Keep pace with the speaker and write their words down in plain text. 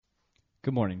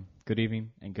Good morning, good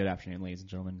evening, and good afternoon, ladies and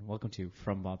gentlemen. Welcome to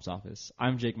From Bob's Office.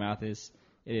 I'm Jake Mathis.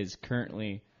 It is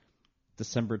currently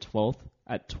December 12th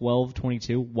at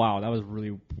 12:22. Wow, that was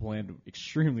really planned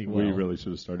extremely well. We really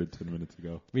should have started 10 minutes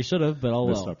ago. We should have, but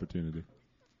Missed well. opportunity.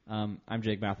 I'm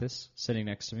Jake Mathis. Sitting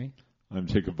next to me, I'm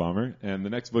Jacob Bomber, and the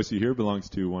next voice you hear belongs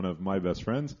to one of my best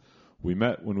friends. We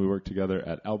met when we worked together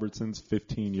at Albertsons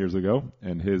 15 years ago,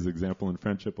 and his example in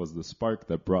friendship was the spark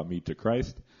that brought me to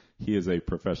Christ. He is a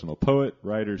professional poet,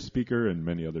 writer, speaker, and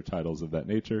many other titles of that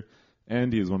nature,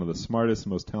 and he is one of the smartest,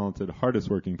 most talented,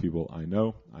 hardest-working people I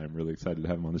know. I am really excited to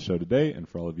have him on the show today, and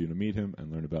for all of you to meet him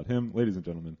and learn about him. Ladies and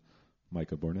gentlemen,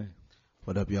 Micah Bornet.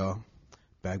 What up, y'all?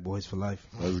 Bag boys for life.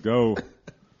 Let's go.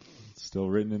 Still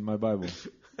written in my Bible.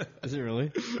 is it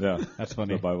really? Yeah, That's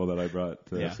funny. The Bible that I brought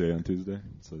to Yeah. FCA on Tuesday.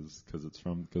 It says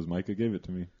because Micah gave it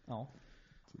to me. Oh,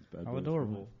 It says bad how boys.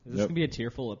 adorable! Is this Yep. gonna be a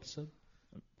tearful episode?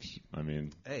 I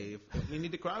mean, Hey, if we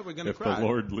need to cry, we're gonna if cry. the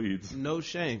Lord leads. No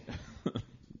shame.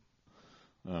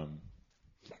 I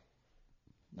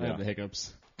Yeah. have the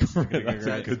hiccups. That's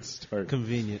a good start.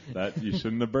 Convenient. That you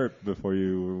shouldn't have burped before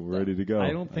you were ready to go.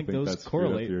 I don't think those that screwed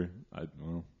up correlate.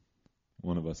 well,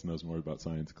 one of us knows more about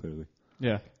science, clearly.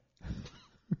 Yeah.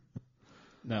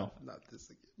 No, Not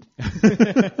this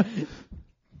again.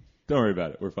 Don't worry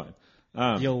about it. We're fine.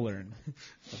 you'll learn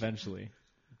eventually.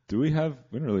 We don't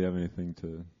really have anything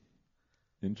to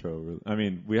intro. I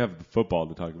mean, we have football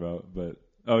to talk about, but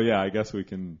oh yeah, I guess we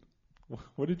can.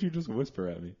 What did you just whisper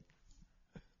at me?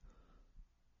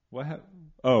 What?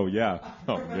 Oh yeah,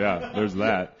 there's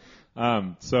that.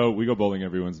 So we go bowling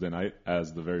every Wednesday night,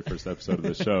 as the very first episode of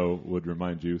the show would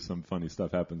remind you. Some funny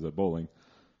stuff happens at bowling.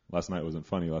 Last night wasn't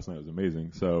funny. Last night was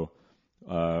amazing. So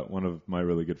one of my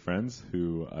really good friends,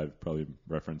 who I've probably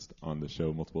referenced on the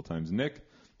show multiple times, Nick,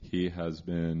 he has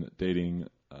been dating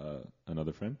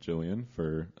another friend, Jillian,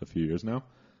 for a few years now.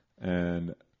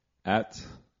 And at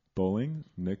bowling,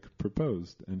 Nick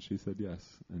proposed, and she said yes,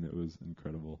 and it was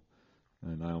incredible.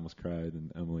 And I almost cried,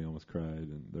 and Emily almost cried,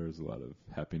 and there was a lot of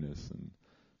happiness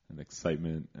and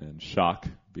excitement and shock,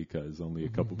 because only a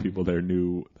couple people there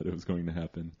knew that it was going to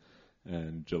happen.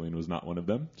 And Jillian was not one of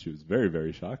them. She was very,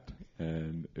 very shocked,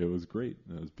 and it was great.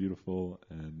 And it was beautiful,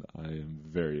 and I am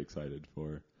very excited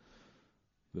for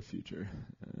the future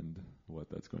and what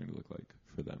that's going to look like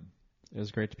for them. It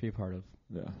was great to be a part of.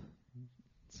 Yeah.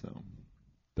 So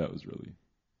that was really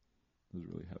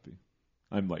happy.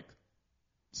 I'm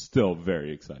still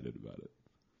very excited about it.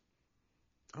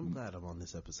 I'm glad I'm on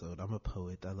this episode. I'm a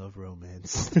poet. I love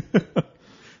romance.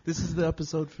 This is the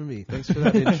episode for me. Thanks for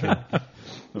that intro.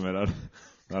 I mean, I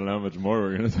don't know how much more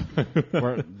we're going to talk about.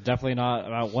 We're definitely not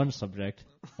about one subject.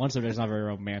 One subject's not very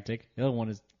romantic. The other one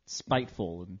is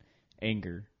spiteful and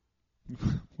anger.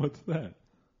 What's that?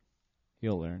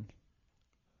 You'll learn.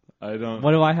 I don't.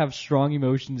 What do I have strong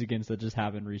emotions against that just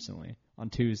happened recently on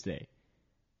Tuesday?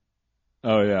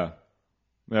 Oh, yeah.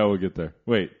 Yeah, we'll get there.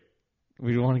 Wait.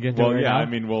 We don't want to get into it Well, right yeah, now? I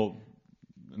mean,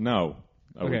 no.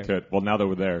 Oh, Okay. we could. Well, now that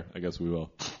we're there, I guess we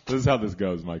will. This is how this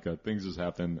goes, Micah. Things just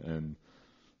happen, and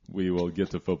we will get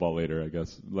to football later, I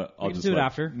guess. I'll can just do it let-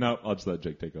 after. No, I'll just let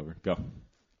Jake take over. Go.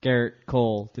 Garrett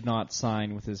Cole did not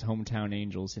sign with his hometown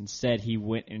Angels. Instead, he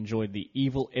went and enjoyed the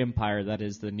evil empire that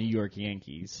is the New York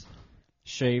Yankees.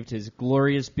 Shaved his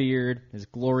glorious beard, his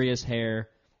glorious hair,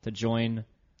 to join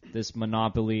this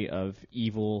monopoly of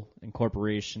evil and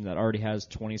corporation that already has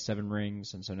 27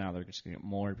 rings, and so now they're just going to get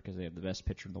more because they have the best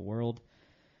pitcher in the world.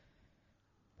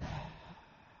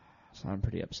 So I'm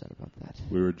pretty upset about that.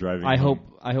 We were driving I home.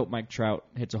 hope Mike Trout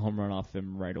hits a home run off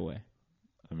him right away.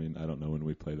 I mean, I don't know when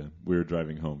we play them. We were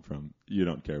driving home from. You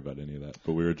don't care about any of that,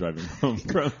 but we were driving home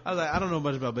from. I was like, I don't know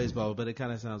much about baseball, but it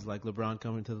kind of sounds like LeBron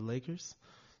coming to the Lakers.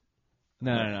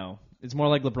 No. It's more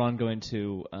like LeBron going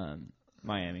to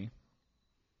Miami.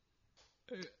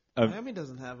 Miami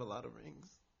doesn't have a lot of rings.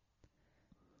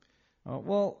 Oh,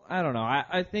 well, I don't know.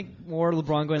 I think more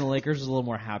LeBron going to Lakers is a little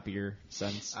more happier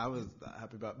sense. I was not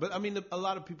happy about it. But, I mean, a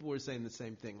lot of people were saying the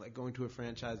same thing, like going to a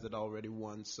franchise that already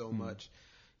won so much,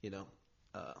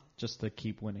 Just to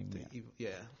keep winning. Yeah.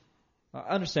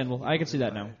 Understandable. I can see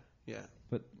that now. Yeah.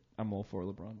 But I'm all for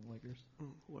LeBron and Lakers.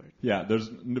 Word. Yeah,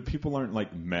 people aren't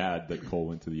mad that Cole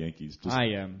went to the Yankees. Just, I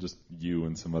am. Just you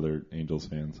and some other Angels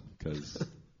fans, because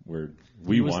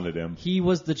we wanted him. He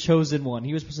was the chosen one.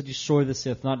 He was supposed to destroy the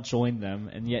Sith, not join them,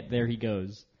 and yet there he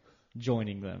goes,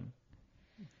 joining them.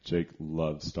 Jake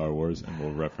loves Star Wars and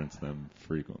will reference them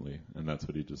frequently, and that's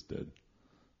what he just did.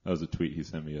 That was a tweet he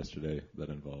sent me yesterday that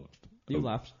involved. You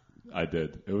laughed. I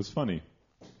did. It was funny.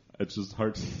 It's just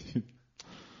hard to.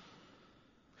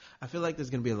 I feel like there's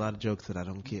going to be a lot of jokes that I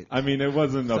don't get. I mean, it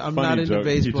wasn't a I'm funny not into joke.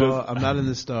 He baseball. just- I'm not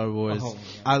into Star Wars. Oh,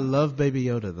 I love Baby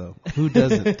Yoda, though. Who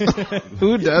doesn't?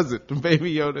 Who doesn't?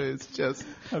 Baby Yoda is just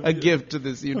a gift to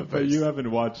this But universe. you haven't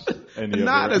watched any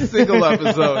Not of a it. single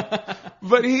episode.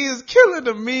 But he is killing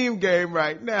the meme game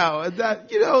right now. And that,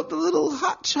 the little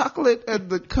hot chocolate and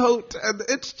the coat, and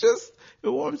it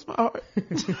warms my heart.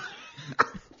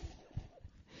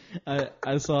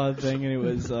 I saw a thing and it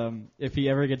was if he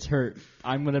ever gets hurt,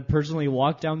 I'm gonna personally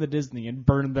walk down to Disney and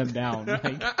burn them down.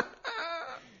 Like,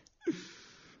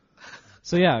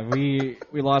 so yeah, we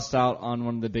lost out on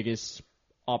one of the biggest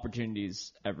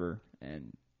opportunities ever,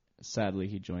 and sadly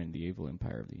he joined the evil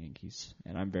empire of the Yankees,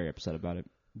 and I'm very upset about it,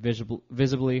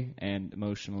 visibly and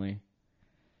emotionally.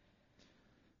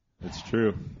 It's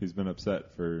true. He's been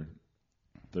upset for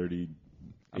 38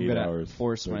 I'm gonna hours.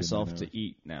 force 39 myself hours. to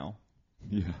eat now.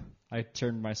 Yeah. I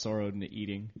turned my sorrow into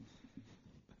eating.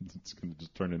 It's going to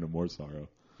just turn into more sorrow.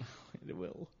 It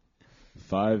will.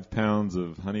 5 pounds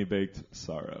of honey baked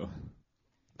sorrow.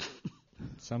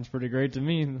 Sounds pretty great to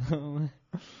me. And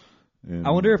I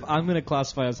wonder if I'm going to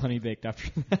classify as honey baked after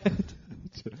that.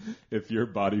 if your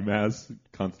body mass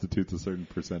constitutes a certain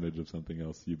percentage of something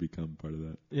else, you become part of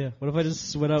that. Yeah. What if I just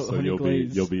sweat out So honey you'll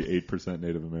glaze? be 8%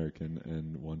 Native American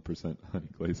and 1% honey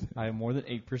glazed. I am more than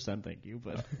 8%, thank you,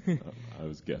 but I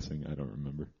was guessing. I don't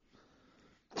remember.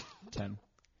 10.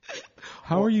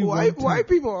 How are you? White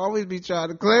people always be trying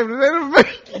to claim the Native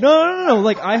American. No.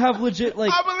 Like, I have legit,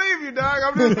 like, I believe you, dog.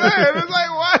 I'm just saying. It's like,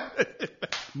 what?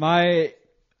 my,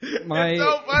 It's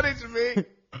so funny to me.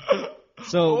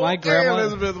 so my Okay, grandma,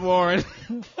 Elizabeth Warren.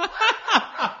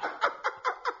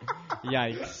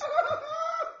 yikes.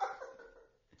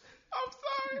 I'm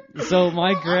sorry. So my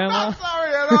I'm grandma, not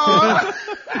sorry at all.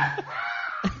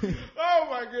 Oh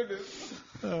my goodness.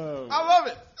 Oh. I love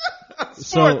it.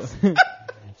 so, Sports.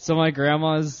 so my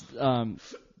grandma's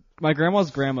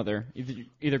grandmother,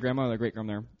 either grandmother or great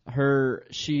grandmother,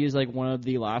 she is like one of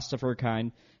the last of her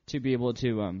kind to be able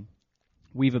to,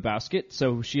 weave a basket.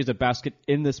 So she has a basket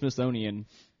in the Smithsonian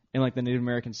in like the Native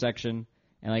American section.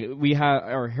 And like we have,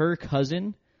 or her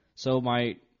cousin, so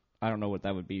I don't know what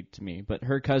that would be to me, but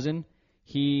her cousin,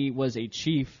 he was a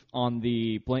chief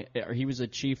he was a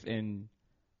chief in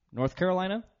North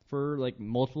Carolina for like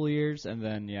multiple years. And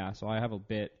then, yeah, so I have a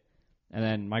bit. And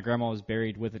then my grandma was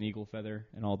buried with an eagle feather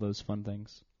and all those fun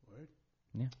things. Word.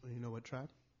 Yeah. You know what tribe?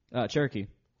 Cherokee.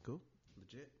 Cool.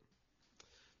 Legit.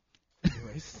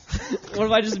 Anyways. What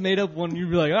if I just made up one? You'd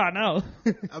be like, oh, no.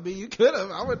 I mean, you could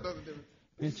have. I wouldn't know the difference.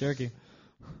 Yeah, Cherokee.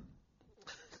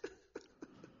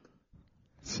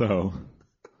 So,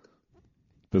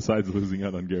 besides losing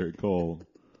out on Garrett Cole,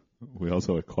 we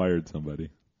also acquired somebody.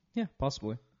 Yeah,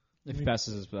 possibly. If he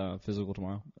passes his physical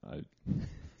tomorrow.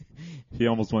 He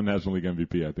almost won National League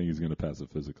MVP. I think he's going to pass a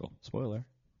physical. Spoiler.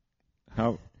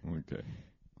 How? Okay.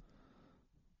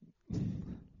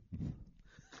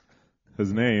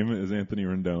 His name is Anthony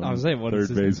Rendon, I was saying, what is third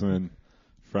his name? baseman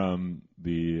from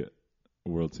the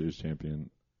World Series champion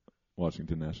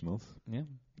Washington Nationals. Yeah.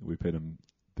 We paid him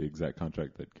the exact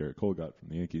contract that Garrett Cole got from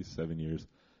the Yankees, 7 years,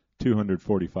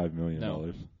 $245 million.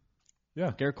 No.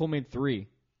 Yeah. Garrett Cole made 3.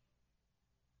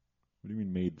 What do you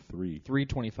mean made 3?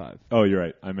 325. Oh, you're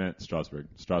right. I meant Strasburg.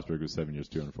 Strasburg was 7 years,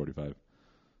 245.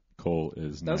 Cole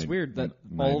is That's 9 weird that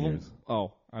 9 all of them. years.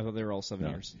 Oh, I thought they were all 7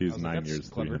 No, years. he's I was like, 9 that's years,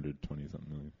 clever. 320 something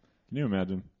million. Can you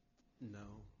imagine? No.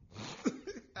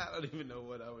 I don't even know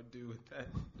what I would do with that.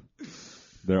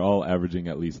 They're all averaging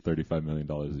at least $35 million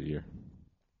a year.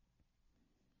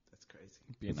 That's crazy.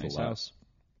 Be a That's a nice lot. house.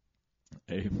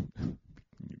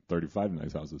 35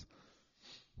 nice houses.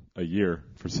 A year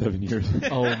for 7 years.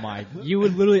 Oh my! You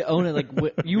would literally own it. Like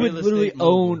you would Real literally estate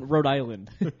mogul. own Rhode Island.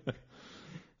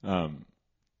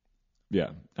 Yeah,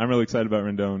 I'm really excited about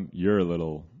Rendon. You're a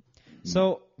little.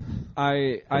 So,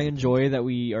 I enjoy that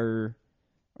we're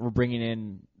bringing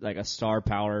in like a star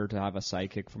power to have a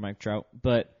sidekick for Mike Trout.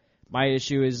 But my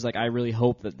issue is like I really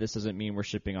hope that this doesn't mean we're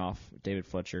shipping off David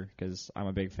Fletcher because I'm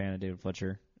a big fan of David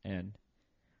Fletcher, and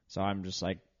so I'm just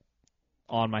like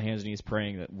on my hands and knees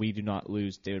praying that we do not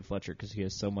lose David Fletcher because he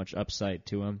has so much upside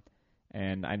to him,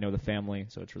 and I know the family,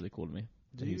 so it's really cool to me.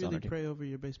 Do that you he's on really our team. pray over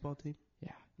your baseball team?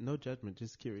 Yeah. No judgment,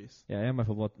 just curious. Yeah, and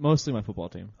mostly my football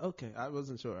team. Okay, I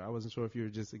wasn't sure. I wasn't sure if you were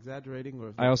just exaggerating or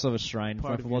if I also have a shrine for my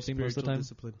part of football your team most of the spiritual time.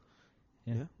 discipline.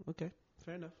 Yeah. Yeah. Okay.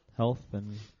 Fair enough. Health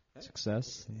and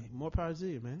success. Hey, more power to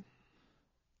you, man.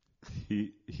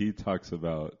 He talks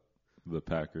about the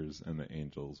Packers and the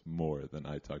Angels more than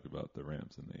I talk about the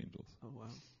Rams and the Angels. Oh wow,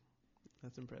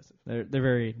 that's impressive. They're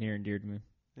very near and dear to me.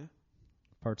 Yeah.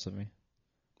 Parts of me.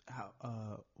 How?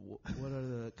 What are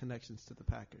the connections to the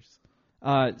Packers?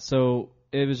 So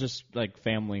it was just like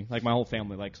family, like my whole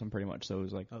family likes them pretty much. So it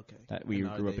was like Okay. that we And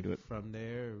are grew up they into it. from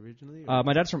there originally? Or?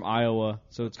 My dad's from Iowa,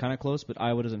 so it's kind of close, but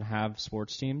Iowa doesn't have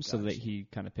sports teams, so that Gotcha. he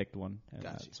kind of picked one, and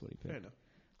Gotcha. that's what he Fair picked. enough.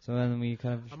 So then we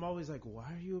kind of I'm always like,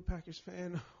 why are you a Packers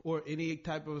fan or any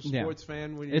type of Yeah. sports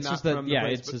fan when you're It's not just that- from the yeah,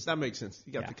 place? it's But just- that makes sense.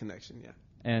 You got yeah. the connection, yeah.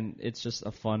 and it's just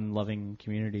a fun, loving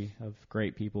community of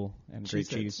great people and great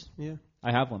cheese. Yeah.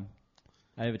 I have one.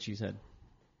 I have a cheese head.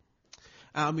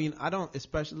 I mean, I don't,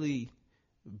 especially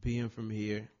being from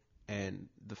here and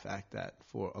the fact that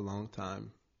for a long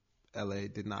time, LA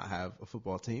did not have a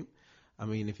football team. I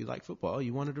mean, if you like football,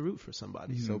 you wanted to root for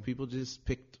somebody. So people just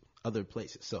picked other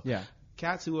places. So Yeah.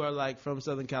 cats who are like from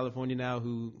Southern California now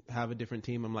who have a different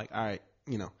team, I'm like, all right,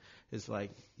 it's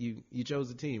like you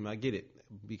chose a team. I get it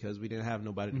because we didn't have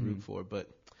nobody to root for. But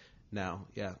now,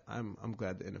 yeah, I'm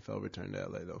glad the NFL returned to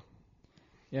LA though.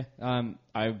 Yeah.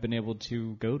 I've been able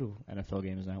to go to NFL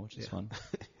games now, which is Yeah. fun.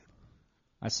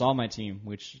 I saw my team,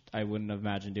 which I wouldn't have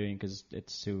imagined doing because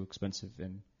it's too expensive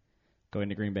and going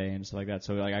to Green Bay and stuff like that.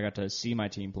 So like I got to see my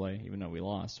team play, even though we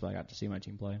lost, but I got to see my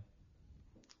team play.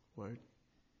 Word.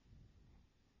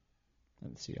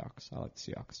 And the Seahawks. I like the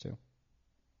Seahawks too.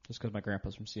 Just because my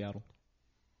grandpa's from Seattle.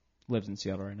 Lives in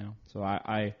Seattle right now. So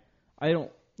I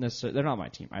don't necessarily, they're not my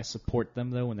team. I support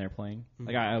them though when they're playing.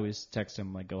 Like I always text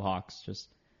him like, go Hawks. Just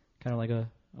kind of like a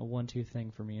 1-2 thing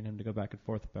for me and him to go back and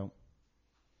forth about.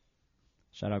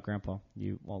 Shout out Grandpa.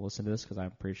 You all listen to this because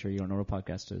I'm pretty sure you don't know what a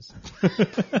podcast is.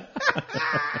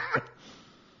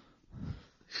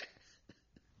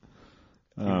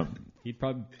 He'd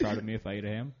probably be proud of me if I ate a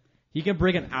ham. He can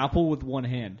break an apple with one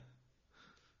hand.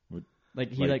 Would- Like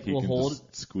he he will can hold.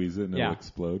 just squeeze it and Yeah. it'll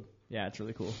explode. Yeah, it's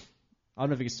really cool. I don't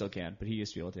know if he still can, but he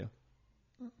used to be able to.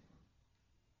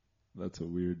 That's a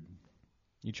weird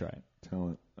You try it.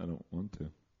 talent. I don't want to.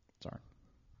 It's hard.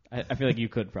 I feel like you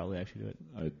could probably actually do it.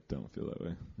 I don't feel that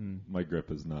way. Hmm. My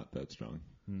grip is not that strong.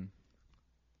 Hmm.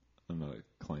 I'm not a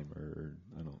climber. Or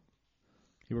I don't.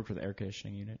 He worked with air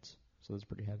conditioning units, so it's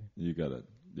pretty heavy. You gotta.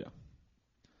 Yeah.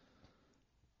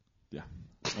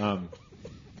 Yeah.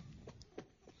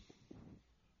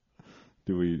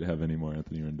 Do we have any more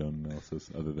Anthony Rendon analysis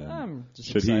other than I'm just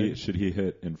should excited. should he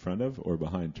hit in front of or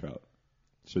behind Trout?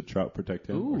 Should Trout protect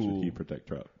him or should Ooh. he protect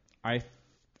Trout?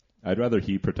 I'd rather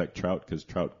he protect Trout because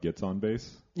Trout gets on base.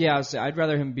 Yeah, I'd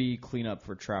rather him be cleanup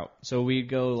for Trout. So we'd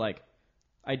go like,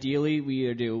 ideally we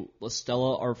either do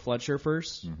LaStella or Fletcher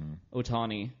first,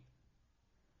 Otani,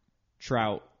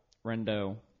 Trout,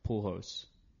 Rendo, Pujols,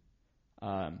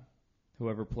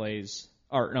 whoever plays,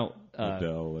 or no,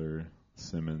 Adele or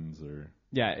Simmons or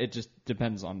yeah, it just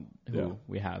depends on who Yeah.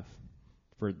 we have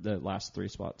for the last 3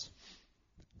 spots.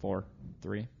 4,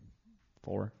 3,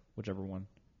 4, whichever one.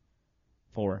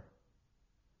 4.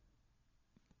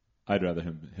 I'd rather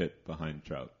him hit behind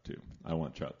Trout too. I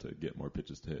want Trout to get more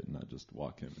pitches to hit and not just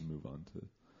walk him and move on to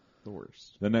The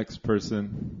worst. the next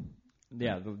person.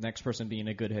 Yeah, the next person being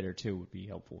a good hitter too would be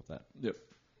helpful with that. Yep.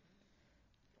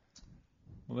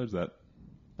 Well, there's that.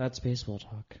 That's baseball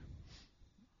talk.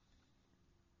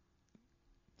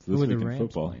 So this Who are the week in Rams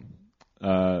football,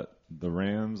 playing? the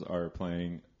Rams are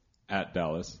playing at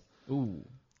Dallas. Ooh,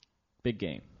 big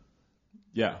game.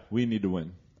 Yeah, we need to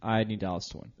win. I need Dallas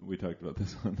to win. We talked about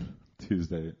this on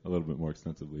Tuesday a little bit more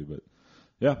extensively, but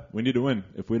yeah, we need to win.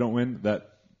 If we don't win, that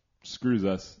screws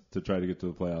us to try to get to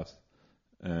the playoffs.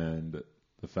 And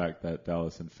the fact that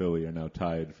Dallas and Philly are now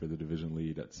tied for the division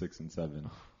lead at 6 and 7.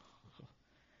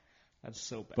 That's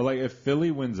so bad. But like, if Philly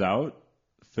wins out,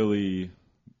 Philly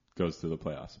goes to the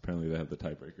playoffs. Apparently, they have the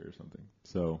tiebreaker or something.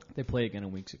 So They play again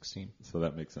in week 16.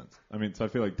 that makes sense. I mean, so I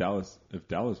feel like Dallas, if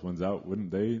Dallas wins out, wouldn't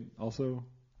they also?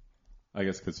 I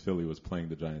guess because Philly was playing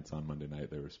the Giants on Monday night,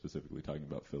 they were specifically talking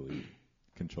about Philly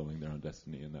controlling their own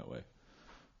destiny in that way.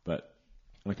 But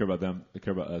I don't care about them. I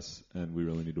care about us, and we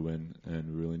really need to win.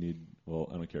 And we really need. Well,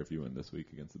 I don't care if you win this week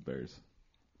against the Bears.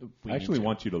 I actually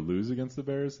want you to lose against the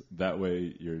Bears. That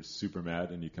way, you're super mad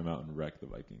and you come out and wreck the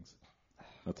Vikings.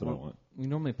 That's what I want. We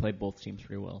normally play both teams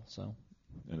pretty well, so.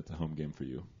 And it's a home game for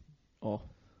you. Oh,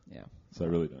 yeah. So I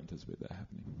really don't anticipate that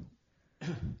happening.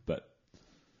 But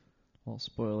Well,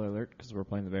 spoiler alert, because we're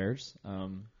playing the Bears.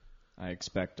 I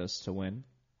expect us to win.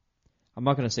 I'm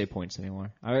not going to say points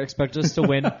anymore. I expect us to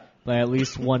win by at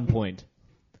least 1 point.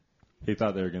 he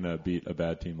thought they were going to beat a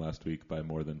bad team last week by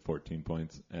more than 14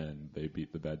 points, and they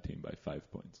beat the bad team by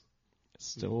 5 points.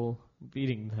 Still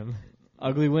beating them.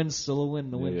 Ugly win's still a win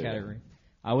in the win Yeah. category.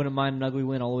 I wouldn't mind an ugly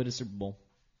win all the way to Super Bowl.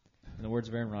 In the words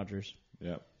of Aaron Rodgers.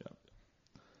 Yep.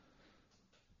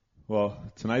 Well,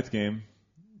 tonight's game,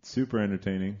 super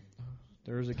entertaining.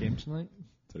 There is a game tonight?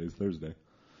 Today's Thursday.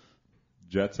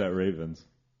 Jets at Ravens.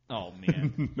 Oh,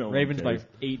 man. No one Ravens by cares.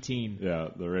 18. Yeah,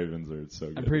 the Ravens are so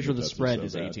good. I'm pretty sure the Jets are spread so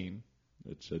is bad. 18.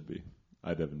 It should be. I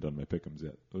haven't done my pick'ems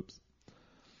yet. Oops.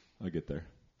 I'll get there.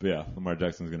 But yeah, Lamar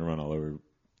Jackson's going to run all over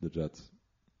the Jets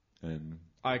and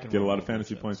I can get a run lot all of over fantasy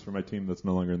the Jets. points for my team that's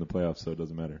no longer in the playoffs, so it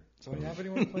doesn't matter. Do I have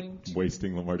anyone playing?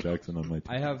 Wasting Lamar Jackson on my team.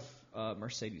 I have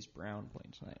Mercedes Brown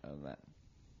playing tonight. Other than that,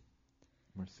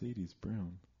 Mercedes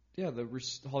Brown. yeah, the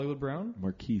Hollywood Brown.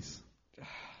 Marquise.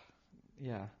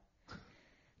 Yeah,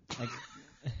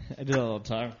 I do that all the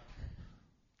time.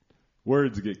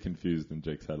 Words get confused in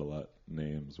Jake's head a lot.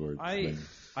 Names, words,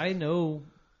 things. I know.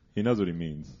 He knows what he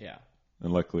means, Yeah,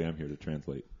 and luckily I'm here to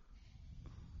translate.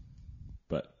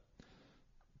 But,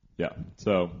 yeah.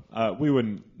 So, we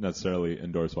wouldn't necessarily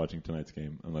endorse watching tonight's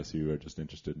game unless you are just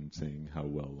interested in seeing how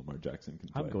well Lamar Jackson can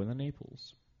play. I'm going to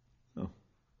Naples.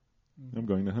 I'm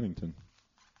going to Huntington.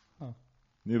 Oh.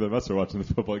 Neither of us are watching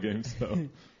the football game, so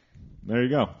there you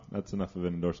go. That's enough of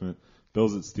an endorsement.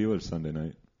 Bills at Steelers Sunday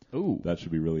night. Ooh, That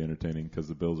should be really entertaining because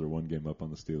the Bills are one game up on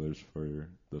the Steelers for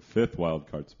the 5th wild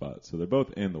card spot. So they're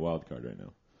both in the wild card right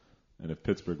now. And if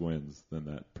Pittsburgh wins, then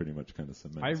that pretty much kind of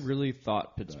cements. I really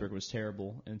thought Pittsburgh was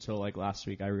terrible until like last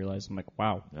week. I realized I'm like,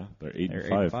 wow, Yeah, they're 8 they're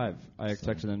and 5. 8-5. I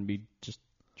expected them to be just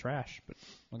trash, but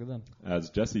look at them. As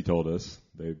Jesse told us,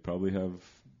 they probably have.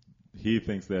 He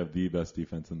thinks they have the best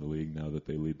defense in the league now that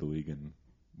they lead the league in.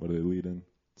 What do they lead in?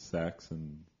 Sacks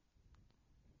and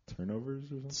turnovers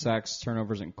or something? Sacks,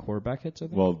 turnovers, and quarterback hits. I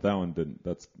think. Well, that one didn't.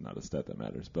 That's not a stat that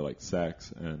matters. But like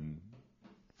sacks and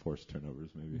forced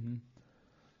turnovers, maybe. Mm-hmm.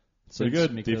 Pretty Since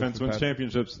good. Mikael Defense wins Fitzpatrick-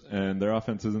 championships, and their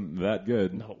offense isn't that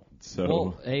good. No. So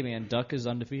Well, hey man, Duck is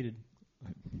undefeated.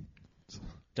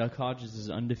 Duck Hodges is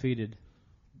undefeated.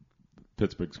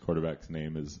 Pittsburgh's quarterback's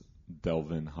name is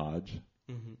Delvin Hodge,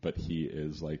 but he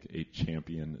is like a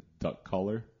champion duck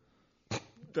caller,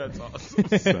 That's awesome.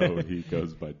 so he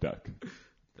goes by Duck.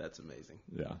 That's amazing.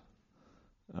 Yeah.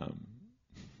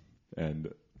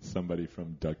 And somebody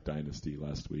from Duck Dynasty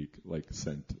last week like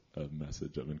sent a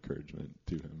message of encouragement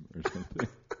to him or something.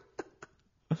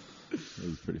 It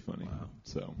was pretty funny. Wow.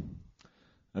 So,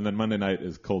 and then Monday night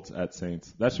is Colts at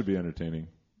Saints. That should be entertaining.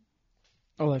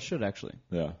 Oh, that should actually.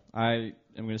 Yeah. I am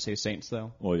going to say Saints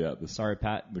though. Well, yeah. Sorry,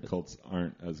 Pat. The Colts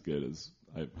aren't as good as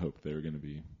I hoped they were going to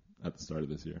be at the start of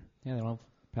this year. Yeah, they don't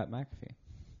have Pat McAfee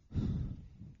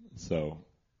So,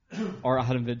 or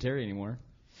Adam Vinatieri anymore.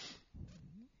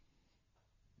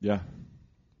 yeah.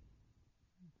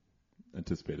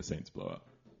 Anticipate a Saints blowout.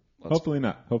 Hopefully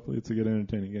not. Hopefully it's a good,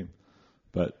 entertaining game.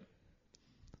 But,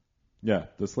 yeah,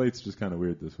 the slate's just kind of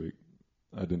weird this week.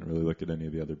 I didn't really look at any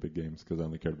of the other big games because I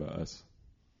only cared about us.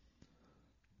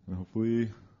 And hopefully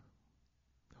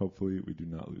we do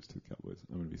not lose to the Cowboys.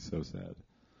 I'm going to be so sad.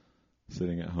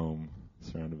 Sitting at home,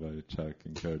 surrounded by Chuck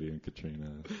and Cody and Katrina.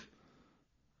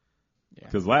 Yeah.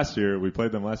 Because last year, we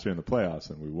played them last year in the playoffs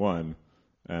and we won.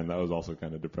 And that was also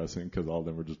kind of depressing because all of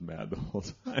them were just mad the whole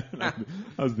time.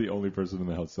 I was the only person in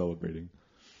the house celebrating.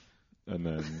 And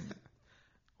then,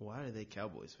 Why are they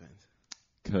Cowboys fans?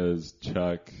 because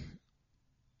Chuck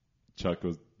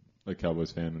was a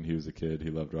Cowboys fan when he was a kid. He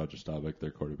loved Roger Staubach,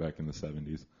 their quarterback in the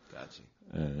 70s. Gotcha.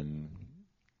 And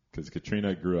because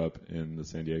Katrina grew up in the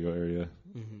San Diego area,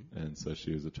 Mm-hmm. and so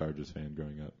she was a Chargers fan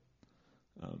growing up.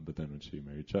 But then when she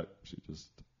married Chuck, she just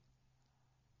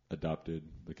adopted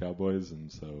the Cowboys,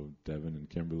 and so Devin and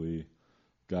Kimberly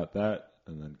got that,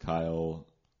 and then Kyle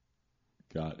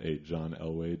got a John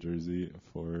Elway jersey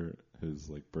for his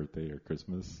like birthday or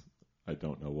Christmas. I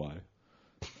don't know why.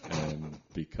 And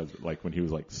because like when he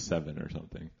was like 7 or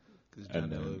something. Because John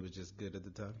And then- Elway was just good at the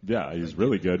time. Yeah, he's Like,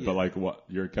 really good, yeah. but like what?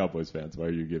 You're a Cowboys fan, so why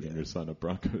are you giving Yeah. your son a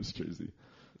Broncos jersey?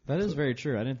 That is very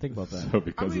true. I didn't think about that. So I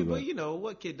because mean, of but that, you know,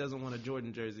 what kid doesn't want a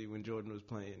Jordan jersey when Jordan was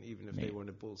playing, even if they Me. weren't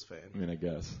a Bulls fan? I mean, I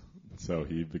guess. So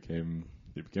he became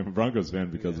a Broncos fan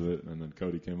because Yeah. of it, and then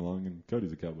Cody came along, and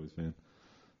Cody's a Cowboys fan.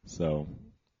 So,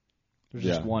 There's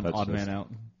yeah, just one that's odd just- man out.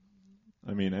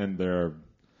 I mean, and there are,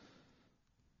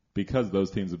 because those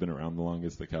teams have been around the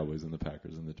longest, the Cowboys and the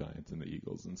Packers and the Giants and the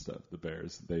Eagles and stuff, the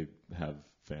Bears, they have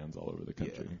fans all over the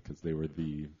country Yeah. because they were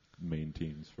the main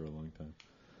teams for a long time.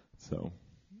 So,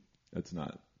 it's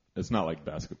not like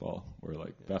basketball where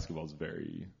like basketball is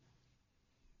very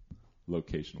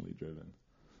locationally driven.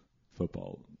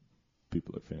 Football,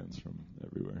 people are fans from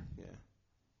everywhere. Yeah.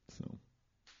 So,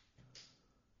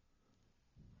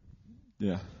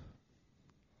 yeah.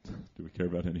 Do we care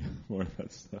about any more of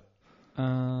that stuff?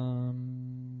 No.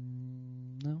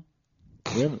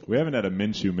 We haven't had a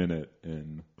Minshew minute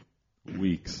in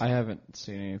weeks. I haven't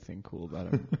seen anything cool about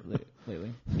him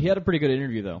lately. He had a pretty good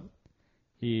interview though.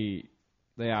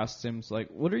 They asked him like,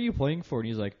 "What are you playing for?" And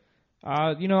he's like,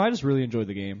 I just really enjoyed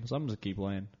the game, so I'm just keep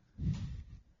playing."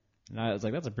 And I was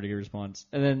like, that's a pretty good response.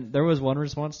 And then there was one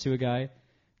response to a guy,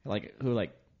 they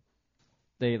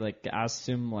asked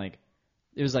him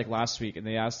it was last week, and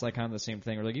they asked kind of the same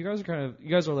thing. Or you guys are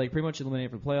pretty much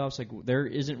eliminated for the playoffs. There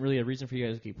isn't really a reason for you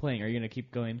guys to keep playing. Are you going to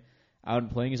keep going out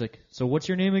and playing? He's like, so what's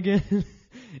your name again?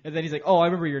 And then he's like, oh, I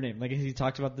remember your name. He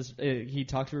talked about this. He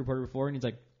talked to a reporter before, and he's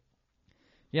like,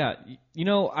 yeah,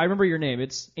 I remember your name.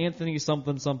 It's Anthony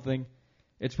something something.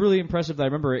 It's really impressive that I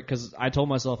remember it because I told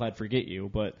myself I'd forget you,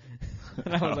 but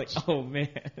and I was like, oh man,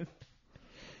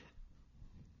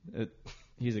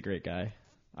 he's a great guy.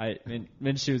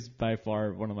 Minshew is by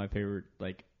far one of my favorite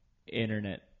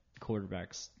internet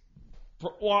quarterbacks.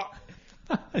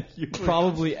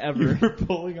 Probably ever. You were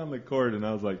pulling on the cord, and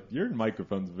I was like, your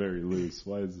microphone's very loose.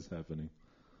 Why is this happening?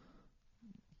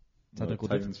 Technical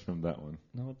it tightens from that one.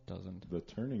 No, it doesn't. The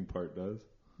turning part does.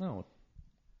 No.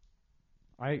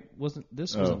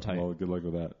 This wasn't tight. Well, good luck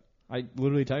with that. I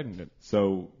literally tightened it.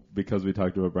 So, because we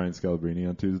talked about Brian Scalabrine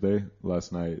on Tuesday,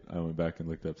 last night I went back and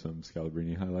looked up some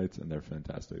Scalabrine highlights, and they're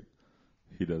fantastic.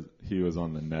 He was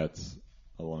on the Nets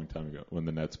a long time ago when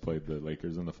the Nets played the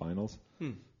Lakers in the finals.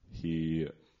 He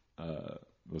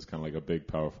was kind of like a big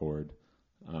power forward,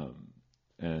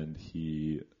 and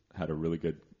he had a really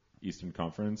good Eastern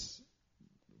Conference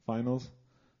finals,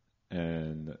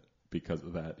 and because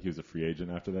of that, he was a free agent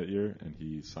after that year, and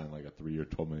he signed a 3-year,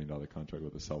 $12 million contract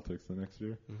with the Celtics the next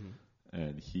year. Mm-hmm.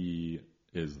 And he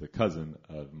is the cousin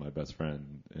of my best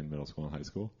friend in middle school and high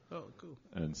school. Oh, cool.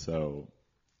 And so,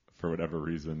 for whatever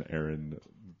reason, Aaron,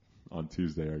 on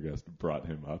Tuesday, our guest, brought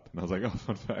him up. And I was like, oh,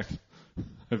 fun fact,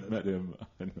 I've met him.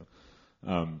 I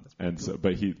know. And so,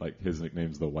 but his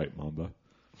nickname's the White Mamba.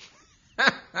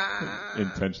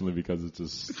 Intentionally because it's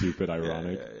just stupid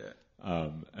ironic. Yeah.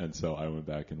 And so I went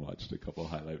back and watched a couple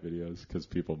highlight videos because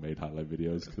people made highlight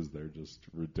videos because they're just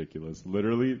ridiculous.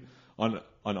 Literally on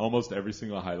almost every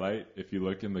single highlight, if you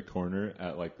look in the corner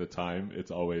at the time,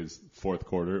 it's always fourth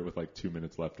quarter with 2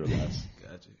 minutes left or less.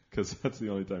 Gotcha. Because that's the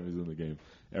only time he's in the game.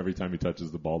 Every time he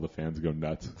touches the ball, the fans go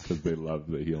nuts because they love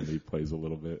that he only plays a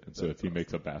little bit. And so if he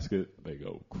makes a basket, they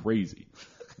go crazy.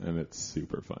 And it's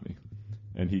super funny.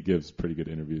 And he gives pretty good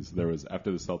interviews. There was,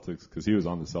 after the Celtics, because he was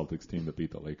on the Celtics team that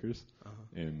beat the Lakers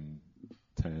in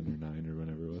 10 or 9 or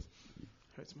whenever it was.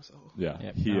 Hurts my soul. Yeah.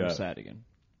 I'm sad again.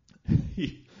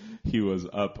 He was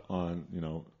up on,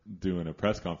 doing a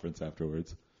press conference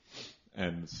afterwards,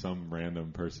 and some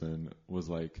random person was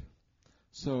like,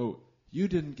 so you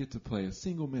didn't get to play a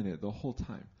single minute the whole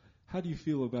time. How do you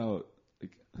feel about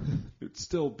it's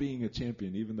still being a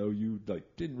champion even though you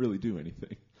didn't really do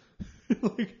anything?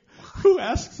 Who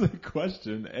asks that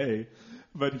question, A?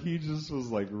 But he just was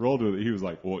rolled with it. He was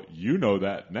like, well, you know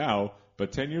that now,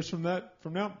 but 10 years from now,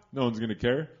 no one's going to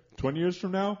care. 20 years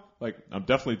from now, I'm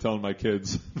definitely telling my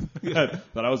kids that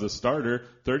I was a starter.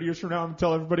 30 years from now, I'm going to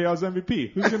tell everybody I was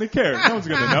MVP. Who's going to care? No one's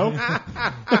going to know.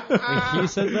 He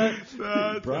said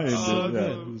that? Brian did.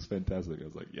 Yeah, it was fantastic. I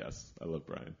was like, yes, I love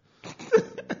Brian.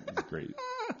 It was great.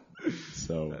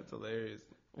 So that's hilarious.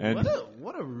 And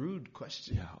what a rude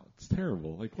question. Yeah, it's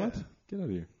terrible. What? Get out of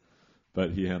here.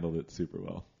 But he handled it super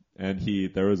well. And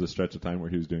there was a stretch of time where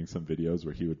he was doing some videos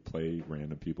where he would play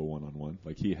random people one-on-one.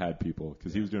 He had people,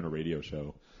 because he was doing a radio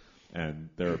show, and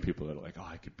there are people that are like, oh,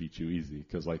 I could beat you easy.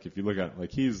 Because, if you look at,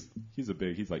 he's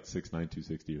 6'9",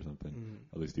 260 or something. Mm-hmm.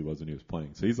 At least he was when he was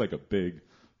playing. So he's a big,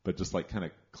 but just kind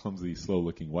of clumsy,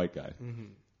 slow-looking white guy. Mm-hmm.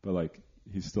 But,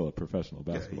 he's still a professional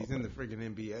basketball player. He's in the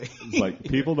freaking NBA. It's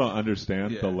people don't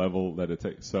understand the level that it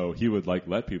takes. So he would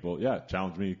let people,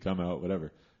 challenge me, come out,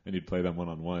 whatever. And he'd play them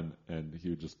one-on-one, and he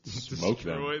would just smoke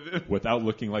them without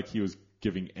looking like he was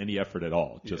giving any effort at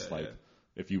all. Just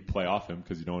if you play off him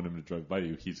because you don't want him to drive by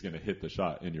you, he's going to hit the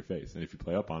shot in your face. And if you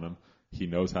play up on him, he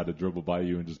knows how to dribble by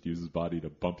you and just use his body to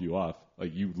bump you off.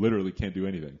 You literally can't do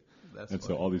anything.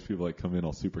 So all these people come in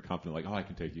all super confident, oh, I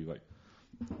can take you.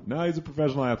 No, he's a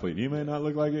professional athlete. He may not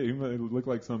look like it. He may look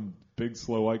like some big,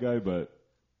 slow white guy, but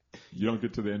you don't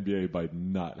get to the NBA by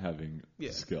not having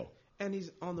skill. And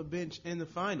he's on the bench in the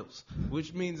finals,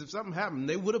 which means if something happened,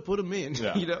 they would have put him in.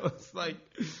 Yeah. It's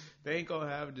they ain't going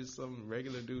to have just some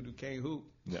regular dude who can't hoop.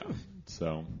 Yeah.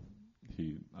 So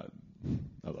I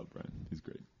love Brian. He's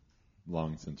great.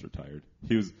 Long since retired.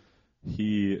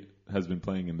 He has been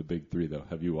playing in the Big Three, though.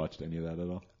 Have you watched any of that at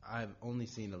all? I've only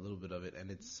seen a little bit of it,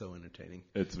 and it's so entertaining.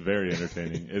 It's very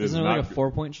entertaining. Isn't it a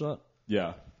 4-point shot?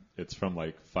 Yeah. It's from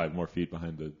 5 more feet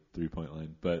behind the 3-point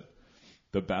line. But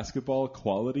the basketball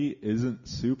quality isn't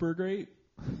super great.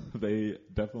 They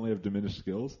definitely have diminished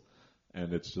skills,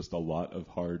 and it's just a lot of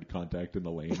hard contact in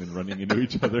the lane and running into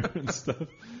each other and stuff.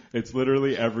 It's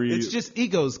literally It's just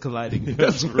egos colliding.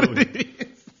 That's really.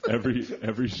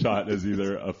 every shot is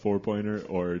either a 4-pointer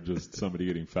or just somebody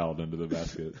getting fouled under the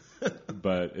basket.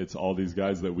 But it's all these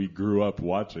guys that we grew up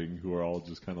watching who are all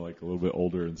just kind of like a little bit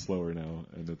older and slower now,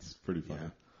 and it's pretty funny. Yeah.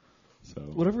 So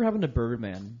Whatever happened to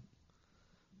Birdman?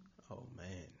 Oh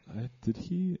man,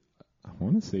 I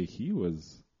want to say he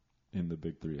was in the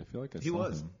Big Three. I feel like I saw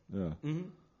was. him. Yeah. Mm-hmm.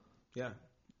 Yeah.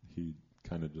 He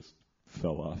kind of just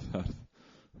fell off.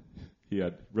 He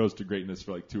had rose to greatness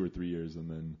for like 2 or 3 years and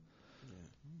then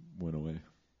went away.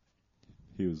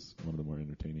 He was one of the more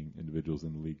entertaining individuals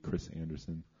in the league. Chris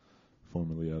Anderson,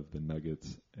 formerly of the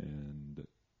Nuggets, and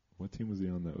what team was he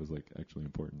on that was like actually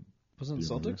important? Was it the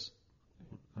Celtics?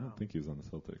 I don't think he was on the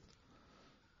Celtics.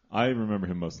 I remember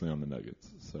him mostly on the Nuggets,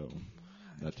 so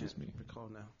that's just me. Recall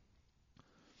now.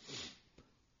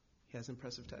 He has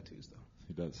impressive tattoos, though.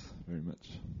 He does, very much.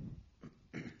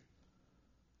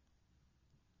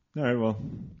 All right, well,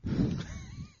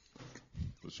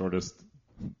 the shortest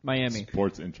Miami.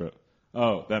 sports intro.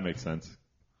 Oh, that makes sense.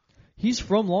 He's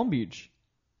from Long Beach.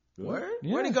 Word?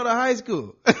 Yeah. Where'd he go to high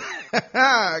school?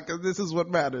 Because this is what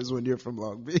matters when you're from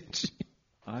Long Beach.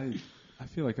 I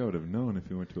feel like I would have known if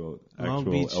he went to an Long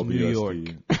actual Beach, LBUSD. New York.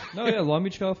 No, yeah, Long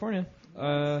Beach, California.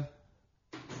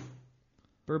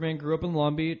 Birdman grew up in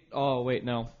Long Beach. Oh, wait,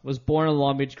 no. Was born in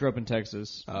Long Beach, grew up in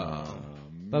Texas.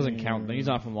 Doesn't count. He's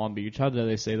not from Long Beach. How did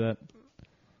they say that?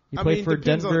 He played for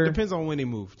Denver. Depends on when he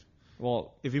moved.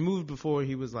 Well, If he moved before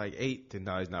he was like 8, then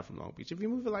no, he's not from Long Beach. If he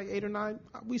moved at like 8 or 9,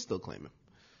 we still claim him.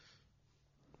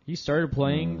 he started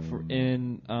playing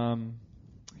in.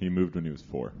 He moved when he was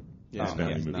 4. Yeah, His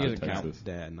family yeah, moved he to doesn't count. Texas.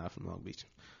 Dad, not from Long Beach.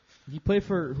 He played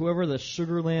for whoever the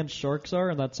Sugarland Sharks are,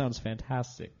 and that sounds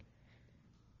fantastic.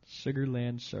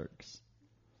 Sugarland Sharks.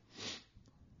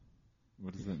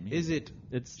 What does that mean? Is it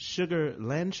It's Sugar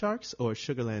Land Sharks or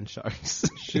Sugarland Sharks?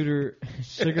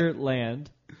 Sugarland.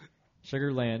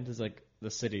 Sugarland is like the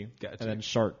city, Gotcha. and then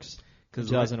Sharks.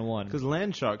 2001. Because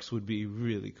Land Sharks would be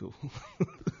really cool.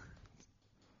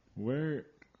 Where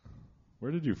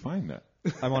did you find that?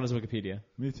 I'm on his Wikipedia.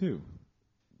 Me too.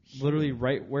 Literally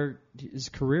right where his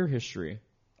career history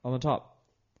on the top.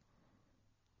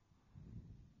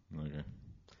 Okay.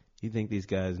 You think these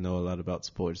guys know a lot about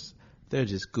sports? They're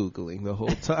just Googling the whole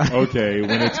time. Okay,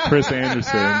 when it's Chris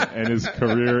Anderson and his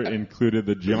career included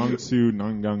the Jiangsu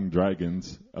Nangang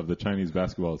Dragons of the Chinese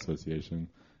Basketball Association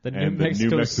The and New the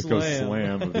New Mexico Mexico Slam.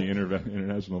 Slam of the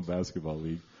International Basketball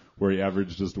League, where he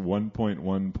averaged just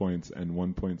 1.1 points and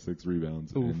 1.6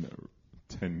 rebounds in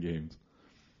 10 games.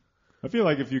 I feel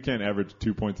like if you can't average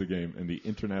 2 points a game in the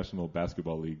International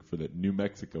Basketball League for the New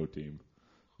Mexico team,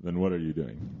 then what are you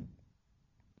doing?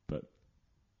 But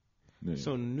yeah.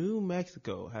 So New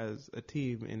Mexico has a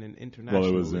team in an international Well,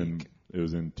 it was league.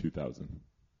 in 2000.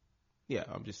 Yeah,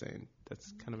 I'm just saying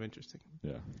that's kind of interesting.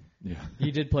 Yeah.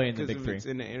 He did play in the Because Big if Three. it's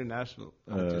in the international,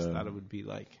 I just thought it would be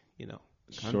like, the countries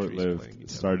playing Short-lived. each other.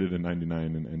 Started in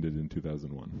 '99 and ended in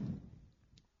 2001.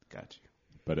 Got you.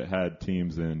 But it had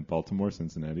teams in Baltimore,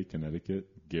 Cincinnati, Connecticut,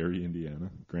 Gary,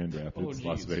 Indiana, Grand Rapids, Oh,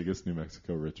 Las geez. Vegas, New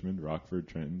Mexico, Richmond, Rockford,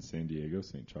 Trenton, San Diego,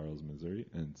 St. Charles, Missouri,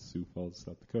 and Sioux Falls,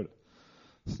 South Dakota.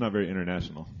 It's not very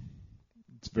international.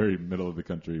 It's very middle of the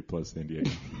country plus San Diego.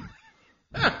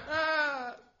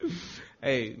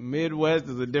 Hey, Midwest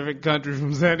is a different country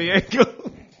from San Diego.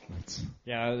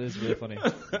 Yeah, it is really funny.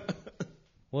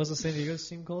 What was the San Diego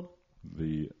team called?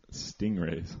 The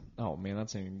Stingrays. Oh man,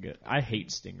 that's not even good. I hate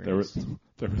Stingrays.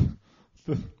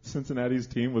 The Cincinnati's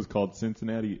team was called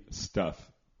Cincinnati Stuff.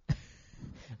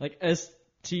 Like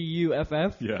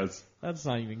STUFF? Yes. That's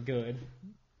not even good.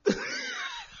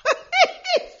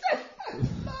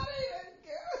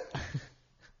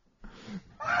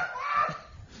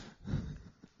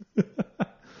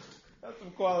 That's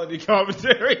some quality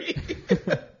commentary.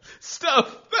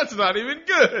 Stuff. That's not even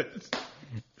good.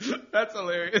 That's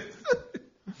hilarious.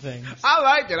 Thanks. I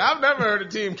like it. I've never heard a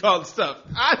team called Stuff.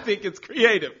 I think it's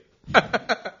creative. Oh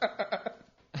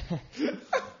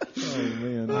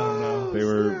man, I don't know. They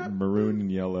were maroon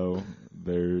and yellow.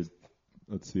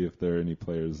 Let's see if there are any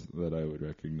players that I would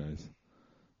recognize.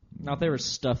 Now if they were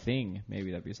stuffing,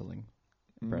 maybe that'd be something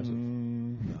impressive.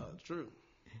 True.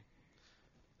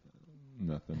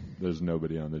 Nothing. There's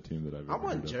nobody on the team that I've ever I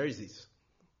want heard of. jerseys.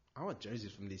 I want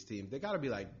jerseys from these teams. They got to be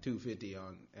like $250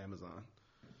 on Amazon.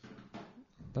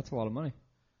 That's a lot of money.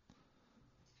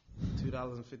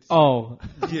 $2.50. Oh,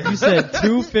 you said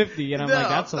 $250, and I'm like,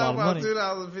 that's a lot of money.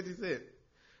 $2.50.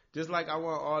 Just like I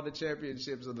want all the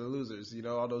championships of the losers,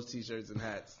 all those T-shirts and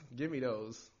hats. Give me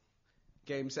those.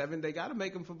 Game 7, they got to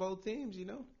make them for both teams,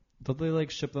 Don't they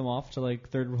like ship them off to like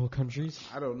third world countries?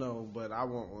 I don't know, but I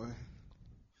want one.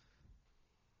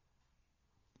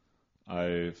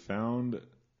 I found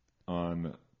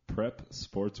on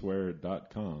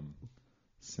PrepSportswear.com.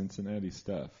 Cincinnati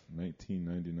Steph,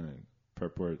 1999.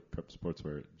 Prep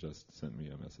Sportswear just sent me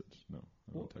a message. No,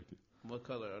 I won't talk to you. What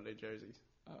color are their jerseys?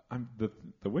 The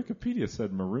Wikipedia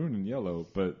said maroon and yellow,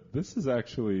 but this is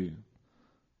actually,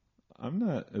 I'm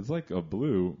not, it's like a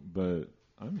blue, but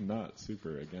I'm not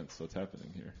super against what's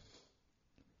happening here.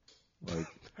 Like,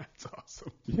 That's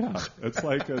awesome. yeah, it's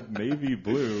like a navy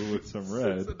blue with some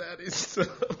red, Cincinnati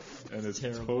stuff. and it's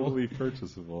Terrible. totally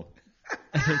purchasable.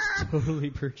 It's totally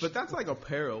purchased. But that's like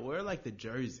apparel. Where are like the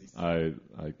jerseys? I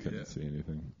couldn't Yeah. see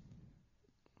anything.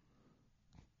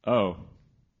 Oh,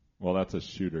 well, that's a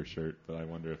shooter shirt, but I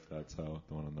wonder if that's how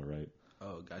the one on the right.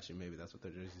 Oh, gotcha. Maybe that's what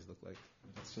their jerseys look like.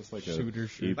 It's just like Shooter a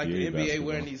shirt. Like the NBA basketball.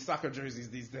 wearing these soccer jerseys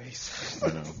these days. I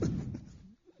know.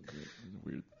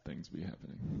 Weird things be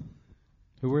happening.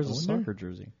 Who wears a I wonder- soccer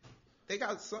jersey? They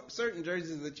got certain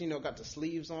jerseys that got the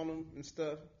sleeves on them and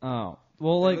stuff. Oh,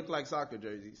 well, They like look like soccer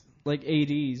jerseys.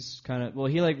 AD's kind of. Well,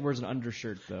 he like wears an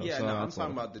undershirt though. Yeah, so no, I'm that's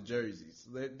talking why. about the jerseys.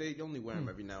 They only wear them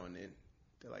every now and then.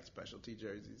 They're like specialty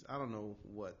jerseys. I don't know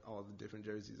what all the different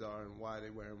jerseys are and why they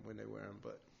wear them when they wear them,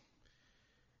 but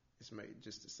it's made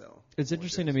just to sell. It's more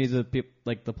interesting to jerseys. me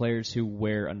the players who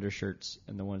wear undershirts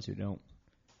and the ones who don't.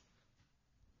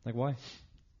 Like why?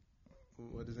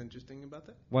 What is interesting about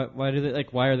that? Why do they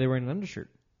why are they wearing an undershirt?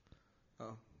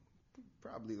 Oh,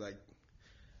 probably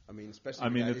especially I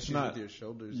mean, if you got it's issues not- with your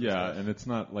shoulders. Yeah, and and it's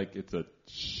not like it's a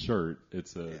shirt.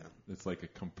 It's Yeah. it's like a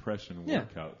compression Yeah.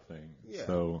 workout thing. Yeah.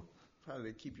 So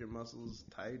probably to keep your muscles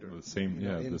tight or the same,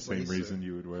 in the same place or- reason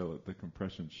you would wear like, the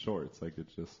compression shorts. Like it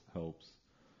just helps.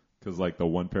 Because like the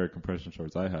one pair of compression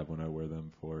shorts I have when I wear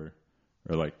them or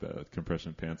like the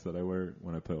compression pants that I wear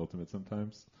when I play Ultimate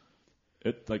sometimes,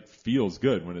 it like feels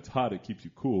good. When it's hot, it keeps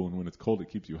you cool, and when it's cold, it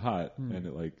keeps you hot, and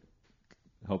it like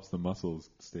helps the muscles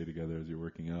stay together as you're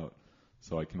working out.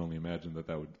 So I can only imagine that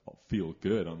would feel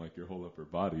good on like your whole upper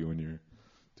body when you're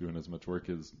doing as much work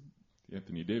as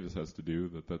Anthony Davis has to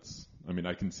do.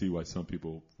 I can see why some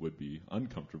people would be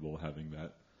uncomfortable having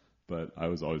that, but I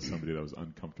was always somebody that was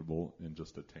uncomfortable in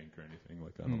just a tank or anything.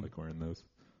 Like I don't like wearing those,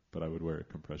 but I would wear a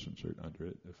compression shirt under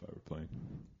it if I were playing.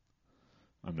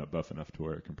 I'm not buff enough to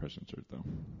wear a compression shirt though.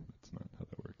 That's not how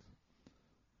that works.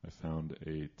 I found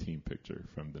a team picture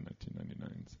from the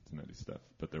 1999 Cincinnati Steph,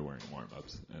 but they're wearing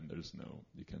warm-ups, and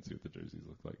you can't see what the jerseys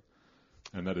look like.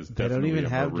 And that is They definitely don't even a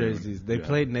have maroon. jerseys. They Yeah.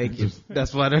 played naked.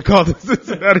 That's why they're called the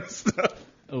Cincinnati stuff.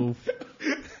 Oh,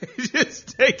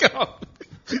 Just take off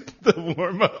the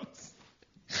warm-ups.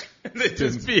 And they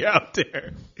just be out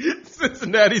there.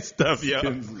 Cincinnati stuff,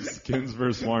 yo. Skins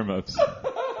versus warm-ups.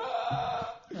 I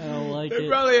don't like They it.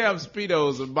 probably have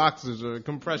Speedos or boxers or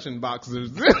compression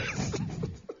boxers.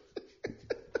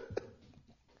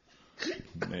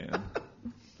 Man.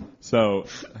 So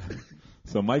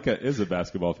Micah is a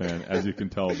basketball fan, as you can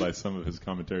tell by some of his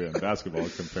commentary on basketball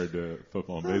compared to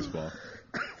football and baseball.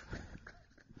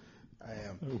 I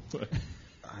am.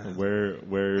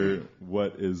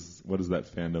 What does that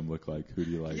fandom look like? Who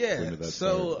do you like? When Yeah. did that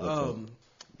start? What's So,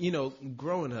 up?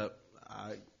 growing up,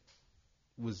 I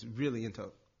was really into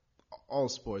all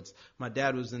sports. My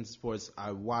dad was into sports.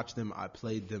 I watched them. I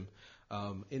played them.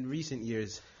 In recent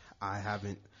years, I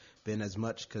haven't been as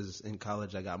much because in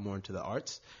college I got more into the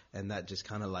arts, and that just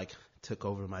kind of like took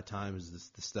over my time. Is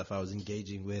the stuff I was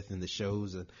engaging with and the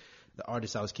shows and the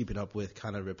artists I was keeping up with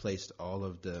kind of replaced all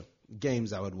of the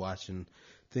games I would watch and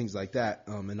things like that,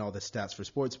 and all the stats for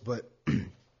sports. But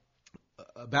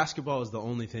basketball is the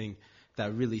only thing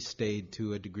that really stayed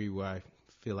to a degree where I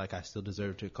feel like I still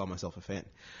deserve to call myself a fan.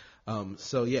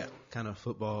 So yeah, kind of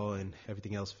football and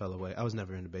everything else fell away. I was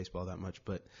never into baseball that much,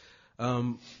 but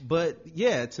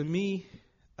yeah, to me,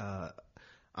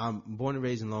 I'm born and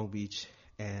raised in Long Beach,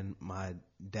 and my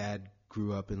dad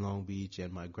grew up in Long Beach,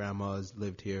 and my grandma's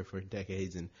lived here for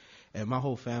decades, and my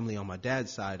whole family on my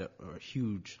dad's side are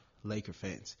huge Laker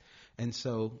fans. And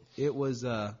so it was,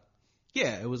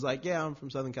 it was like, yeah, I'm from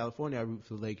Southern California, I root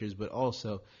for the Lakers, but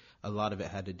also a lot of it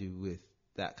had to do with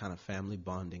that kind of family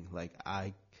bonding. Like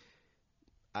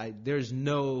there's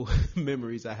no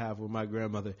memories I have where my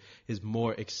grandmother is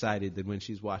more excited than when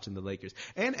she's watching the Lakers,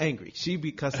 and angry. She'd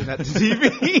be cussing at the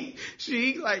TV.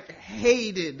 She like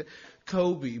hated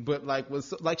Kobe, but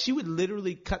she would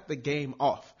literally cut the game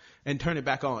off and turn it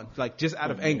back on, like just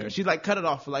out of anger. She'd like cut it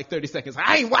off for like 30 seconds.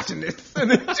 I ain't watching this,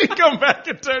 and then she'd come back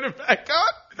and turn it back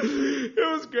on.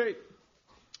 It was great.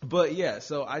 But yeah,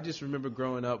 so I just remember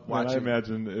growing up watching. I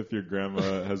imagine if your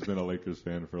grandma has been a Lakers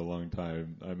fan for a long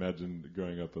time, I imagine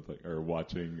growing up with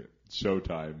watching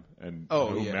Showtime and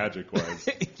who Magic was,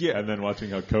 Yeah. and then watching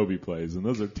how Kobe plays, and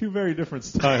those are two very different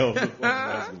styles of playing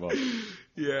basketball.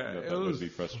 Yeah, That it would was be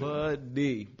frustrating.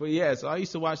 funny. But yeah, so I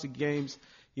used to watch the games,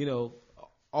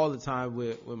 all the time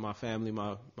with my family,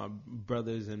 my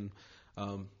brothers, and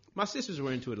my sisters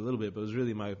were into it a little bit, but it was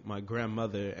really my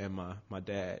grandmother and my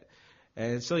dad.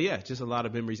 And so yeah, just a lot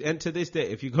of memories. And to this day,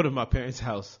 if you go to my parents'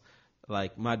 house,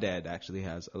 like my dad actually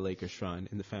has a Laker shrine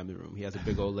in the family room. He has a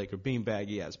big old Laker beanbag.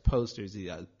 He has posters. He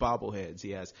has bobbleheads.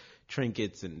 He has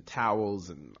trinkets and towels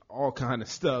and all kind of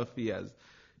stuff. He has,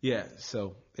 yeah.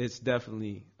 So it's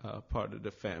definitely part of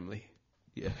the family.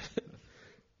 Yeah.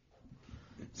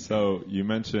 So you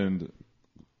mentioned,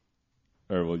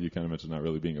 you kind of mentioned not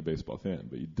really being a baseball fan,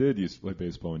 but you did used to play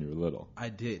baseball when you were little. I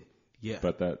did. Yeah.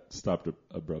 But that stopped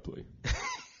abruptly.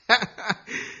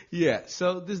 Yeah.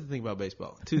 So this is the thing about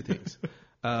baseball. Two things.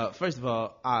 First of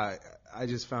all, I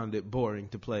just found it boring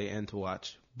to play and to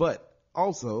watch. But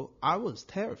also, I was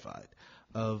terrified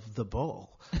of the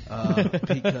ball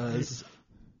because,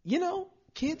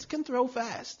 kids can throw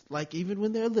fast, like even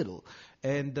when they're little.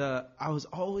 And I was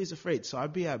always afraid. So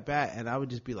I'd be at bat and I would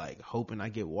just be like hoping I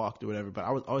get walked or whatever. But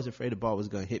I was always afraid the ball was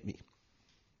going to hit me.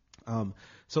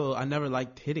 So I never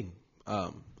liked hitting.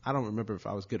 I don't remember if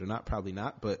I was good or not, probably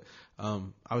not, but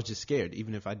I was just scared,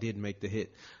 even if I did make the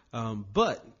hit.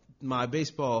 But my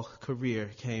baseball career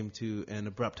came to an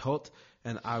abrupt halt,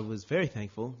 and I was very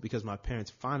thankful because my parents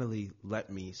finally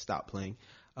let me stop playing.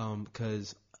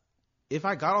 Because if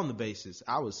I got on the bases,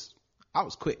 I was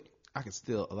quick. I could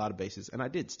steal a lot of bases, and I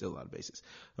did steal a lot of bases.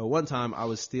 One time I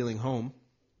was stealing home,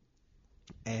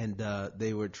 and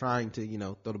they were trying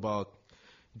to, throw the ball,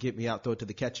 get me out, throw it to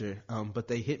the catcher, but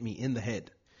they hit me in the head.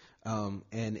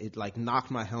 And it like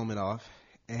knocked my helmet off,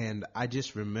 and I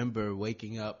just remember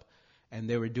waking up and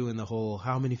they were doing the whole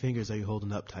how many fingers are you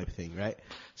holding up type thing, right?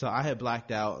 So I had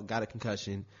blacked out, got a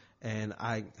concussion, and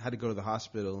I had to go to the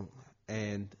hospital,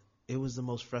 and it was the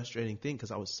most frustrating thing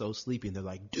because I was so sleepy, and they're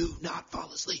like, do not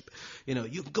fall asleep. You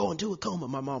can go into a coma.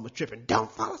 My mom was tripping.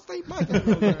 Don't fall asleep, Mike.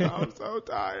 I'm so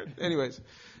tired. Anyways,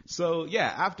 so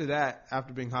yeah, after that,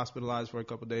 after being hospitalized for a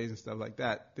couple of days and stuff like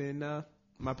that, then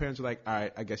my parents were like, all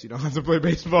right, I guess you don't have to play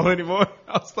baseball anymore.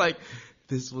 I was like,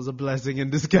 this was a blessing in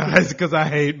disguise because I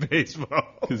hate baseball.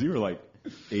 Because you were like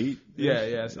 8?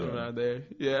 Yeah, somewhere around there.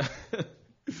 Yeah.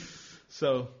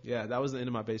 So, yeah, that was the end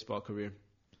of my baseball career.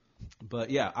 But,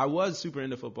 yeah, I was super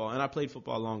into football, and I played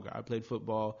football longer. I played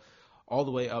football all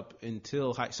the way up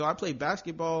until high. So I played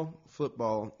basketball,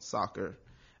 football, soccer,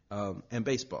 and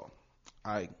baseball.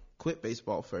 I quit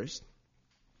baseball first.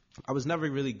 I was never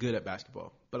really good at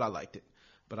basketball, but I liked it.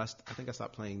 But I think I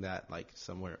stopped playing that like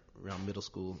somewhere around middle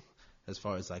school as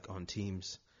far as like on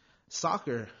teams.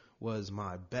 Soccer was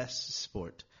my best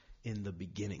sport in the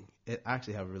beginning. I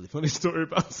actually have a really funny story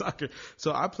about soccer.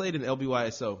 So I played in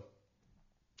LBYSO,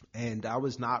 and I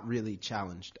was not really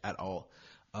challenged at all.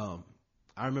 I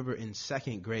remember in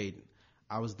second grade,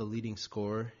 I was the leading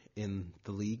scorer in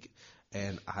the league,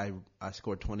 and I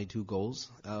scored 22 goals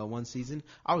one season.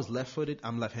 I was left-footed.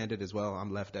 I'm left-handed as well.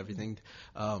 I'm left everything.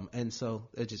 And so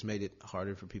it just made it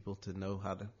harder for people to know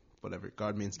how to,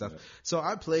 guard me and stuff. Yeah. So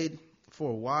I played for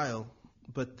a while,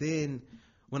 but then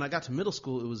when I got to middle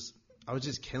school, I was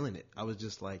just killing it. I was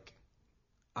just like,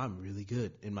 I'm really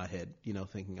good in my head,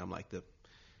 thinking I'm like the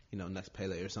next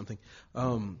Pele or something.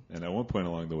 And at one point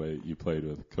along the way, you played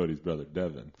with Cody's brother,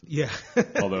 Devin. Yeah.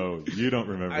 Although you don't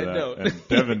remember I that. know. And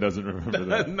Devin doesn't remember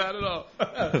that. Not at all.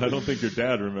 I don't think your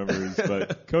dad remembers,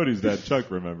 but Cody's dad, Chuck,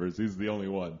 remembers. He's the only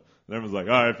one. And everyone's like,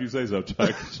 all right, if you say so,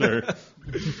 Chuck, sure.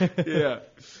 Yeah.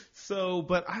 So,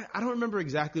 but I don't remember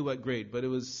exactly what grade, but it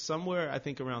was somewhere, I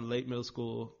think, around late middle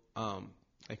school,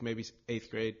 like maybe 8th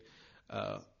grade,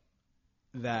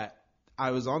 that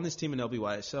I was on this team in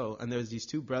LBYSO, and there was these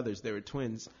two brothers. They were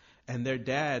twins, and their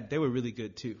dad, they were really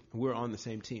good too. We were on the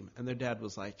same team, and their dad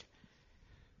was like,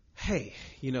 hey,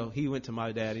 he went to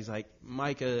my dad. He's like,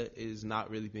 Micah is not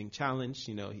really being challenged.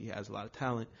 He has a lot of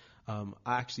talent.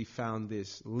 I actually found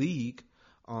this league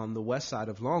on the west side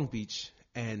of Long Beach,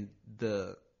 and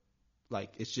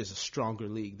it's just a stronger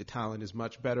league. The talent is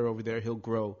much better over there. He'll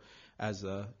grow as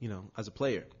a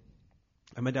player.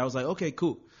 And my dad was like, okay,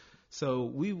 cool. So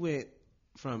we went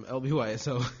from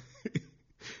LBYSO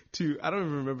to, I don't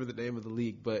even remember the name of the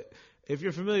league, but if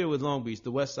you're familiar with Long Beach,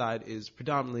 the west side is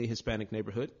predominantly Hispanic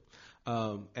neighborhood.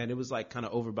 And it was like kind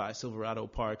of over by Silverado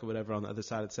Park or whatever on the other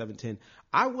side of 710.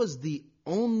 I was the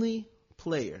only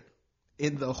player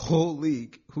in the whole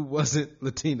league who wasn't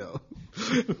Latino.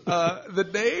 The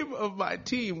name of my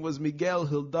team was Miguel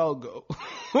Hidalgo,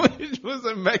 which was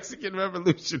a Mexican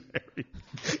revolutionary.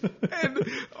 And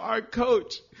our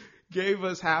coach gave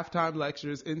us halftime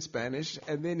lectures in Spanish,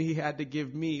 and then he had to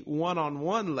give me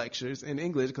one-on-one lectures in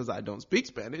English because I don't speak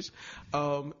Spanish.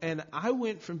 And I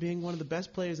went from being one of the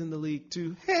best players in the league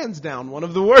to hands down one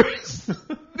of the worst.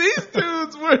 These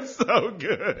dudes were so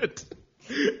good.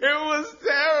 It was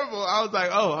terrible. I was like,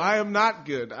 oh, I am not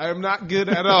good. I am not good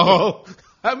at all.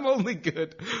 I'm only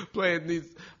good playing these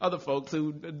other folks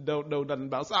who don't know nothing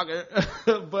about soccer.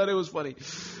 But it was funny.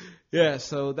 Yeah,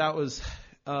 so that was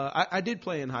I did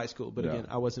play in high school, but again,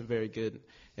 I wasn't very good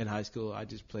in high school. I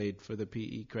just played for the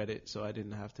PE credit, so I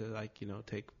didn't have to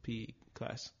take PE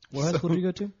class. What high school did you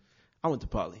go to? I went to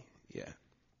Poly. Yeah.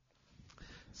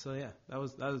 So yeah, that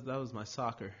was my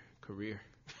soccer career.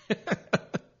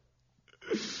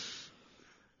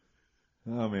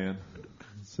 Oh man.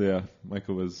 So yeah,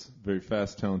 Michael was a very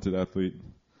fast, talented athlete.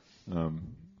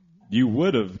 You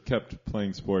would have kept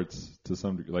playing sports to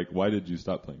some degree. Like, why did you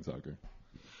stop playing soccer?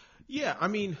 Yeah, I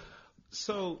mean,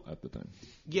 so at the time.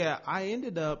 Yeah, I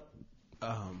ended up.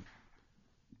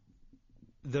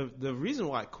 The reason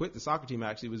why I quit the soccer team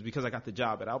actually was because I got the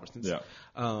job at Albertsons. Yeah.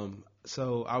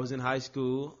 So I was in high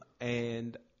school,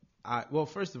 and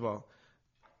first of all,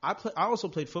 I also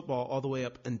played football all the way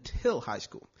up until high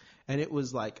school, and it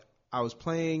was like I was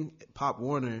playing Pop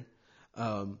Warner,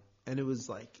 and it was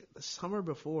like the summer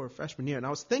before freshman year, and I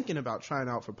was thinking about trying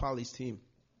out for Poly's team,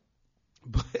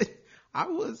 but I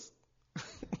was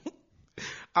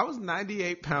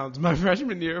 98 pounds my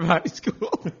freshman year of high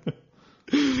school.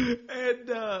 And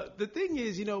the thing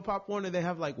is, Pop Warner, they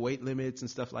have like weight limits and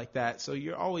stuff like that. So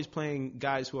you're always playing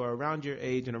guys who are around your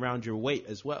age and around your weight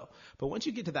as well. But once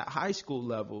you get to that high school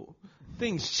level,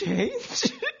 things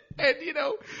change. And,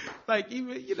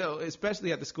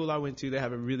 especially at the school I went to, they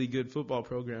have a really good football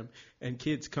program. And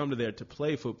kids come to there to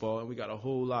play football. And we got a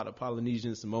whole lot of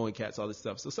Polynesians, Samoan cats, all this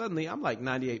stuff. So suddenly I'm like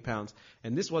 98 pounds.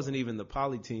 And this wasn't even the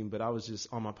Poly team, but I was just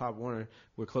on my Pop Warner.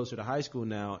 We're closer to high school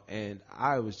now. And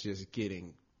I was just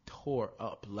getting tore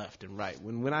up left and right.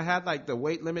 When I had like the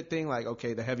weight limit thing, like,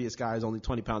 okay, the heaviest guy is only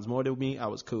 20 pounds more than me, I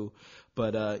was cool.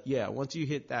 But once you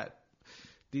hit that,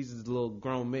 these are the little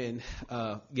grown men,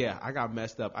 I got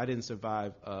messed up. I didn't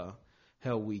survive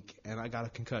Hell Week, and I got a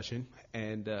concussion.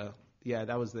 And that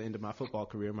was the end of my football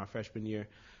career, my freshman year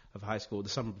of high school, the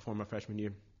summer before my freshman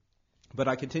year. But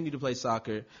I continued to play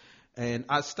soccer, and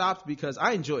I stopped because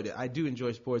I enjoyed it. I do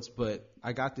enjoy sports, but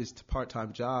I got this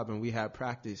part-time job, and we had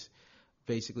practice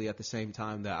basically at the same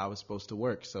time that I was supposed to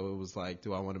work. So it was like,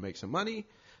 do I want to make some money?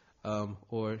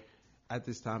 Or at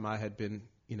this time I had been,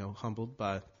 humbled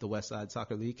by the West Side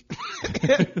Soccer League.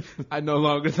 I no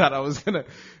longer thought I was going to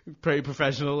play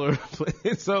professional or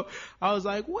play. So I was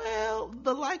like, well,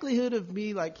 the likelihood of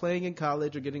me like playing in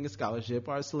college or getting a scholarship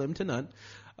are slim to none.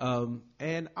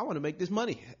 And I want to make this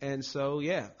money. And so,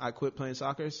 I quit playing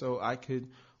soccer so I could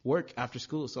work after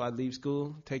school. So I'd leave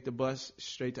school, take the bus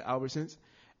straight to Albertsons,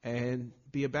 and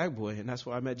be a bag boy, and that's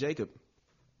where I met Jacob.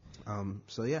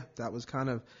 That was kind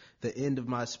of the end of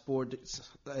my sport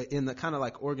in the kind of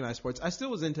like organized sports. I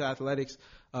still was into athletics.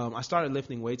 I started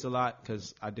lifting weights a lot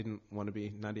because I didn't want to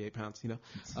be 98 pounds,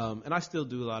 and I still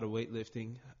do a lot of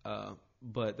weightlifting,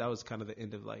 but that was kind of the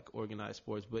end of like organized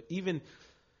sports. But even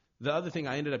the other thing,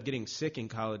 I ended up getting sick in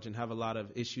college and have a lot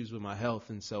of issues with my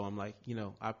health. And so I'm like,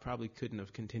 I probably couldn't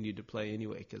have continued to play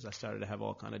anyway because I started to have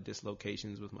all kind of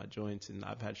dislocations with my joints, and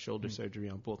I've had shoulder surgery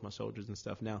on both my shoulders and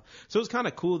stuff now. So it was kind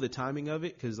of cool, the timing of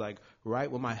it, because like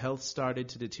right when my health started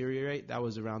to deteriorate, that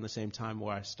was around the same time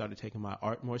where I started taking my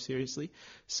art more seriously.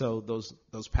 So those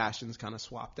passions kind of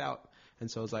swapped out. And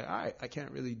so I was like, all right, I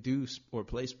can't really do or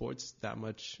play sports that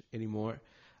much anymore.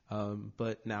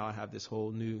 But now I have this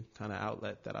whole new kind of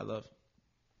outlet that I love.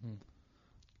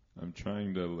 I'm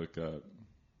trying to look up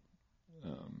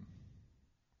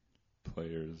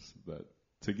players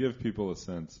to give people a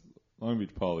sense. Long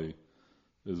Beach Poly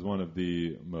is one of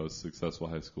the most successful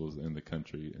high schools in the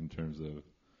country in terms of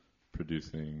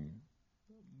producing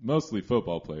mostly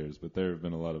football players, but there have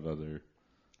been a lot of other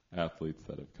athletes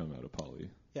that have come out of Poly.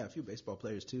 Yeah, a few baseball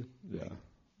players too. Yeah.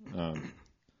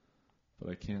 But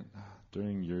I can't.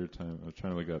 During your time, I was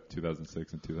trying to look up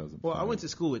 2006 and 2005. Well, I went to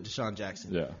school with Deshaun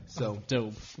Jackson. Yeah. So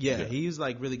dope. Yeah, he's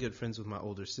like really good friends with my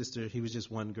older sister. He was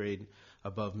just one grade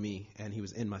above me, and he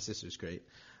was in my sister's grade.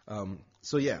 I went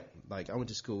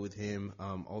to school with him.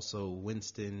 Also,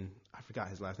 Winston. I forgot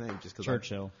his last name just because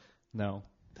Churchill. No.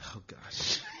 Oh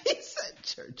gosh, he said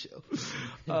Churchill.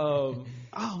 Oh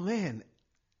man.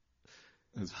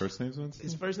 His first name's Winston?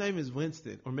 His first name is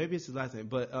Winston, or maybe it's his last name.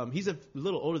 But he's a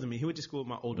little older than me. He went to school with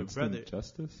my older Winston brother.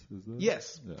 Justice? Is that?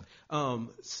 Yes. Yeah.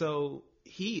 So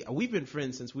we've been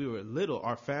friends since we were little,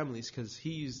 our families, because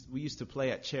we used to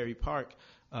play at Cherry Park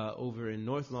over in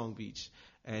North Long Beach.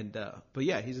 And but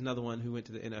yeah, he's another one who went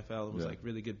to the NFL and was like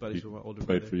really good buddies with my older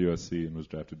brother. Played for USC and was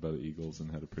drafted by the Eagles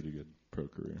and had a pretty good pro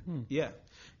career.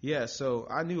 Yeah. So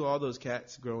I knew all those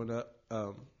cats growing up.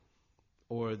 I'm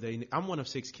one of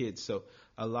 6 kids, so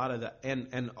a lot of the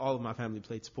and all of my family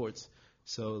played sports.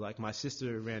 So like my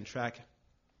sister ran track,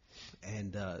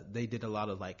 and they did a lot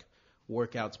of like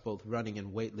workouts, both running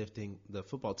and weightlifting. The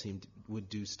football team would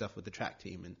do stuff with the track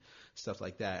team and stuff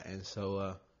like that. And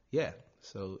so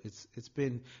so it's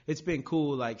been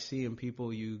cool, like seeing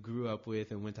people you grew up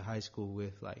with and went to high school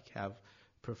with like have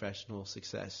professional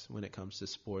success when it comes to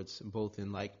sports, both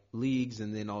in like leagues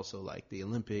and then also like the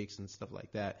Olympics and stuff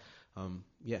like that.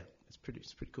 It's pretty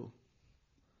cool.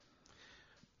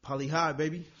 Poly High,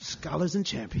 baby, scholars and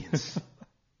champions.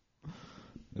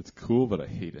 It's cool, but I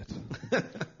hate it.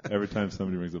 Every time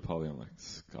somebody brings up Poly, I'm like,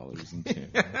 scholars and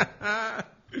champions.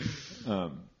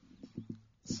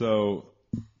 So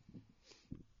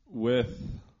I'm going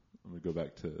to go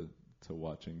back to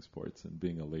watching sports and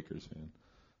being a Lakers fan.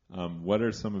 What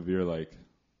are some of your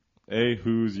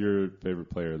who's your favorite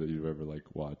player that you've ever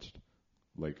watched,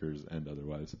 Lakers and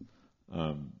otherwise?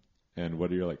 And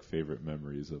what are your favorite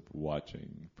memories of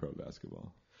watching pro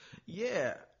basketball?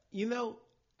 Yeah,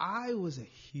 I was a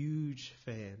huge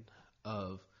fan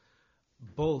of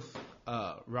both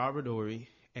Robert Horry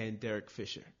and Derek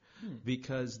Fisher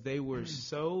because they were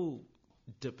so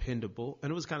dependable,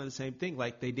 and it was kind of the same thing.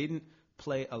 Like they didn't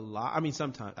play a lot. I mean,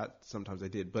 sometimes they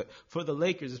did, but for the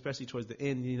Lakers, especially towards the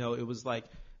end, it was like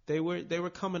they were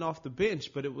coming off the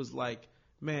bench, but it was like,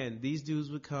 man, these dudes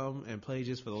would come and play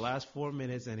just for the last 4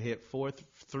 minutes and hit 4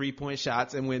 3-point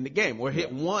shots and win the game, or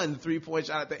hit 1 3-point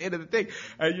shot at the end of the thing,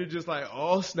 and you're just like,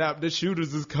 oh snap, the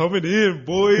shooters is coming in,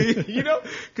 boy,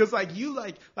 because I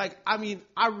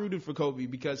rooted for Kobe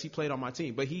because he played on my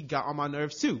team, but he got on my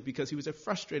nerves too because he was a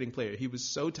frustrating player. He was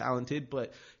so talented,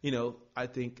 but I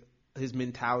think his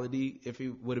mentality, if he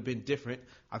would have been different,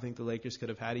 I think the Lakers could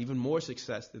have had even more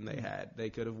success than they had. They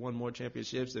could have won more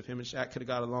championships if him and Shaq could have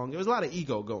got along. There was a lot of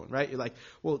ego going, right? You're like,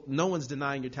 well, no one's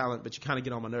denying your talent, but you kind of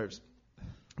get on my nerves.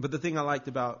 But the thing I liked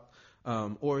about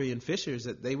Horry and Fisher is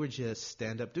that they were just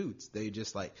stand-up dudes. They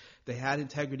had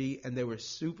integrity, and they were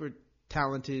super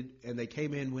talented, and they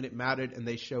came in when it mattered, and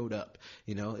they showed up.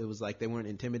 It was like they weren't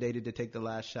intimidated to take the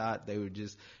last shot. They were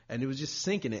and it was just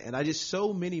sinking it. And I just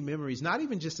so many memories, not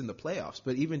even just in the playoffs,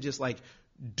 but even just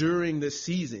during the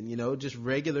season, just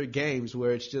regular games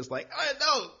where it's just like, oh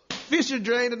no, Fisher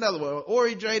drained another one, or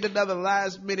he drained another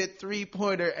last minute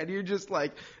 3-pointer, and you're just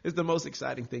like, it's the most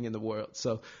exciting thing in the world.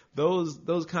 So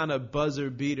those kind of buzzer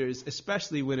beaters,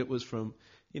 especially when it was from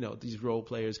these role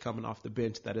players coming off the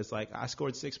bench, that is like, I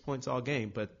scored 6 points all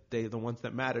game, but they're the ones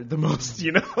that mattered the most,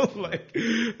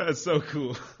 that's so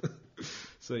cool.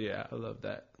 So yeah, I love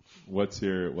that. What's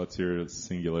your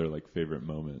singular favorite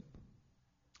moment?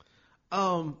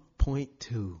 Point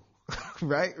 2,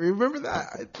 right? Remember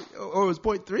that? Or it was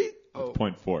point 3? Oh.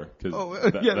 Point 4, because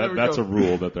that's a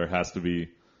rule that there has to be.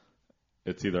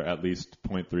 It's either at least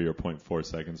 0.3 or 0.4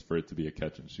 seconds for it to be a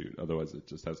catch and shoot. Otherwise, it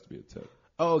just has to be a tip.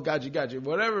 Oh, got you.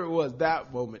 Whatever it was,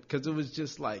 that moment, because it was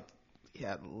just like he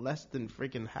had less than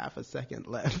freaking half a second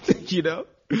left,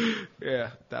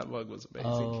 Yeah, that mug was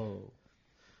amazing. Oh.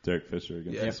 Derek Fisher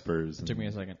against the Spurs. It took me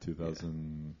a second.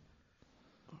 2001?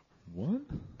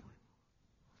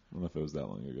 I don't know if it was that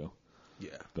long ago.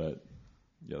 Yeah. But,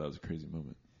 yeah, that was a crazy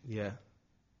moment. Yeah.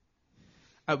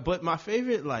 But my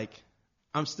favorite,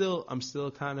 I'm still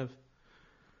kind of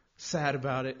sad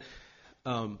about it.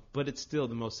 But it's still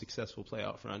the most successful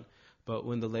playoff run. But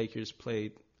when the Lakers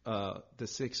played the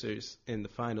Sixers in the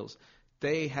finals,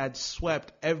 they had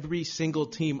swept every single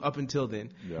team up until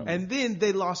then. Yeah. And then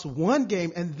they lost one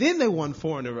game, and then they won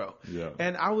 4 in a row. Yeah.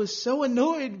 And I was so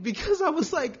annoyed because I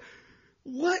was like,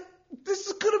 what?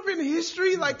 This could have been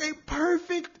history, a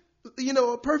perfect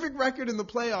record in the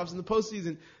playoffs, in the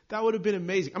postseason. That would have been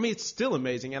amazing. I mean, it's still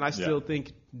amazing, and I still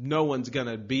think no one's going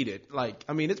to beat it.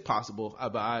 It's possible,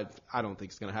 but I don't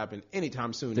think it's going to happen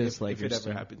anytime soon if it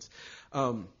ever happens.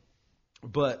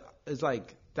 But it's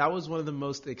that was one of the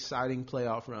most exciting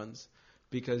playoff runs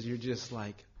because you're just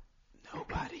like,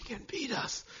 nobody can beat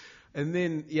us. And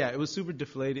then, it was super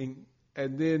deflating.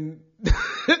 And then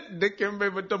Nick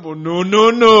Kemba-Mutombo,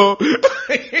 no.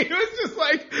 He was just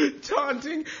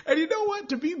taunting. And you know what?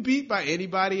 To be beat by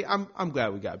anybody, I'm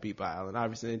glad we got beat by Allen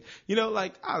Iverson. I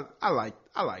like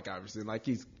Iverson.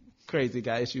 He's crazy,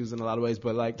 got issues in a lot of ways,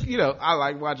 but I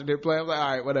like watching him play. I'm like,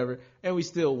 all right, whatever. And we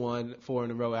still won 4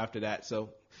 in a row after that.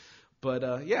 So, but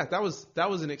that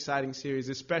was an exciting series,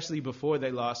 especially before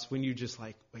they lost. When you just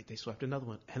wait, they swept another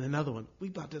one and another one. We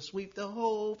about to sweep the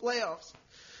whole playoffs.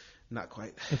 Not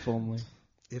quite. If only.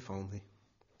 If only.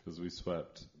 Because we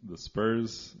swept the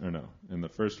Spurs, or no, in the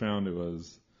first round it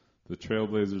was the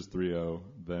Trailblazers 3-0,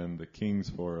 then the Kings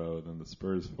 4-0, then the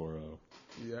Spurs 4-0.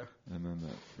 Yeah. And then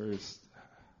that first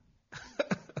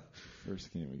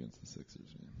game against the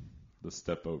Sixers, man. The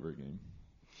step over game.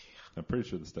 I'm pretty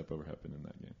sure the step over happened in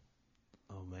that game.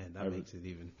 Oh, man, that makes it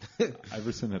even.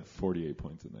 Iverson had 48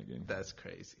 points in that game. That's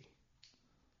crazy.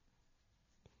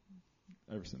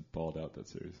 Iverson balled out that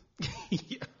series.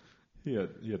 Yeah. He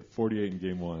had 48 in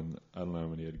game one. I don't know how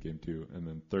many he had in game two. And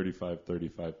then 35,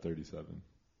 35, 37.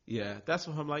 Yeah, that's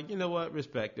what I'm like, you know what?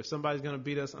 Respect. If somebody's going to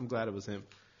beat us, I'm glad it was him.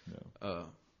 No.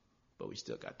 But we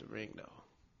still got the ring, though.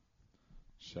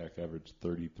 Shaq averaged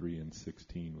 33 and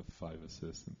 16 with 5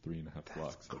 assists and 3.5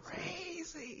 blocks. That's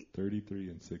crazy. 33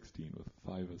 and 16 with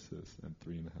 5 assists and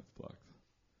 3.5 blocks.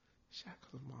 Shaq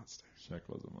was a monster. Shaq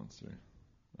was a monster.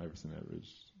 Iverson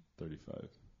averaged 35.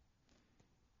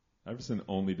 Iverson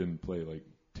only didn't play like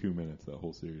 2 minutes that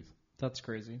whole series. That's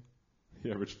crazy.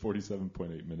 He averaged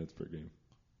 47.8 minutes per game.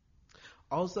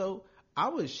 Also, I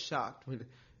was shocked when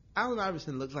Allen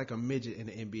Iverson looks like a midget in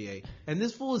the NBA, and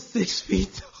this fool is 6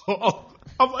 feet tall.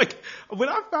 I'm like, when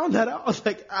I found that out, I was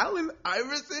like, Allen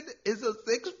Iverson is a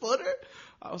 6-footer?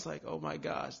 I was like, oh my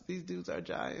gosh, these dudes are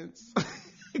giants.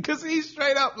 Because he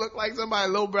straight up looked like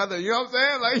somebody's little brother. You know what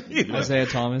I'm saying? Like Isaiah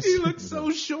Thomas. He looks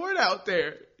so short out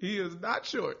there. He is not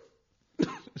short.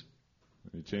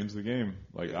 He changed the game.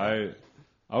 Like I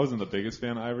wasn't the biggest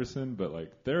fan of Iverson, but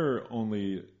like there are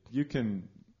only you can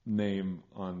name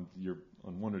on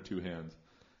one or two hands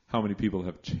how many people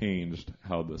have changed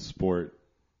how the sport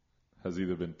has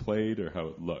either been played or how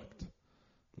it looked.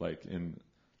 Like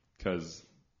because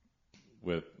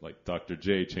with like Dr.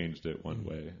 J changed it one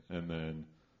way, and then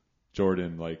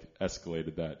Jordan like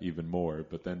escalated that even more,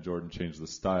 but then Jordan changed the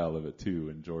style of it too,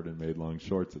 and Jordan made long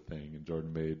shorts a thing, and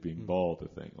Jordan made being bald a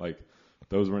thing. Like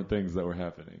those weren't things that were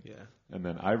happening. Yeah. And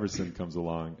then Iverson comes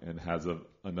along and has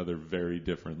another very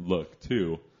different look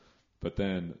too, but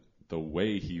then the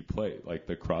way he played, like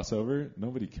the crossover,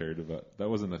 nobody cared about. That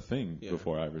wasn't a thing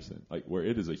before Iverson. Like where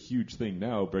it is a huge thing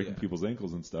now, breaking people's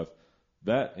ankles and stuff.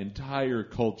 That entire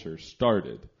culture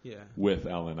started with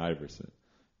Allen Iverson.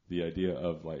 The idea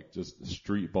of like just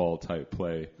street ball type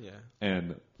play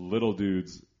and little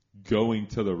dudes going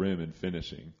to the rim and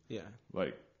finishing. Yeah.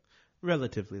 Like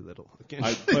relatively little.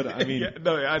 But I mean,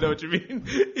 I know what you mean.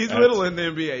 He's little in the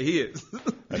NBA. He is.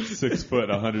 At 6 foot,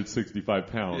 165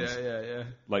 pounds. Yeah.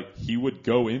 Like he would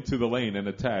go into the lane and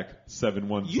attack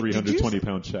 7'1",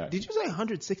 320-pound Shaq. Did you say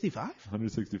 165?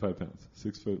 165 pounds.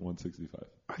 6 foot, 165.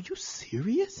 Are you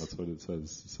serious? That's what it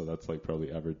says. So that's like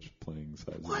probably average playing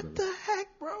size. What the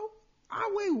heck, bro?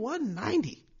 I weigh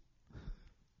 190.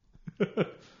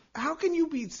 How can you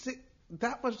be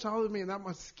that much taller than me and that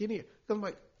much skinnier? I'm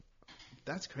like,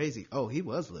 that's crazy. Oh, he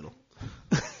was little.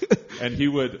 And he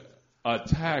would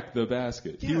attack the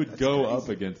basket. He would go up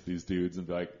against these dudes and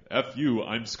be like, F you,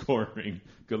 I'm scoring.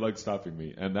 Good luck stopping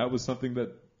me. And that was something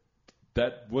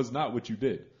that was not what you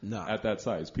did at that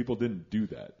size. People didn't do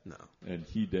that. No. And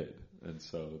he did. And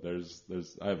so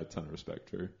I have a ton of respect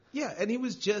for. Yeah, and he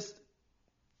was just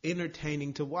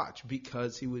entertaining to watch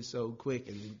because he was so quick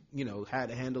and,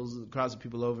 had handles, crossing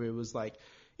people over. It was like,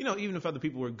 even if other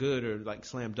people were good or like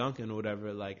slam dunking or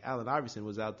whatever, like Allen Iverson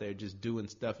was out there just doing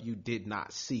stuff you did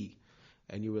not see.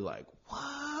 And you were like,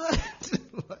 what?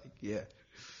 Like, yeah.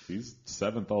 He's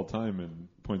 7th all time in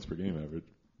points per game average.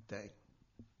 Dang.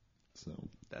 So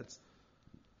that's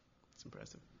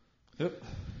impressive. Yep.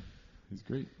 He's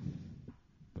great.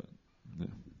 But yeah.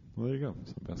 Well, there you go.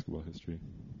 Some basketball history.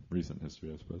 Recent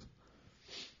history, I suppose.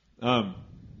 Well,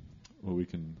 we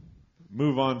can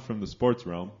move on from the sports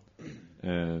realm.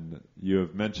 And you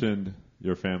have mentioned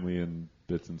your family in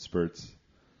bits and spurts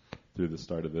through the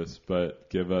start of this, but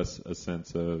give us a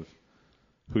sense of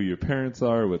who your parents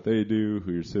are, what they do,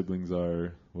 who your siblings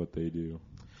are, what they do.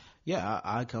 Yeah,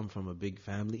 I come from a big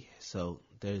family, so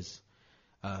there's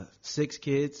 6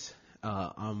 kids.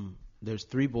 There's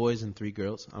 3 boys and 3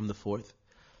 girls. I'm the 4th.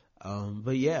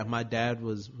 But yeah, my dad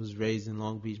was raised in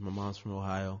Long Beach. My mom's from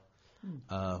Ohio.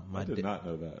 I did not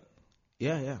know that.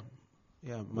 Yeah.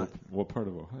 What part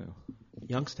of Ohio?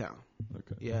 Youngstown.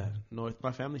 Okay. Yeah, north.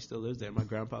 My family still lives there. My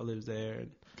grandpa lives there.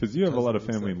 Because you have a lot of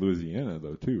family in Louisiana,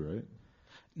 though, too, right?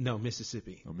 No,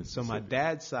 Mississippi. Oh, Mississippi. So my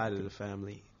dad's side of the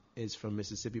family is from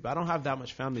Mississippi, but I don't have that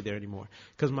much family there anymore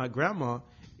because my grandma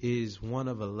is one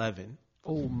of 11.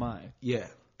 Oh, my. Yeah.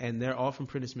 and they're all from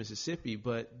Prentice, Mississippi,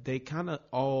 but they kind of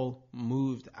all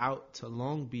moved out to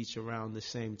Long Beach around the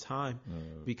same time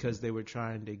because they were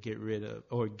trying to get rid of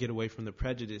or get away from the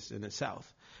prejudice in the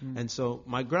South. And so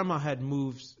my grandma had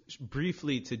moved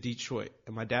briefly to Detroit,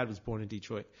 and my dad was born in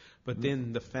Detroit, but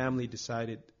then the family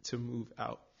decided to move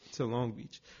out to Long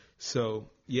Beach. So,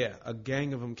 yeah, a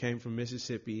gang of them came from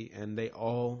Mississippi, and they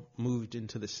all moved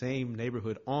into the same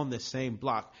neighborhood on the same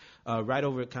block, right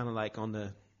over kind of like on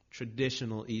the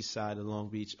traditional east side of Long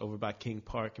Beach, over by King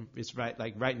Park. It's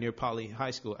right near Poly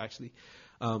High School, actually.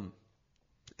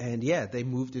 And yeah, they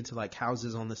moved into like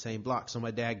houses on the same block. So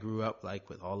my dad grew up like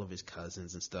with all of his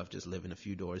cousins and stuff, just living a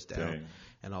few doors down,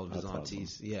 and all of his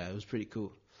aunties. Awesome. Yeah, it was pretty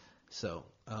cool. So,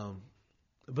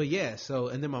 but yeah,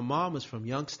 and then my mom was from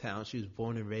Youngstown. She was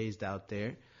born and raised out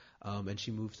there, and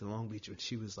she moved to Long Beach when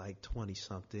she was like 20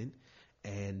 something.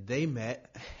 And they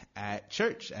met at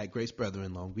church at Grace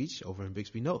Brethren Long Beach over in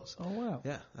Bixby Knolls. Oh, wow.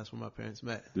 Yeah, that's where my parents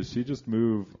met. Did she just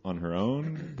move on her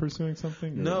own pursuing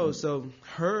something? Or? No, so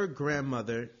her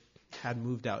grandmother had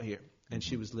moved out here, and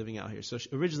she was living out here. So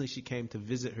originally she came to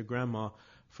visit her grandma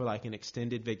for like an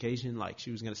extended vacation, like she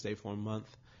was going to stay for a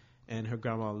month. And her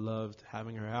grandma loved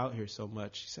having her out here so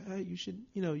much. She said, hey, you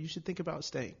should think about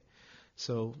staying.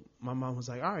 So my mom was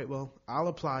like, all right, well, I'll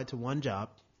apply to one job,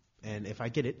 and if I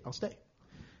get it, I'll stay.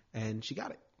 And she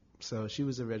got it. So she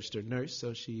was a registered nurse,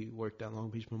 so she worked at Long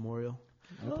Beach Memorial.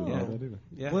 Oh,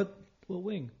 yeah. What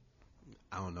wing?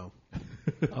 I don't know.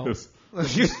 Oh, no,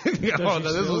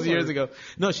 this was years ago.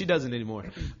 No, she doesn't anymore.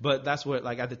 But that's what,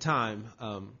 like, at the time.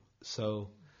 So,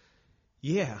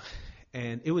 yeah.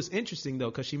 And it was interesting, though,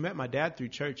 because she met my dad through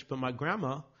church. But my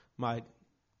grandma, my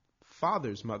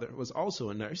father's mother, was also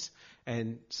a nurse.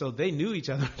 And so they knew each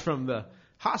other from the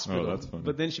hospital. Oh, that's funny.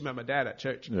 But then she met my dad at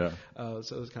church. Yeah.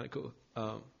 So it was kind of cool.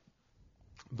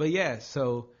 But yeah,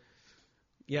 so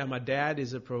yeah, my dad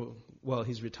is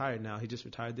he's retired now. He just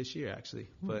retired this year, actually.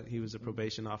 But he was a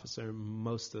probation officer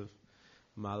most of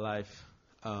my life.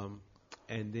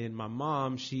 And then my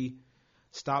mom, she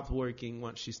stopped working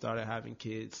once she started having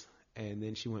kids. And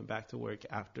then she went back to work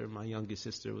after my youngest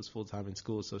sister was full-time in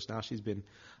school. So now she's been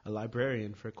a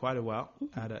librarian for quite a while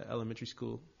at an elementary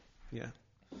school. Yeah.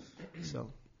 So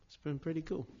it's been pretty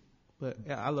cool. But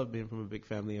yeah, I love being from a big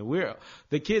family. And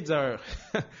the kids are,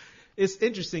 it's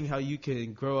interesting how you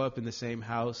can grow up in the same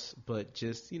house, but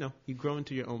just, you grow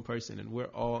into your own person. And we're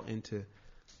all into,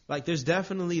 like, there's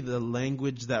definitely the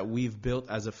language that we've built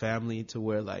as a family to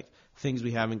where, like, things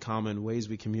we have in common, ways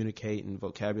we communicate and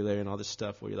vocabulary and all this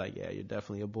stuff where you're like, yeah, you're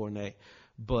definitely a Bornay.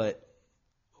 But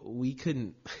we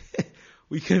couldn't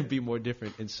be more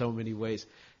different in so many ways.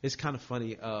 It's kind of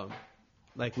funny.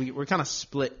 Like we're kind of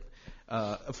split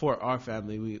for our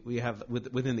family. We have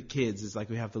within the kids, it's like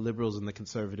we have the liberals and the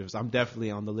conservatives. I'm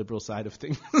definitely on the liberal side of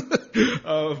things,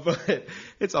 but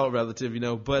it's all relative,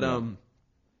 But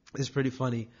it's pretty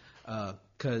funny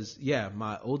because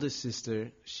my oldest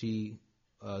sister, she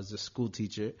is a school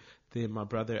teacher. Then my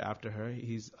brother after her,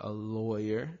 he's a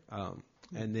lawyer,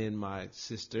 and then my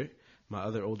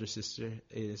other older sister,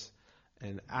 is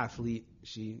an athlete.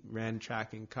 She ran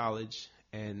track in college.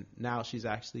 And now she's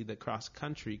actually the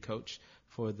cross-country coach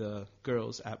for the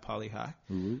girls at Poly High.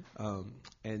 Mm-hmm.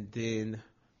 And then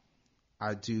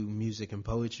I do music and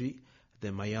poetry.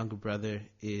 Then my younger brother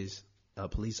is a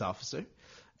police officer.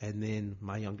 And then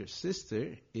my younger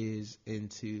sister is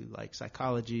into, like,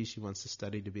 psychology. She wants to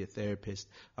study to be a therapist.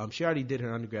 She already did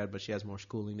her undergrad, but she has more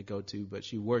schooling to go to. But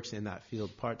she works in that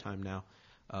field part-time now.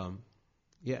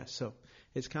 So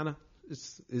it's kind of...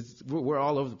 we're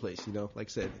all over the place, like I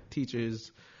said,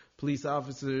 teachers, police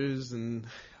officers, and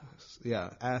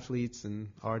athletes and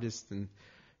artists, and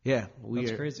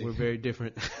we're very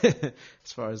different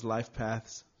as far as life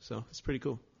paths. So it's pretty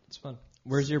cool. It's fun.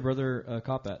 Where's your brother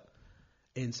cop at?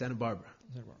 In Santa Barbara.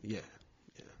 Yeah.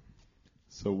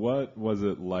 So what was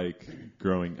it like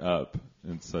growing up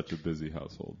in such a busy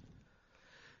household?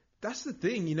 That's the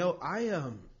thing,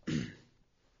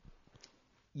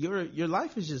 Your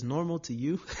life is just normal to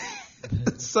you.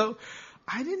 So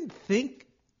I didn't think,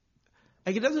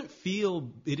 like, it didn't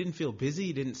feel busy.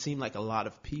 It didn't seem like a lot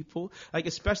of people, like,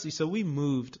 especially, so we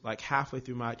moved like halfway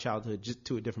through my childhood just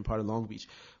to a different part of Long Beach.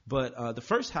 But the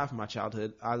first half of my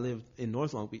childhood, I lived in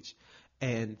North Long Beach,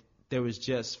 and there was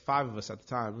just 5 of us at the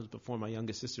time. It was before my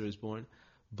youngest sister was born,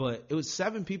 but it was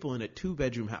 7 people in a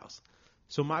 2-bedroom house.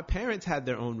 So my parents had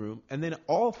their own room, and then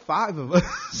all 5 of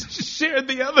us shared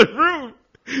the other room.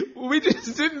 We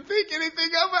just didn't think anything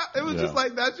about it. It was just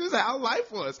like, that's just how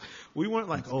life was. We weren't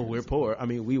like, oh, we're poor. I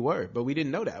mean, we were, but we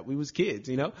didn't know that. We was kids,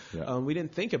 we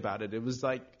didn't think about it. It was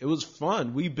like, it was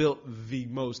fun. We built the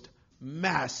most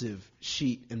massive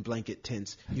sheet and blanket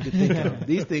tents you could think of.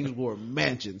 These things were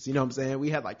mansions. You know what I'm saying? We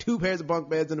had like 2 pairs of bunk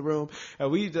beds in the room, and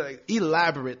we like,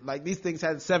 elaborate. Like these things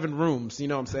had 7 rooms. You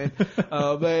know what I'm saying?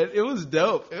 But it was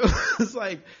dope. It was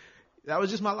like that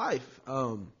was just my life.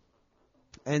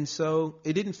 And so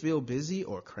it didn't feel busy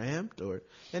or cramped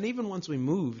and even once we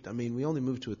moved, I mean, we only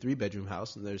moved to a 3-bedroom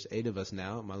house and there's 8 of us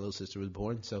now. My little sister was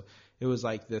born. So it was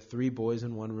like the 3 boys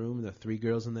in one room and the 3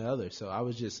 girls in the other. So I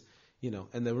was just,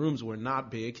 and the rooms were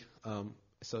not big.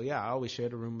 So yeah, I always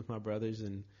shared a room with my brothers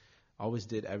and always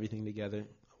did everything together.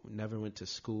 Never went to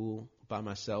school by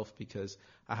myself because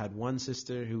I had one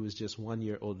sister who was just 1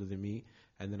 year older than me.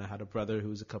 And then I had a brother who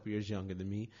was a couple years younger than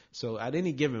me. So at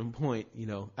any given point,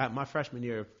 at my freshman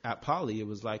year at Poly, it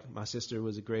was like my sister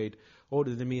was a grade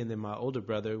older than me, and then my older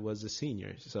brother was a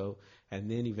senior. So, and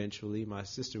then eventually my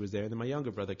sister was there, and then my younger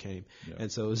brother came. Yeah.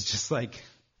 And so it was just like,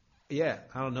 yeah,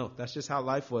 I don't know. That's just how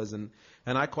life was, and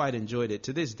I quite enjoyed it.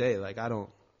 To this day, like I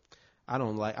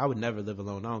would never live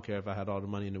alone. I don't care if I had all the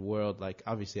money in the world. Like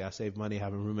obviously I save money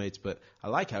having roommates, but I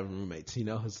like having roommates.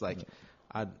 It's like. Yeah.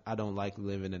 I don't like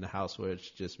living in a house where it's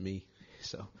just me.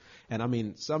 So, and I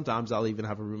mean, sometimes I'll even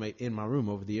have a roommate in my room.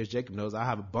 Over the years, Jacob knows I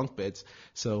have bunk beds.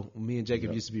 So me and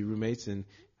Jacob used to be roommates, and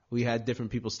we had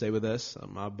different people stay with us.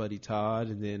 My buddy Todd,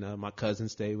 and then my cousin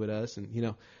stayed with us.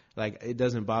 And like it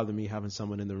doesn't bother me having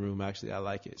someone in the room. Actually, I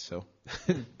like it. So,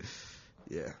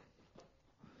 yeah.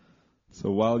 So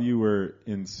while you were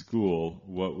in school,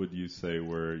 what would you say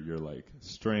were your like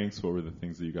strengths? What were the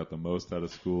things that you got the most out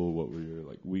of school? What were your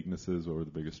like weaknesses? What were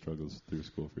the biggest struggles through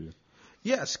school for you?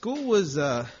 Yeah, school was.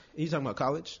 Are you talking about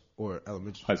college or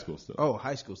elementary? High school stuff. Oh,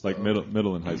 high school stuff. Like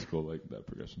middle and high school, like that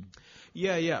progression.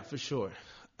 Yeah, for sure.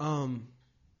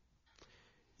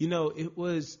 It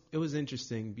was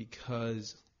interesting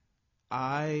because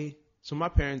so my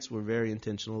parents were very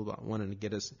intentional about wanting to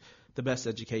get us the best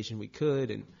education we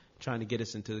could and trying to get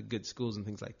us into good schools and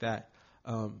things like that.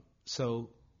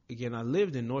 So again, I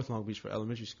lived in North Long Beach for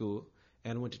elementary school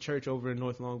and went to church over in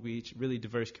North Long Beach, really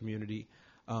diverse community.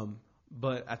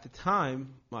 But at the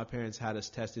time, my parents had us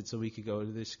tested so we could go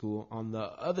to this school on the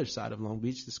other side of Long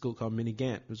Beach, the school called Minnie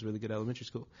Gant. It was a really good elementary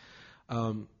school.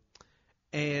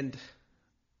 And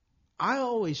I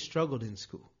always struggled in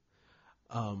school.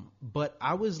 But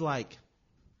I was like,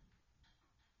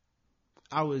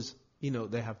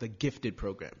 they have the gifted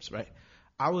programs, right?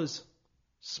 I was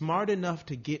smart enough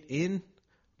to get in,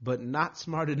 but not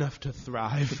smart enough to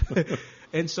thrive.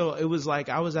 And so it was like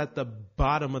I was at the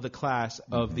bottom of the class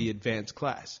of the advanced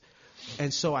class.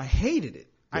 And so I hated it.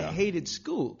 Yeah. I hated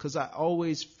school because I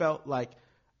always felt like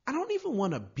I don't even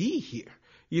want to be here.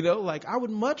 Like I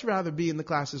would much rather be in the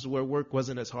classes where work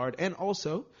wasn't as hard. And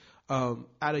also,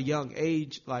 at a young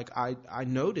age, like I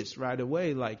noticed right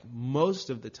away, like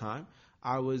most of the time,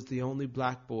 I was the only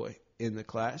black boy in the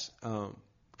class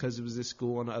because it was this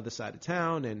school on the other side of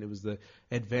town and it was the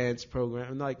advanced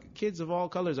program. And like kids of all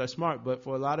colors are smart, but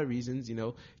for a lot of reasons,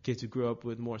 kids who grew up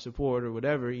with more support or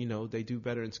whatever, they do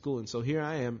better in school. And so here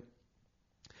I am.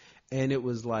 And it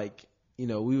was like, we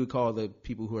would call the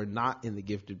people who are not in the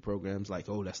gifted programs like,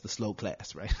 oh, that's the slow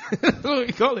class, right? That's what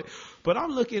we call it. But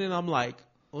I'm looking and I'm like,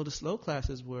 well, the slow class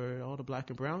is where all the black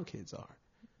and brown kids are.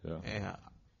 Yeah. And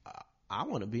I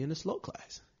want to be in the slow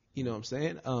class. You know what I'm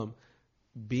saying?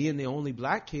 Being the only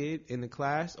black kid in the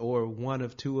class or one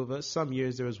of 2 of us. Some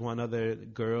years there was one other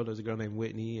girl. There was a girl named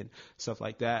Whitney and stuff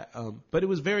like that. But it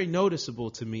was very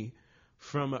noticeable to me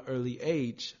from an early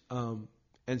age.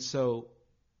 And so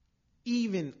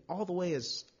even all the way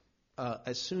as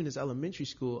soon as elementary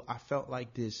school, I felt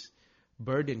like this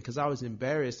burden because I was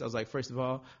embarrassed. I was like, first of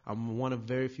all, I'm one of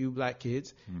very few black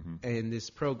kids in this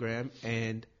program.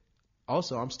 And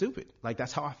also, I'm stupid. Like,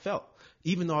 that's how I felt.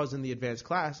 Even though I was in the advanced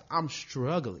class, I'm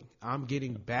struggling. I'm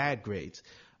getting bad grades.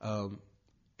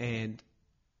 And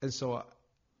so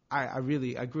I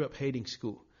grew up hating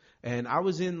school. And I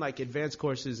was in, like, advanced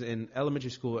courses in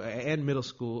elementary school and middle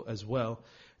school as well.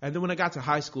 And then when I got to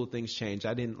high school, things changed.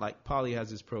 I didn't, like, Poly has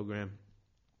this program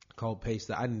called PACE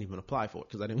that I didn't even apply for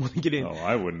because I didn't want to get in. Oh,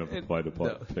 I wouldn't have applied to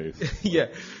PACE. Yeah.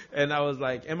 And I was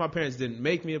like, and my parents didn't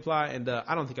make me apply, and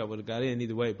I don't think I would have got in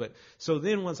either way. But so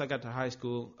then once I got to high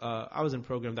school, I was in a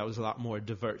program that was a lot more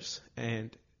diverse,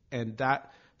 and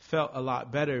that felt a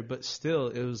lot better. But still,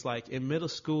 it was like in middle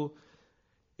school,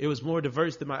 it was more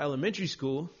diverse than my elementary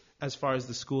school as far as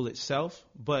the school itself.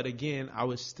 But again, I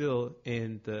was still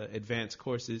in the advanced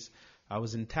courses. I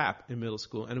was in TAP in middle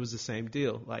school, and it was the same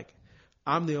deal. Like,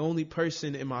 I'm the only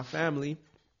person in my family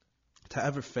to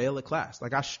ever fail a class.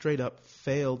 Like, I straight up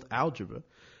failed algebra.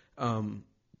 And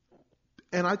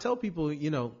I tell people,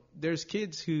 there's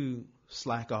kids who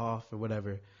slack off or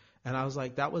whatever. And I was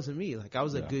like, that wasn't me. Like, I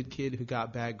was a good kid who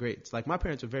got bad grades. Like, my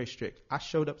parents were very strict. I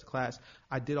showed up to class.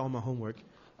 I did all my homework.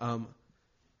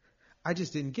 I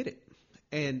just didn't get it.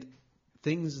 And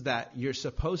things that you're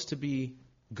supposed to be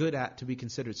good at to be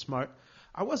considered smart,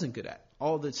 I wasn't good at.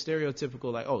 All the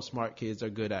stereotypical, like, oh, smart kids are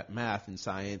good at math and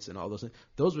science and all those things.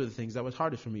 Those were the things that was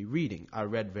hardest for me. Reading, I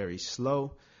read very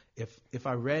slow. If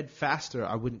I read faster,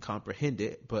 I wouldn't comprehend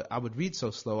it, but I would read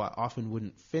so slow, I often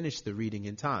wouldn't finish the reading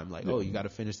in time. Like, oh, you got to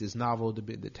finish this novel to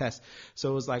bid the test. So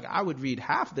it was like I would read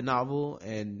half the novel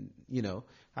and,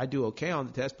 I do okay on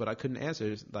the test, but I couldn't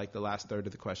answer like the last third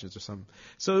of the questions or something.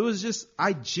 So it was just,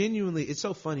 it's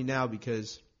so funny now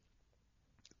because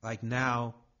like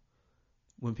now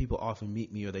when people often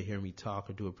meet me or they hear me talk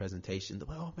or do a presentation, they're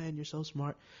like, oh man, you're so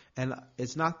smart. And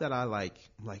it's not that I'm like,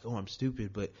 oh, I'm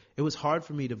stupid, but it was hard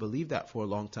for me to believe that for a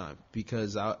long time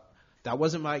because that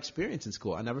wasn't my experience in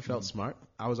school. I never felt smart.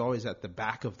 I was always at the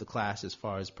back of the class as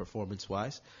far as performance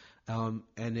wise. And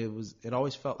it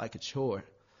always felt like a chore.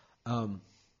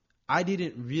 I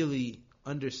didn't really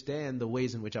understand the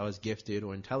ways in which I was gifted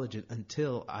or intelligent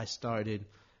until I started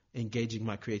engaging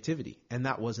my creativity. And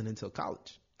that wasn't until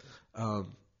college.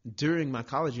 During my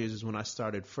college years is when I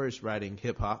started first writing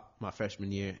hip hop my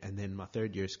freshman year, and then my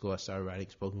third year of school I started writing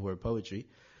spoken word poetry.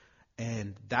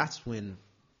 And that's when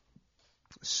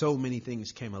so many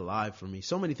things came alive for me.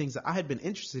 So many things that I had been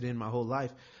interested in my whole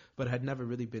life, but had never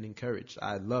really been encouraged.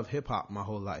 I love hip hop my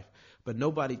whole life, but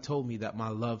nobody told me that my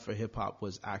love for hip hop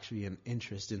was actually an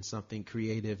interest in something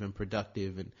creative and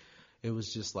productive. And it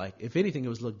was just like, if anything, it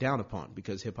was looked down upon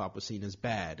because hip hop was seen as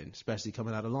bad. And especially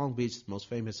coming out of Long Beach, the most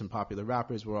famous and popular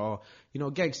rappers were all,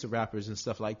 gangster rappers and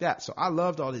stuff like that. So I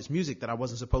loved all this music that I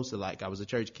wasn't supposed to like. I was a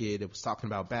church kid that was talking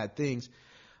about bad things.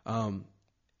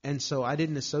 And so I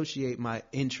didn't associate my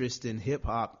interest in hip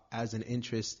hop as an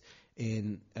interest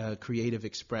in creative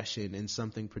expression and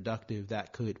something productive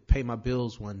that could pay my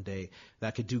bills one day,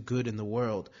 that could do good in the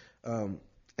world.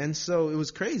 And so it was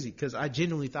crazy because I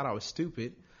genuinely thought I was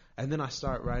stupid. And then I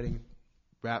start writing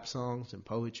rap songs and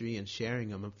poetry and sharing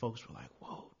them, and folks were like,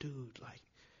 whoa, dude, like,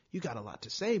 you got a lot to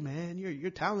say, man.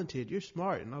 You're talented. You're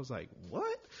smart. And I was like,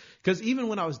 what? Because even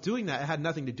when I was doing that, it had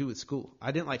nothing to do with school.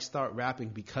 I didn't like start rapping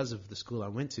because of the school I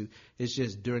went to. It's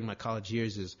just during my college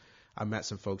years I met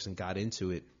some folks and got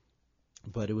into it.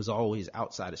 But it was always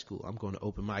outside of school. I'm going to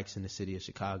open mics in the city of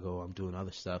Chicago. I'm doing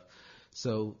other stuff.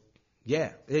 So,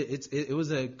 yeah, it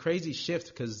was a crazy shift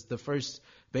because the first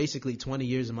basically 20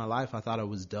 years of my life, I thought I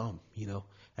was dumb,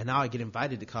 and now I get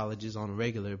invited to colleges on a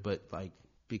regular, but like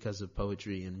because of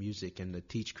poetry and music and to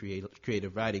teach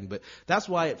creative writing. But that's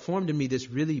why it formed in me this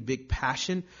really big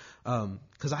passion.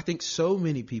 Cause I think so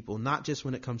many people, not just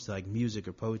when it comes to like music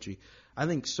or poetry, I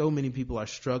think so many people are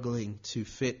struggling to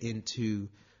fit into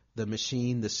the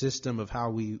machine, the system of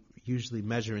how we usually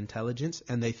measure intelligence.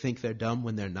 And they think they're dumb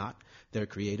when they're not. They're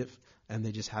creative and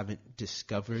they just haven't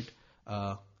discovered,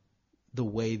 the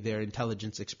way their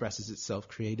intelligence expresses itself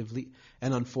creatively.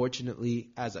 And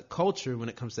unfortunately, as a culture, when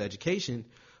it comes to education,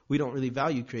 we don't really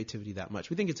value creativity that much.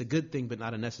 We think it's a good thing, but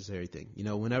not a necessary thing.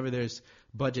 Whenever there's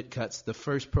budget cuts, the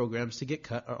first programs to get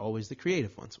cut are always the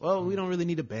creative ones. Well, we don't really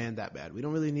need a band that bad. We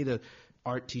don't really need a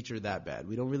art teacher that bad.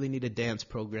 We don't really need a dance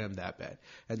program that bad.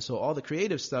 And so all the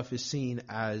creative stuff is seen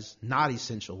as not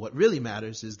essential. What really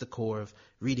matters is the core of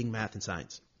reading, math, and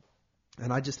science.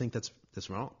 And I just think that's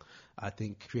wrong. I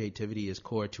think creativity is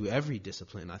core to every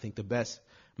discipline. I think the best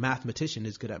mathematician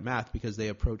is good at math because they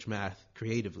approach math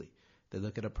creatively. They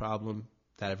look at a problem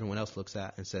that everyone else looks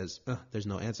at and says, there's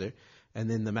no answer. And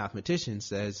then the mathematician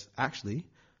says, actually,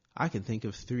 I can think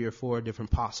of 3 or 4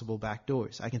 different possible back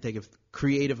doors. I can think of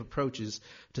creative approaches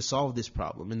to solve this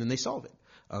problem. And then they solve it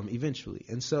eventually.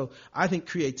 And so I think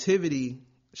creativity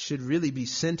should really be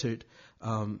centered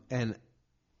and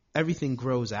everything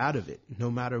grows out of it,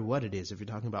 no matter what it is. If you're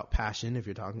talking about fashion, if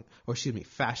you're talking about,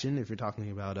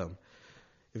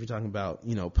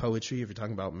 poetry, if you're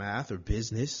talking about math or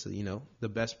business, the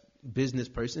best business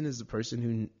person is the person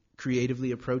who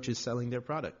creatively approaches selling their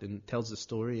product and tells the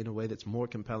story in a way that's more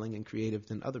compelling and creative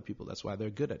than other people. That's why they're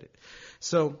good at it.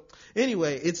 So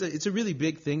anyway, it's a really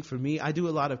big thing for me. I do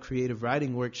a lot of creative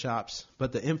writing workshops,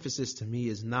 but the emphasis to me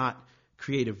is not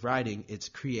creative writing, it's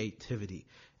creativity.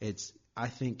 I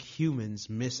think humans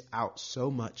miss out so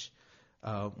much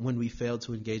when we fail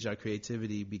to engage our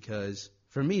creativity because,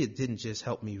 for me, it didn't just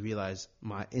help me realize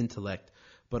my intellect,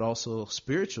 but also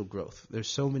spiritual growth. There's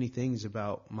so many things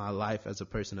about my life as a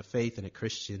person of faith and a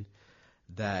Christian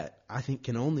that I think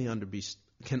can only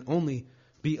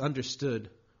be understood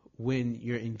when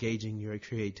you're engaging your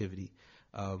creativity.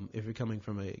 If you're coming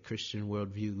from a Christian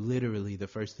worldview, literally the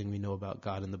first thing we know about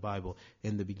God in the Bible,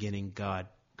 in the beginning, God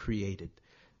created.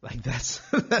 Like that's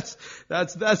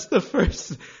the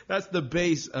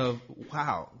base of,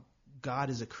 wow, God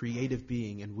is a creative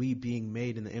being, and we, being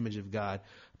made in the image of God,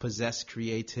 possess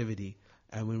creativity.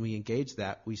 And when we engage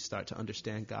that, we start to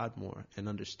understand God more and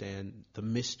understand the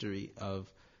mystery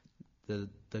of the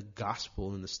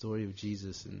gospel and the story of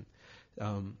Jesus. And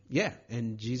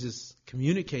and Jesus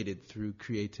communicated through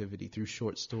creativity, through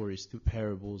short stories, through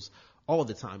parables, all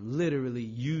the time, literally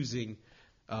using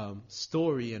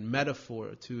story and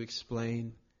metaphor to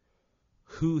explain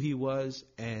who he was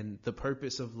and the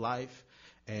purpose of life,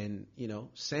 and,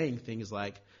 saying things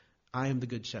like, I am the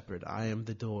good shepherd, I am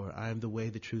the door, I am the way,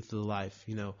 the truth, and the life.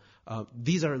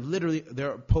 These are literally,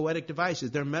 they're poetic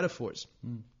devices, they're metaphors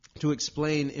to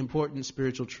explain important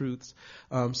spiritual truths.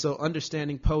 So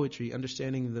understanding poetry,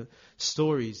 understanding the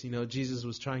stories, Jesus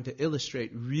was trying to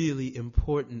illustrate really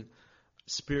important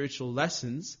spiritual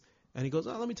lessons. And he goes,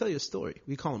 let me tell you a story.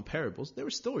 We call them parables. They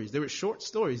were stories. They were short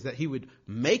stories that he would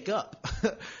make up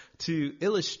to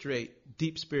illustrate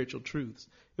deep spiritual truths.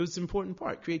 It was an important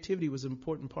part. Creativity was an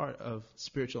important part of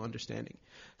spiritual understanding.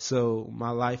 So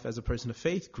my life as a person of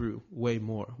faith grew way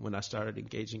more when I started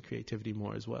engaging creativity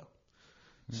more as well.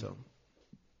 Yeah. So,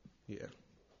 yeah.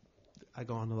 I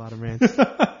go on a lot of rants.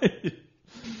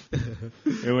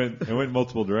 It went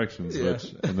multiple directions, Yeah.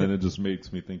 and then it just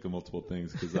makes me think of multiple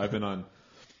things, because I've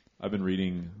been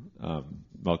reading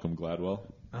Malcolm Gladwell,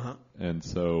 and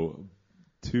so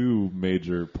two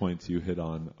major points you hit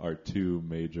on are two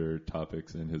major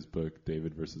topics in his book,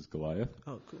 David versus Goliath.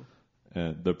 Oh, cool.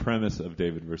 And the premise of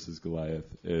David versus Goliath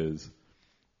is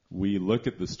we look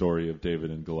at the story of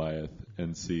David and Goliath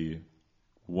and see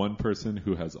one person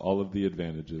who has all of the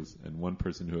advantages and one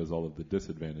person who has all of the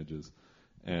disadvantages,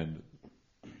 and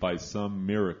by some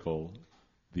miracle,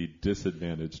 the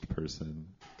disadvantaged person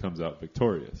comes out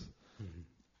victorious.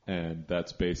 Mm-hmm. And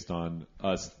that's based on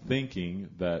us thinking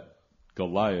that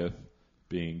Goliath,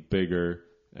 being bigger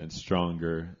and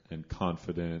stronger and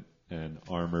confident and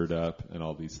armored up and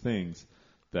all these things,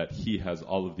 that he has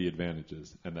all of the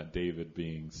advantages, and that David,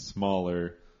 being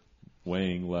smaller,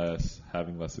 weighing less,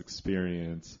 having less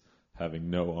experience, having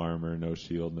no armor, no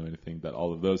shield, no anything, that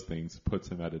all of those things puts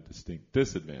him at a distinct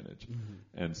disadvantage.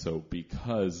 Mm-hmm. And so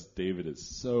because David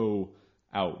is so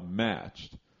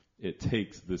outmatched, it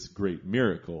takes this great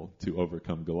miracle to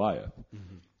overcome Goliath.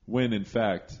 Mm-hmm. When in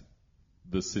fact,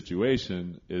 the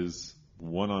situation is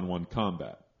one-on-one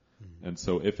combat. Mm-hmm. And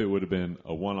so if it would have been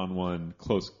a one-on-one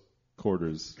close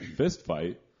quarters fist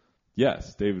fight,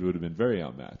 yes, David would have been very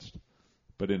outmatched.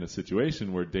 But in a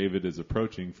situation where David is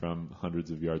approaching from hundreds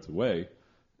of yards away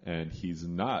and he's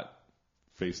not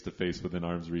face-to-face within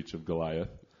arm's reach of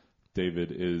Goliath,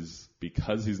 David is,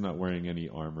 because he's not wearing any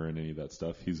armor and any of that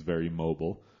stuff, he's very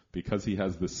mobile. Because he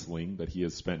has this sling that he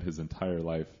has spent his entire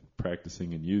life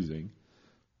practicing and using,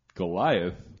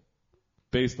 Goliath,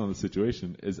 based on the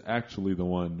situation, is actually the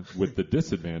one with the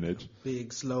disadvantage.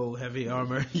 Big, slow, heavy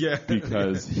armor. Yeah.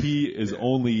 Because he is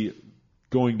only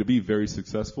going to be very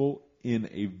successful in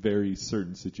a very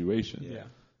certain situation. Yeah.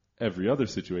 Every other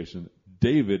situation,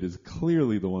 David is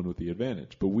clearly the one with the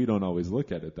advantage, but we don't always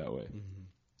look at it that way.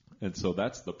 Mm-hmm. And so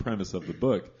that's the premise of the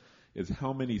book, is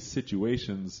how many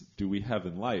situations do we have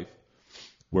in life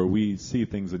where we see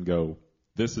things and go,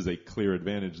 this is a clear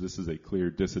advantage, this is a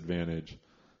clear disadvantage,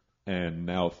 and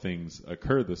now things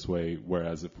occur this way,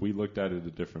 whereas if we looked at it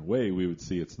a different way, we would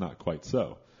see it's not quite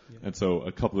so. Yeah. And so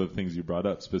a couple of the things you brought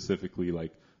up, specifically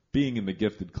like being in the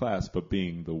gifted class, but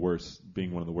being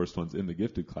one of the worst ones in the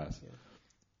gifted class.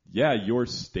 Yeah, your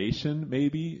station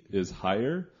maybe is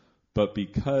higher, but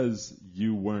because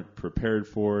you weren't prepared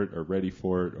for it or ready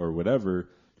for it or whatever,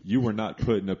 you were not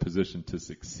put in a position to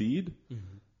succeed.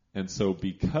 Mm-hmm. And so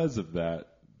because of that,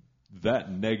 that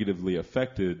negatively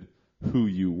affected who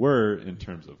you were in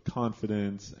terms of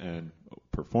confidence and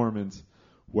performance.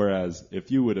 Whereas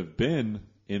if you would have been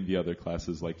in the other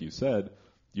classes, like you said,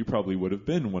 you probably would have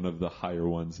been one of the higher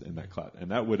ones in that class.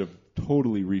 And that would have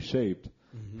totally reshaped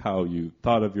how you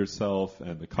thought of yourself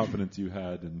and the confidence you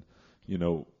had and,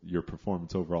 your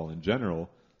performance overall in general.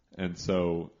 And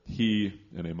so he,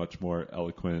 in a much more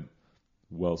eloquent,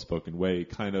 well-spoken way,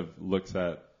 kind of looks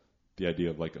at the idea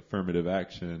of like affirmative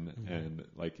action and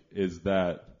like, is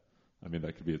that,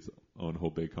 that could be its own whole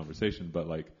big conversation, but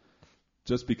like,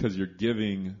 just because you're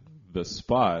giving the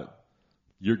spot,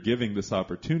 you're giving this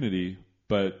opportunity,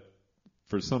 but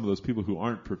for some of those people who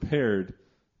aren't prepared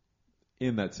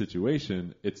in that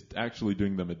situation, it's actually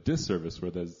doing them a disservice,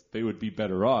 where they would be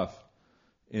better off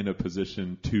in a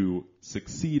position to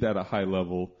succeed at a high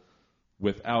level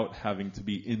without having to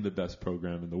be in the best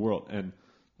program in the world. And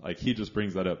like he just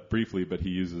brings that up briefly, but he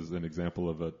uses an example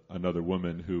of another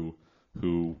woman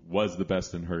who was the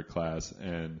best in her class,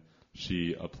 and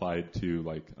she applied to,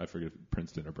 like, I forget,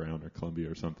 Princeton or Brown or Columbia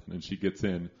or something, and she gets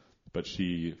in, but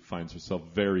she finds herself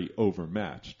very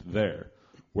overmatched there.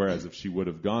 Whereas if she would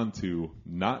have gone to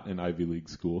not an Ivy League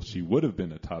school, she would have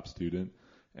been a top student,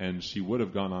 and she would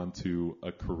have gone on to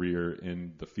a career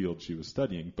in the field she was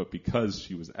studying. But because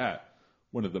she was at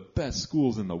one of the best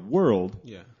schools in the world,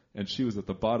 and she was at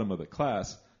the bottom of the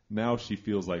class, now she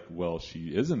feels like, well,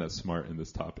 she isn't as smart in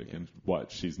this topic, and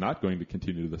what, she's not going to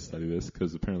continue to study this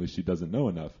because apparently she doesn't know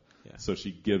enough. So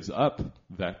she gives up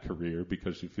that career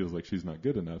because she feels like she's not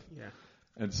good enough.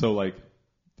 And so, like,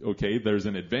 okay, there's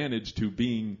an advantage to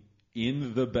being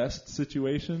in the best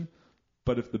situation,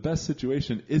 but if the best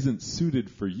situation isn't suited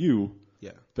for you,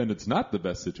 then it's not the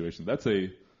best situation. That's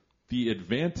the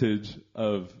advantage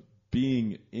of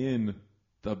being in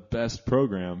the best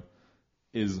program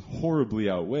is horribly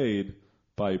outweighed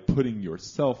by putting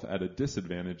yourself at a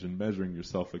disadvantage and measuring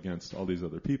yourself against all these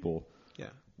other people.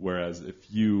 Whereas if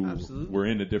you were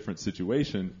in a different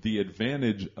situation, the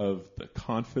advantage of the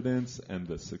confidence and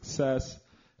the success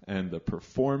and the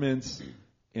performance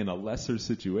in a lesser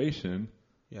situation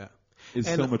is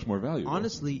so much more valuable.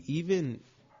 Honestly, even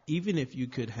if you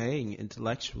could hang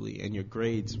intellectually and your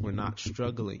grades were not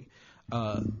struggling,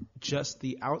 just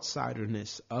the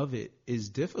outsiderness of it is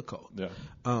difficult.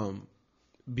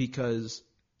 Because,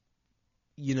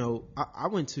 you know, I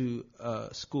went to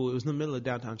school. It was in the middle of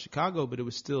downtown Chicago, but it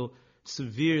was still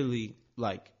severely,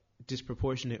 like,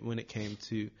 disproportionate when it came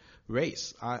to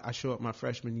race. I show up my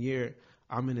freshman year.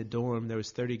 I'm in a dorm. There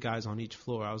was 30 guys on each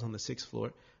floor. I was on the 6th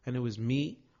floor. And it was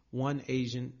me, one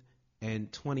Asian,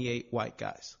 and 28 white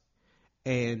guys.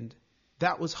 And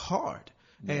that was hard.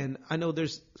 And I know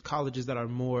there's colleges that are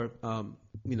more,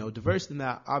 diverse than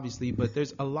that, obviously. But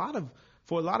there's for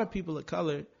a lot of people of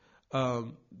color,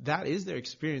 that is their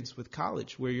experience with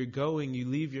college, where you're going, you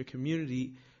leave your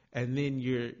community, and then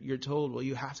you're told, well,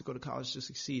 you have to go to college to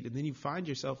succeed. And then you find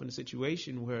yourself in a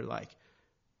situation where, like,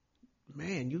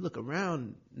 man, you look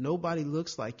around, nobody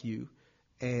looks like you,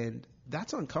 and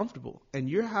that's uncomfortable. And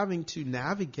you're having to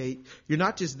navigate. You're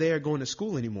not just there going to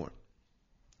school anymore.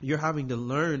 You're having to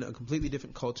learn a completely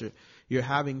different culture. You're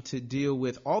having to deal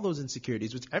with all those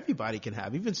insecurities, which everybody can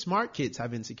have. Even smart kids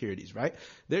have insecurities, right?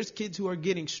 There's kids who are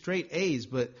getting straight A's,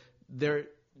 but they're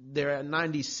at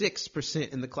 96%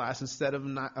 in the class instead of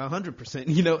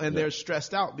 100%, and they're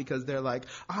stressed out because they're like,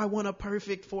 I want a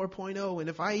perfect 4.0, and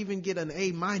if I even get an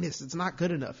A-, it's not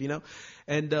good enough,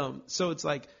 And so it's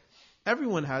like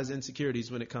everyone has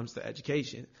insecurities when it comes to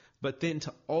education, but then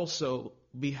to also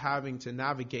be having to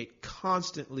navigate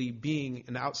constantly being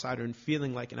an outsider and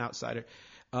feeling like an outsider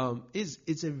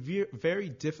it's a very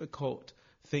difficult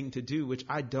thing to do, which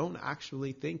I don't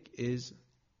actually think it's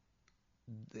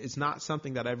not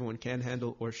something that everyone can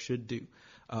handle or should do.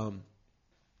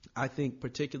 I think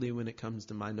particularly when it comes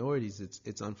to minorities,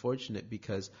 it's unfortunate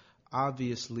because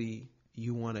obviously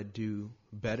you want to do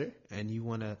better and you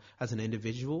want to, as an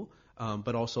individual,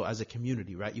 but also as a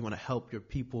community, right? You want to help your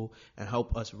people and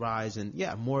help us rise. And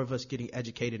more of us getting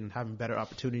educated and having better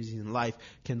opportunities in life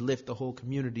can lift the whole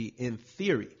community in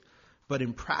theory. But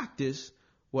in practice,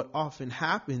 what often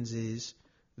happens is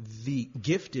the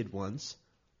gifted ones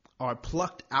are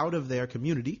plucked out of their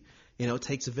community. It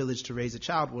takes a village to raise a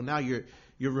child. Well, now you're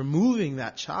removing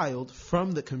that child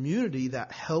from the community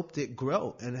that helped it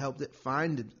grow and helped it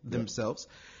find themselves.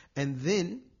 And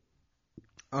then,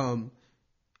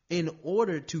 in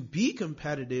order to be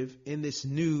competitive in this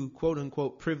new quote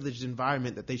unquote privileged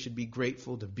environment that they should be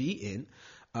grateful to be in,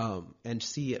 and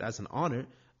see it as an honor,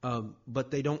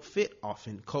 but they don't fit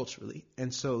often culturally.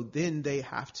 And so then they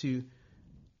have to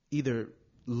either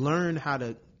learn how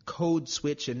to code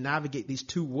switch and navigate these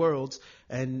two worlds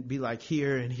and be like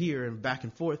here and back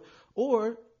and forth,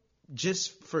 or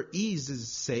just for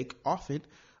ease's sake, often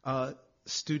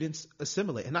students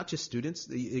assimilate. And not just students,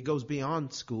 it goes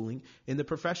beyond schooling. In the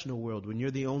professional world, when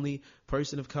you're the only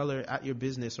person of color at your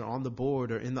business or on the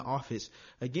board or in the office,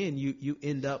 again, you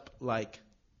end up like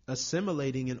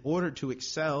assimilating in order to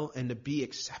excel and to be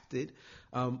accepted.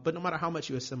 But no matter how much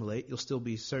you assimilate, you'll still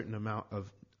be a certain amount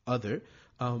of other.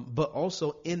 But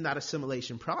also in that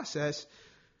assimilation process,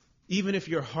 even if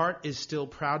your heart is still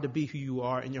proud to be who you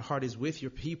are and your heart is with your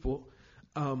people,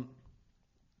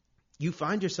 you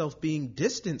find yourself being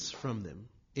distanced from them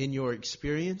in your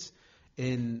experience.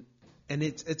 And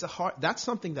it's a hard, that's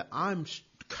something that I'm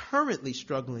currently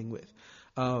struggling with.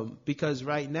 Because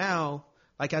right now,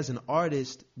 like as an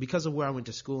artist, because of where I went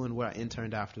to school and where I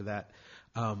interned after that,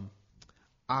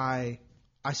 I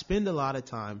spend a lot of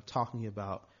time talking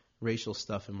about racial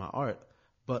stuff in my art.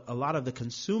 But a lot of the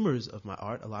consumers of my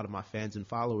art, a lot of my fans and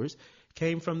followers,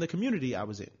 came from the community I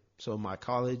was in. So my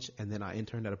college, and then I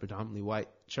interned at a predominantly white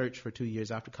church for 2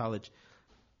 years after college.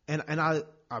 And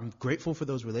I'm grateful for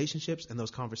those relationships and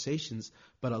those conversations,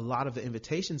 but a lot of the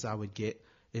invitations I would get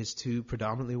is to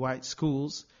predominantly white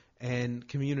schools and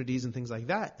communities and things like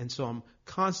that. And so I'm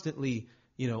constantly,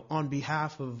 on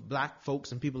behalf of black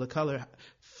folks and people of color,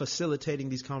 facilitating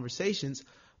these conversations,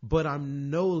 but I'm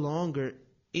no longer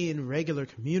in regular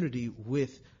community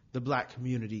with the black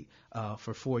community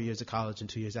for 4 years of college and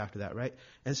 2 years after that, right?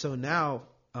 And so now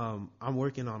I'm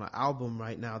working on an album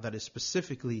right now that is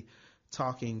specifically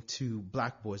talking to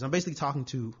black boys. I'm basically talking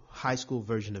to high school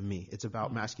version of me. It's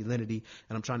about masculinity,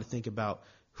 and I'm trying to think about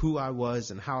who I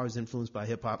was and how I was influenced by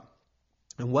hip hop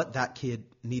and what that kid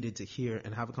needed to hear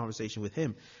and have a conversation with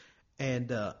him.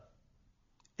 And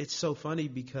it's so funny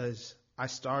because I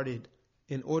started,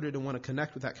 in order to want to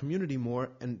connect with that community more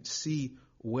and see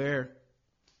where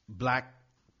black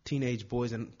teenage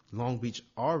boys in Long Beach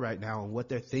are right now and what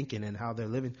they're thinking and how they're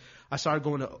living, I started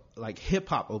going to like hip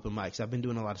hop open mics. I've been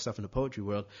doing a lot of stuff in the poetry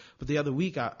world, but the other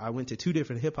week I went to 2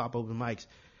 different hip hop open mics,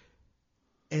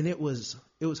 and it was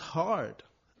hard.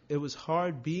 It was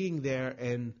hard being there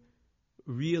and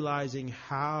realizing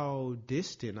how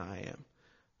distant I am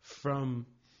from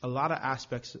a lot of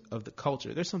aspects of the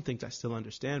culture. There's some things I still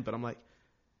understand, but I'm like,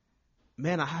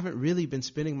 man, I haven't really been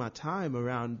spending my time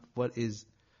around what is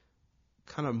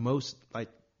kind of most like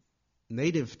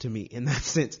native to me in that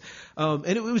sense. And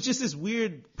it was just this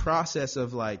weird process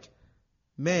of like,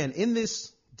 man, in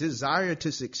this desire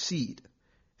to succeed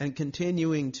and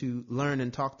continuing to learn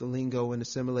and talk the lingo and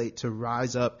assimilate to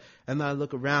rise up, and then I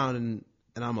look around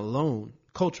and I'm alone,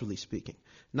 culturally speaking.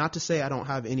 Not to say I don't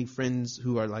have any friends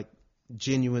who are like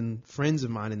genuine friends of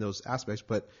mine in those aspects,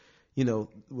 but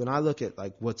when I look at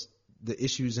like what's the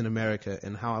issues in America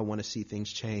and how I want to see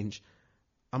things change,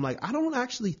 I'm like, I don't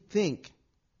actually think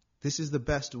this is the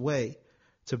best way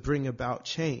to bring about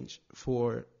change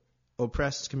for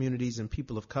oppressed communities and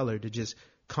people of color, to just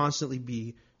constantly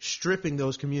be stripping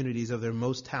those communities of their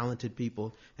most talented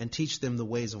people and teach them the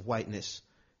ways of whiteness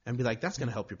and be like, that's going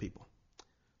to help your people.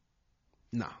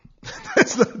 No,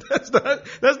 that's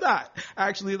not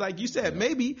actually, like you said,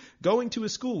 maybe going to a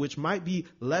school which might be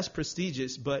less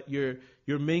prestigious, but you're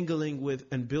mingling with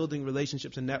and building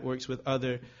relationships and networks with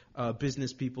other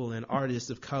business people and artists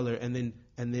of color, and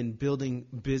then building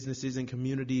businesses and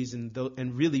communities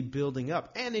and really building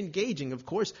up and engaging, of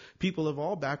course, people of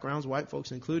all backgrounds, white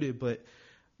folks included. But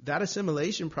that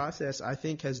assimilation process, I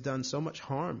think, has done so much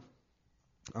harm.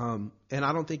 And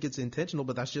I don't think it's intentional,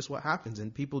 but that's just what happens.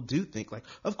 And people do think like,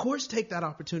 of course, take that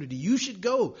opportunity. You should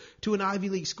go to an Ivy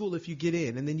League school if you get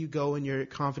in. And then you go and your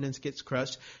confidence gets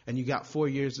crushed and you got 4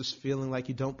 years of feeling like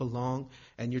you don't belong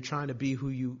and you're trying to be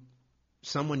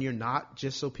someone you're not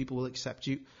just so people will accept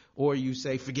you. Or you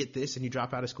say, forget this, and you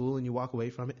drop out of school and you walk away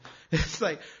from it. It's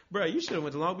like, bro, you should have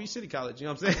went to Long Beach City College. You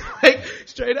know what I'm saying? Like,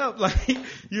 straight up, like,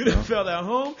 you'd have felt at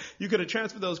home. You could have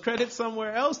transferred those credits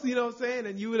somewhere else, you know what I'm saying?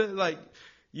 And you would have,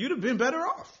 you'd have been better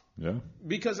off. Yeah.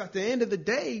 Because at the end of the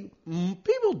day,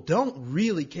 people don't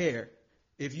really care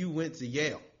if you went to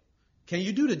Yale. Can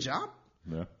you do the job?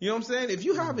 Yeah. You know what I'm saying? If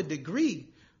you have a degree,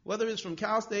 whether it's from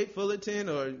Cal State, Fullerton,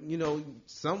 or,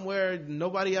 somewhere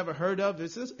nobody ever heard of,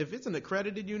 if it's an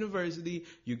accredited university,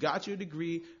 you got your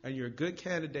degree and you're a good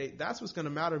candidate, that's what's going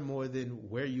to matter more than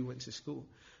where you went to school.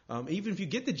 Even if you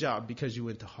get the job because you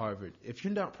went to Harvard, if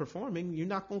you're not performing, you're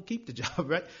not going to keep the job,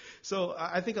 right? So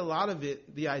I think a lot of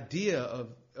it, the idea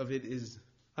of it is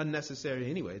unnecessary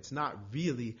anyway. It's not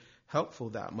really helpful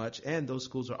that much, and those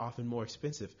schools are often more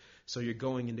expensive. So you're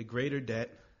going into greater debt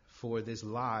for this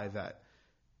lie that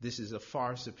this is a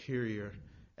far superior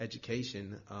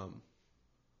education, and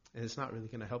it's not really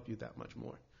going to help you that much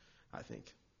more, I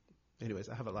think. Anyways,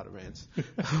 I have a lot of rants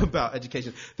about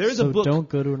education. There's a book. So don't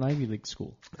go to an Ivy League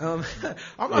school. I'm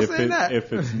not saying that.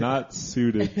 If it's not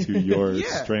suited to your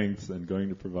strengths and going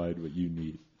to provide what you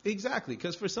need. Exactly,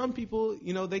 because for some people,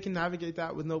 they can navigate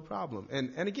that with no problem.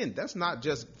 And again, that's not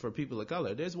just for people of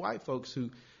color. There's white folks who,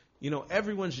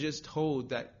 everyone's just told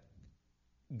that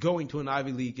going to an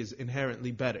Ivy League is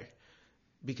inherently better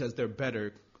because they're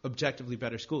better, objectively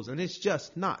better schools. And it's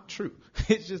just not true.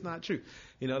 It's just not true.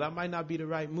 That might not be the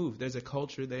right move. There's a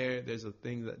culture there. There's a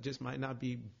thing that just might not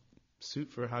be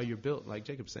suit for how you're built, like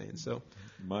Jacob's saying. So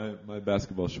my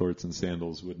basketball shorts and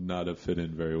sandals would not have fit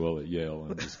in very well at Yale.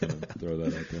 I'm just going to throw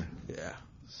that out there. Yeah.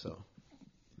 So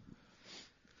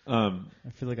I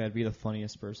feel like I'd be the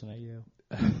funniest person at Yale.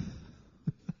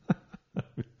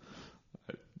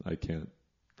 I can't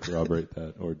corroborate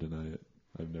that or deny it.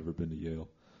 I've never been to Yale.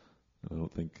 I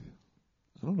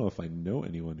don't know if I know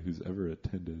anyone who's ever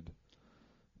attended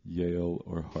Yale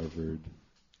or Harvard.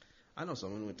 I know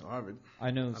someone who went to Harvard.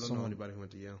 I don't know anybody who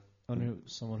went to Yale. I know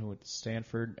someone who went to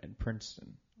Stanford and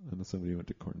Princeton. I know somebody who went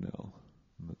to Cornell,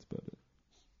 and that's about it.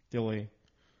 The only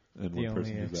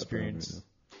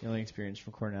experience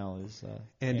from Cornell is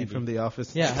Andy from The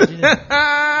Office. Yeah, how'd you know?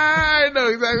 I know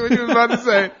exactly what you was about to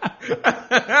say.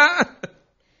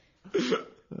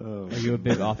 Are you a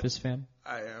big Office fan?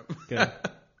 I am. Good.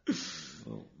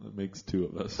 Well, that makes two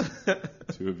of us.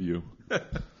 Two of you.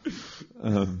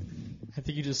 I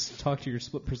think you just talked to your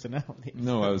split personality.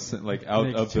 No, I was saying, like, out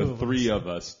Makes of two the of three us. of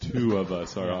us, two of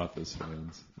us are Office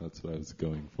fans. That's what I was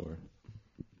going for.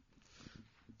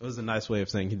 It was a nice way of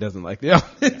saying he doesn't like The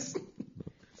Office.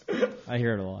 I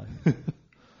hear it a lot.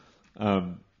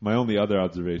 My only other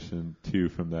observation, too,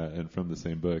 from that and from the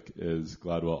same book is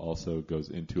Gladwell also goes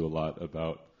into a lot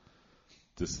about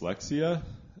dyslexia,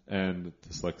 and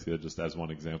dyslexia just as one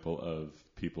example of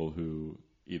people who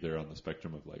either on the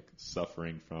spectrum of like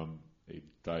suffering from a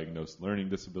diagnosed learning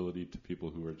disability to people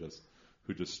who just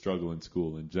struggle in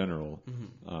school in general,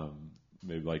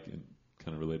 maybe like in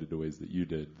kind of related to ways that you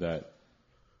did, that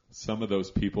some of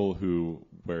those people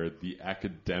where the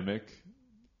academic,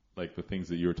 like the things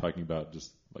that you were talking about,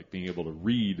 just like being able to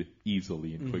read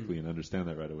easily and quickly and understand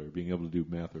that right away, or being able to do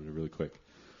math really quick.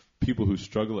 People who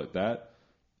struggle at that,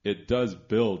 it does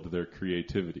build their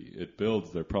creativity. It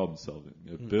builds their problem solving.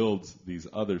 It builds these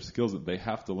other skills that they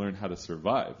have to learn how to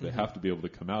survive. They have to be able to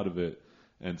come out of it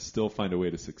and still find a way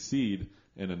to succeed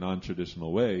in a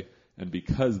non-traditional way. And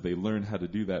because they learn how to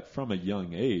do that from a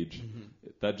young age,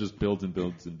 that just builds and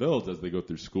builds and builds as they go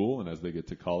through school and as they get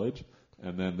to college.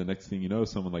 And then the next thing you know,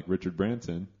 someone like Richard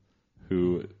Branson,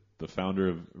 who the founder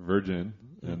of Virgin,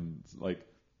 and like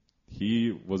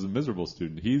he was a miserable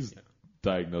student. He's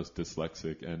diagnosed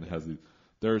dyslexic and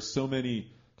there are so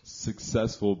many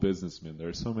successful businessmen. There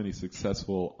are so many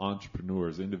successful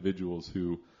entrepreneurs, individuals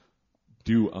who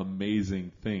do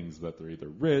amazing things, that they're either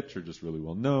rich or just really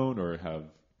well known or have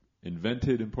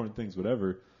invented important things,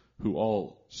 whatever, who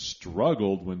all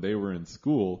struggled when they were in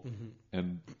school,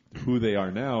 and who they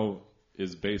are now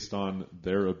is based on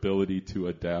their ability to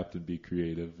adapt and be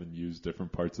creative and use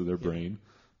different parts of their brain.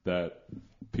 That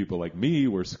people like me,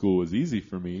 where school was easy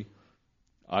for me,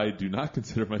 I do not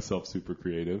consider myself super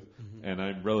creative, and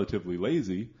I'm relatively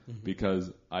lazy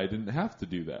because I didn't have to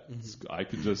do that. I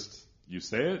could just, you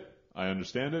say it, I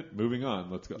understand it, moving on,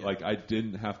 let's go. Like, I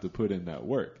didn't have to put in that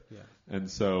work. And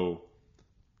so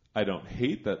I don't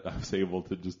hate that I was able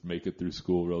to just make it through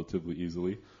school relatively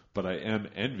easily, but I am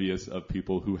envious of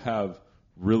people who have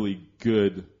really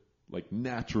good, like,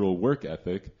 natural work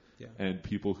ethic, and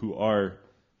people who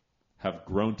have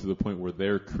grown to the point where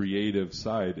their creative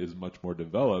side is much more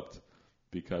developed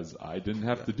because I didn't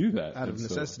have to do that. Out of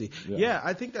necessity. Yeah,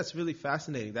 I think that's really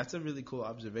fascinating. That's a really cool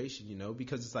observation,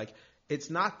 because it's like, it's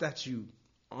not that you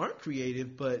aren't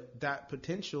creative, but that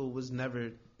potential was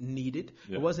never needed.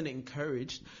 It wasn't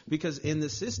encouraged, because in the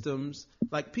systems,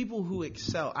 like, people who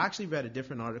excel, I actually read a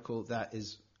different article that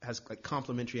has like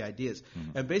complementary ideas.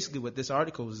 And basically what this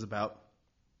article was about,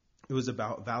 it was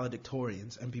about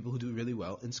valedictorians and people who do really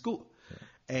well in school.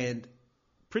 And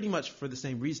pretty much for the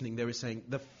same reasoning, they were saying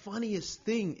the funniest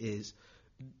thing is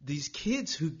these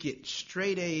kids who get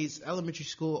straight A's, elementary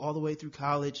school all the way through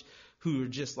college, who are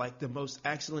just like the most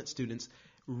excellent students,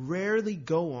 rarely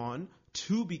go on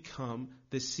to become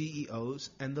the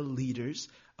CEOs and the leaders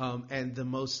and the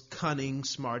most cunning,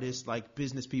 smartest, like,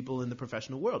 business people in the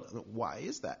professional world. Why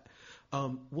is that?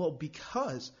 Well,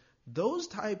 because those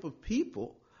type of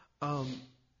people,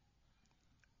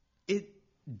 it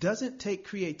doesn't take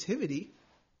creativity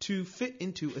to fit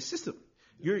into a system.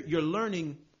 You're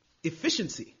learning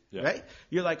efficiency, right?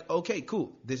 You're like, okay,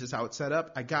 cool. This is how it's set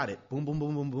up. I got it. Boom, boom,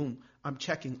 boom, boom, boom. I'm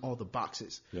checking all the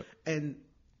boxes. And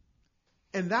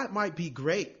that might be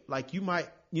great. Like, you might,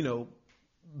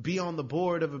 be on the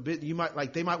board of a bit. You might,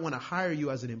 like, they might want to hire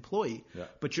you as an employee,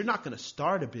 but you're not going to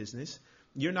start a business.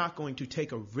 You're not going to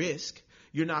take a risk.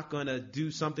 You're not going to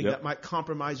do something that might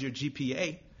compromise your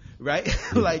GPA, right?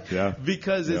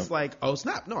 Because it's like, oh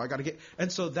snap, no, I got to get.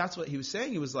 And so that's what he was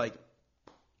saying. He was like,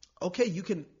 okay, you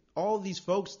can, all these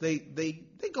folks, they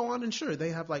go on, and sure, they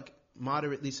have like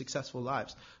moderately successful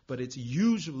lives, but it's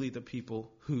usually the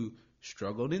people who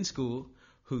struggled in school,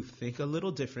 who think a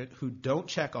little different, who don't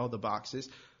check all the boxes,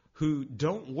 who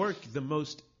don't work the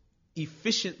most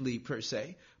efficiently per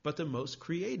se, but the most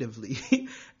creatively.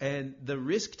 And the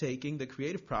risk taking, the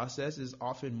creative process is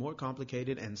often more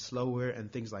complicated and slower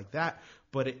and things like that,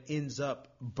 but it ends up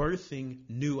birthing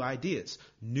new ideas,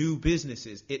 new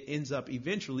businesses. It ends up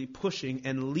eventually pushing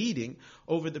and leading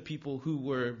over the people who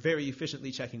were very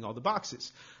efficiently checking all the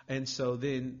boxes. And so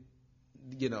then,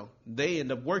 they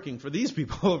end up working for these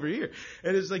people over here.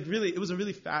 And it's like it was a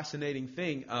really fascinating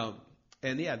thing.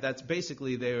 And yeah, that's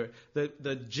basically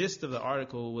the gist of the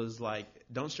article was like,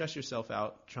 don't stress yourself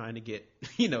out trying to get,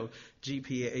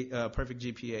 GPA, perfect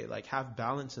GPA, like have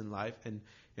balance in life and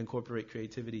incorporate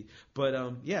creativity. But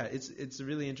it's a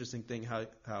really interesting thing how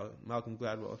Malcolm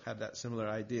Gladwell had that similar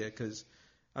idea, because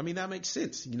that makes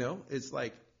sense. It's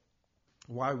like,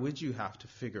 why would you have to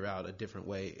figure out a different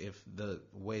way if the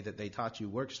way that they taught you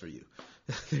works for you?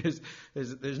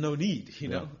 there's no need,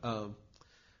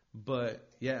 but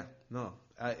yeah, no,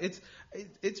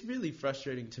 it's really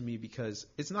frustrating to me, because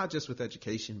it's not just with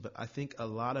education, but I think a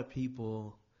lot of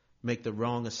people make the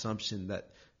wrong assumption that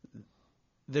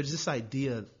there's this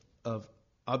idea of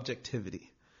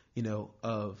objectivity,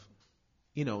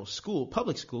 school,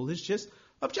 public school is just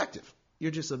objective.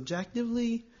 You're just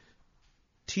objectively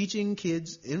teaching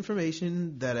kids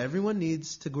information that everyone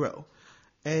needs to grow.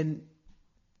 And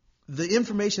the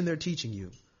information they're teaching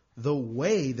you, the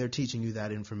way they're teaching you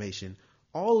that information,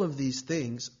 all of these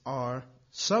things are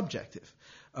subjective.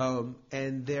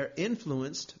 And they're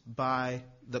influenced by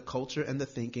the culture and the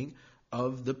thinking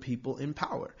of the people in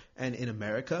power. And in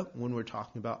America, when we're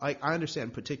talking about, I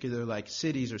understand particular like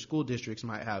cities or school districts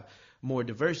might have more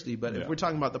diversity, but if we're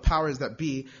talking about the powers that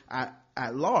be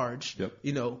at large,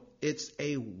 it's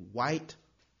a white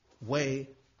way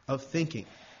of thinking.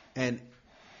 And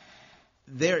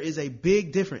there is a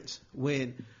big difference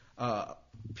when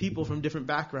people from different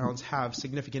backgrounds have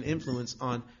significant influence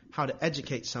on how to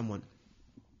educate someone.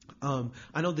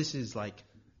 I know this is like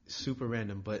super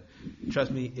random, but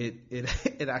trust me,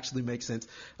 it actually makes sense,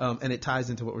 and it ties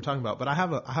into what we're talking about. But I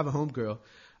have a homegirl,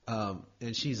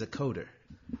 and she's a coder,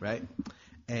 right?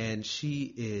 And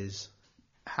she is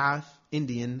half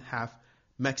Indian, half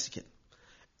Mexican.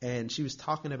 And she was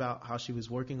talking about how she was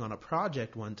working on a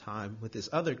project one time with this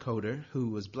other coder who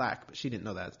was black, but she didn't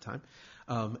know that at the time.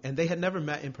 And they had never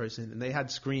met in person, and they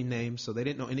had screen names, so they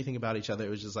didn't know anything about each other. It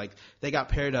was just like they got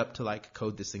paired up to like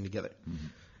code this thing together. Mm-hmm.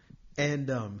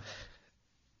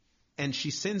 And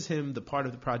she sends him the part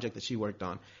of the project that she worked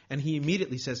on, and he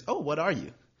immediately says, "Oh, what are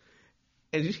you?"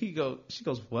 And she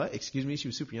goes, "What? Excuse me?" She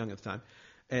was super young at the time,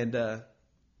 and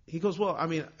he goes, "Well, I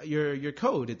mean, your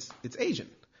code, it's Asian.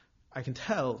 I can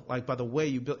tell, like, by the way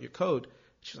you built your code."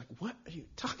 She's like, "What are you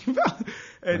talking about?"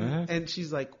 And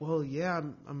she's like, "Well, yeah,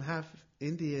 I'm half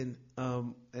Indian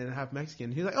and half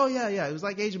Mexican." He's like, "Oh, yeah, it was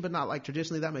like Asian, but not like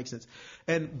traditionally. That makes sense."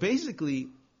 And basically,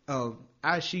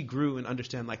 as she grew and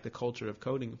understand like the culture of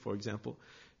coding, for example,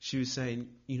 she was saying,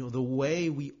 the way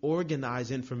we organize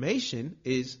information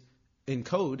in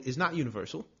code is not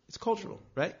universal. It's cultural,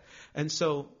 right? And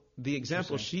so the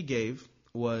example she gave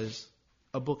was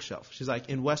a bookshelf. She's like,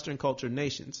 in Western cultured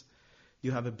nations,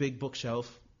 you have a big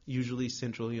bookshelf, usually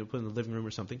central, put in the living room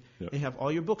or something, and you have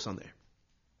all your books on there,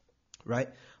 right?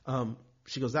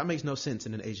 She goes, that makes no sense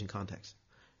in an Asian context.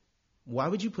 Why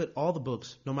would you put all the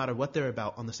books, no matter what they're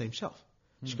about, on the same shelf?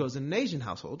 She goes, in an Asian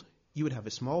household, you would have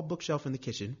a small bookshelf in the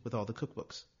kitchen with all the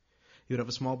cookbooks. You would have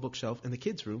a small bookshelf in the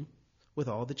kids' room with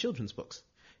all the children's books.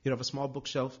 You'd have a small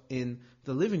bookshelf in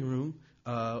the living room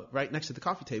right next to the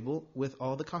coffee table with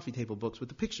all the coffee table books with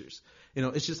the pictures.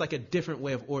 It's just like a different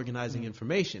way of organizing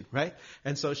information, right?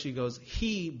 And so she goes,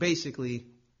 he basically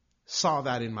saw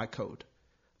that in my code.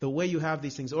 The way you have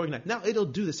these things organized. Now, it'll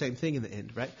do the same thing in the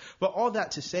end, right? But all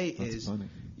that to say is... funny.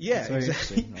 Yeah,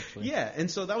 exactly. Yeah,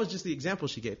 and so that was just the example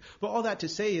she gave. But all that to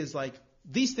say is, like,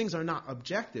 these things are not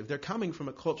objective. They're coming from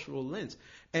a cultural lens.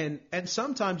 And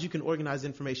sometimes you can organize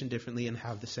information differently and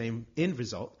have the same end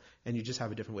result, and you just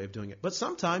have a different way of doing it. But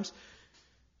sometimes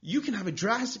you can have a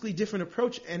drastically different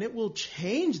approach, and it will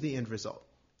change the end result.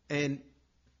 And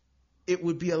it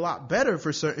would be a lot better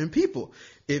for certain people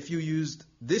if you used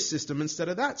this system instead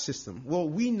of that system. Well,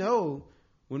 we know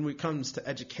when it comes to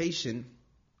education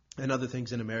and other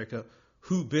things in America,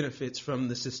 who benefits from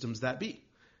the systems that be,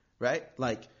 right?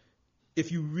 Like,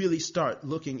 if you really start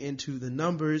looking into the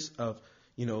numbers of,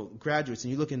 graduates,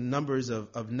 and you look in numbers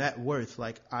of net worth,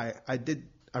 like I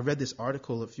read this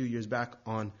article a few years back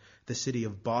on the city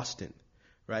of Boston,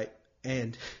 right?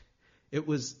 And it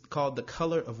was called The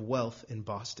Color of Wealth in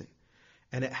Boston.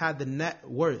 And it had the net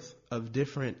worth of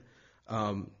different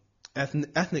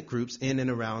ethnic groups in and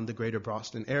around the greater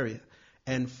Boston area.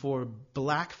 And for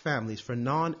black families, for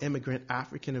non-immigrant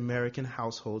African American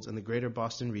households in the greater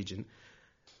Boston region,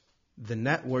 the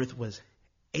net worth was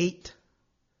 $8.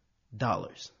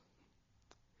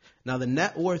 Now, the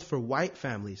net worth for white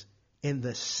families in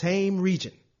the same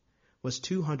region was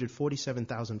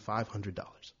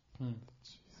 $247,500.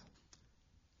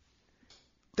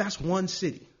 That's one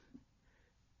city.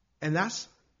 And that's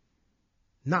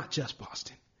not just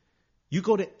Boston. You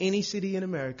go to any city in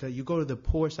America, you go to the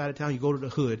poor side of town, you go to the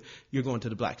hood, you're going to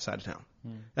the black side of town.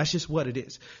 That's just what it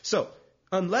is. So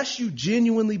unless you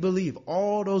genuinely believe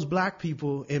all those black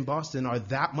people in Boston are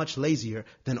that much lazier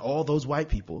than all those white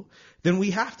people, then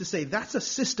we have to say that's a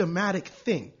systematic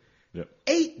thing. Yep.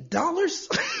 $8?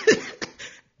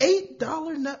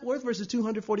 $8 net worth versus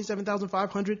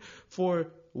 $247,500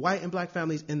 for white and black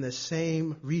families in the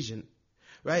same region,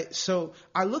 right? So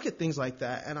I look at things like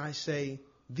that and I say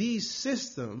these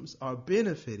systems are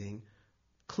benefiting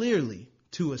clearly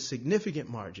to a significant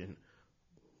margin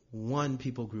one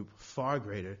people group far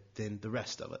greater than the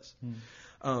rest of us.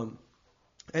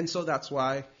 And so that's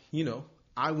why,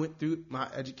 I went through my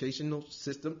educational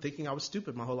system thinking I was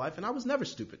stupid my whole life, and I was never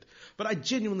stupid. But I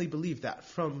genuinely believe that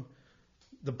from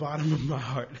the bottom of my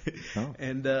heart. Oh.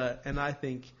 And I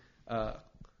think, a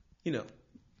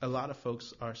lot of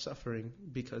folks are suffering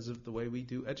because of the way we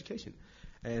do education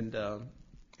and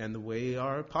the way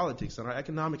our politics and our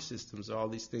economic systems are, all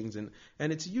these things. And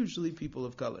it's usually people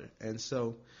of color. And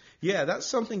so, yeah, that's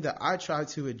something that I try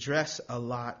to address a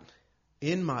lot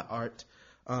in my art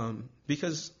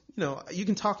because, you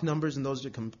can talk numbers and those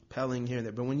are compelling here and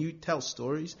there. But when you tell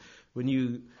stories, when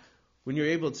you're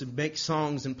able to make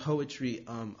songs and poetry,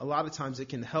 a lot of times it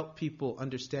can help people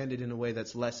understand it in a way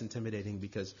that's less intimidating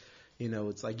because,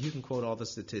 it's like you can quote all the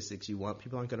statistics you want.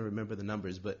 People aren't going to remember the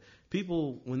numbers, but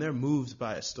people, when they're moved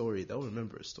by a story, they'll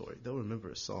remember a story. They'll remember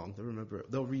a song.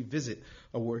 They'll revisit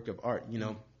a work of art.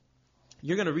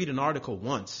 You're going to read an article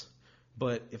once,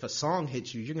 but if a song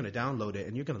hits you, you're going to download it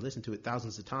and you're going to listen to it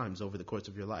thousands of times over the course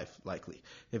of your life, likely,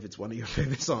 if it's one of your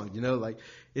favorite songs.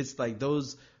 It's like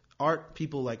those art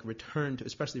people return to,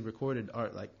 especially recorded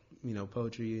art,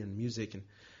 poetry and music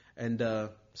and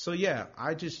so yeah,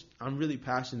 I'm really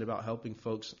passionate about helping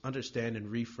folks understand and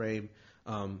reframe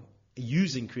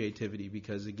using creativity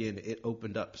because again, it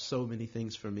opened up so many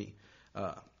things for me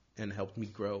and helped me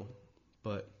grow.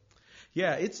 But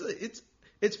yeah, it's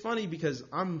funny because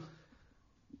I'm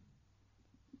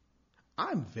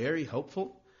very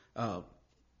hopeful,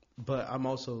 but I'm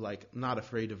also not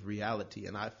afraid of reality,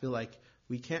 and I feel like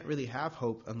we can't really have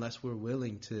hope unless we're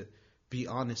willing to be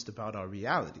honest about our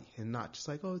reality and not just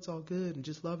oh, it's all good and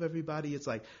just love everybody. It's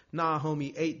nah,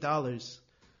 homie, $8.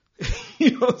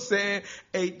 You know what I'm saying?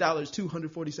 $8,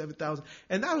 $247,000.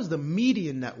 And that was the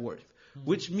median net worth,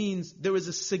 which means there was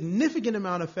a significant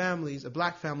amount of families,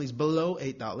 black families below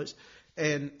 $8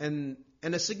 and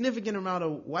a significant amount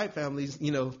of white families,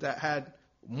 that had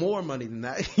more money than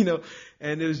that,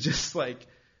 and it was just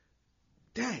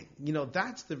dang,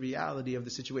 that's the reality of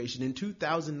the situation in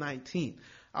 2019.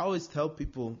 I always tell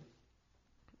people,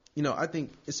 I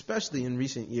think especially in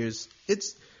recent years,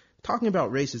 talking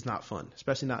about race is not fun,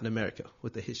 especially not in America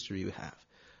with the history we have.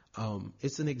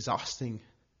 It's an exhausting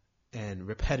and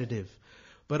repetitive,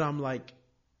 but I'm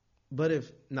but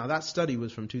now that study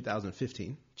was from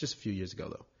 2015, just a few years ago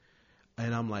though.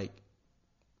 And I'm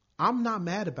I'm not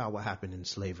mad about what happened in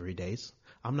slavery days.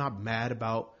 I'm not mad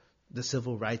about the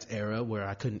civil rights era where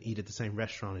I couldn't eat at the same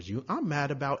restaurant as you. I'm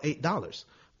mad about $8.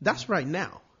 That's right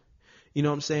now. You know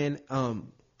what I'm saying?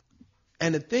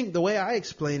 And the way I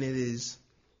explain it is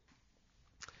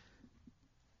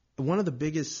one of the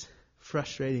biggest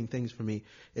frustrating things for me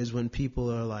is when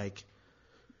people are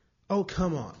oh,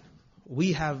 come on.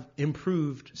 We have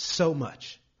improved so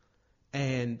much.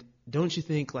 And don't you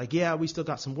think yeah, we still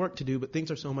got some work to do, but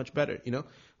things are so much better.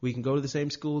 We can go to the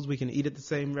same schools. We can eat at the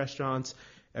same restaurants.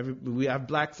 We have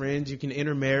black friends. You can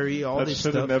intermarry, all this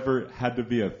stuff. That should have never had to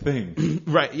be a thing.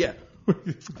 Right, yeah.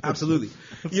 Absolutely.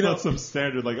 It's not some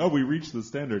standard we reached the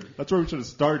standard. That's where we should have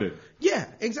started. Yeah,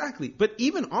 exactly. But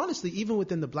even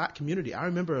within the black community, I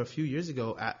remember a few years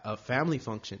ago at a family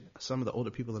function, some of the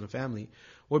older people in the family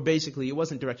were basically, it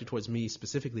wasn't directed towards me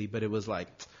specifically, but it was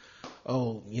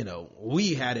oh,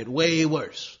 we had it way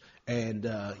worse. And,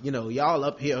 y'all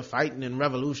up here fighting and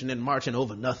revolution and marching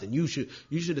over nothing. You should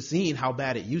have seen how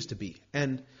bad it used to be.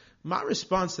 And my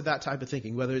response to that type of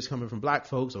thinking, whether it's coming from black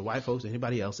folks or white folks or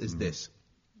anybody else, is this.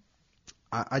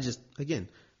 I just, again,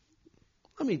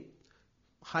 let me,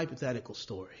 hypothetical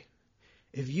story.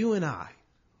 If you and I,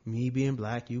 me being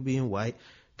black, you being white,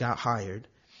 got hired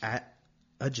at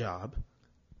a job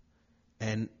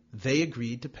and they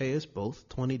agreed to pay us both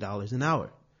 $20 an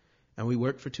hour. And we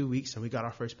worked for 2 weeks and we got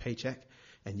our first paycheck.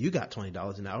 And you got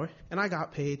 $20 an hour and I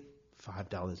got paid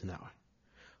 $5 an hour.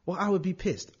 Well, I would be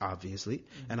pissed, obviously.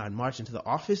 And I'd march into the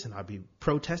office and I'd be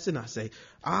protesting. I'd say,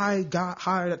 I got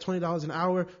hired at $20 an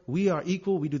hour. We are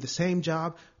equal. We do the same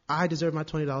job. I deserve my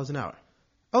 $20 an hour.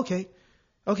 Okay.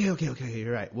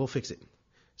 You're right. We'll fix it.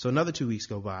 So another 2 weeks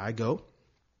go by. I go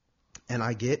and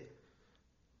I get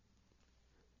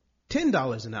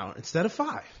 $10 an hour instead of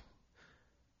 $5.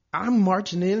 I'm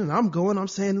marching in and I'm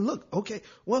saying, look, okay,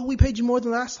 well, we paid you more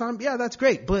than last time. Yeah, that's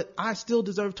great. But I still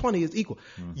deserve 20. It's equal.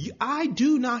 I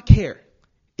do not care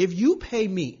if you pay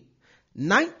me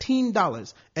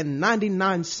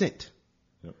 $19.99.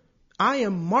 Yep. I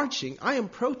am marching. I am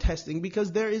protesting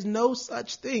because there is no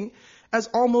such thing as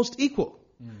almost equal.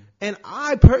 And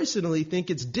I personally think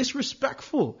it's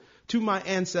disrespectful to my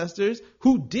ancestors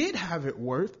who did have it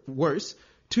worse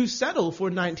to settle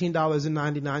for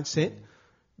 $19.99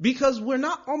 because we're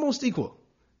not almost equal.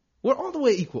 We're all the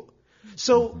way equal.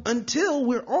 So until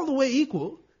we're all the way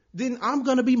equal, then I'm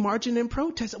going to be marching and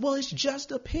protesting. Well, it's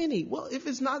just a penny. Well, if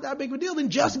it's not that big of a deal, then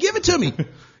just give it to me.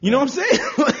 You know what I'm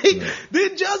saying?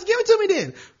 Then just give it to me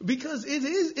then. Because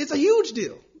it's a huge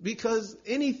deal. Because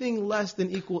anything less than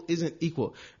equal isn't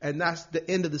equal. And that's the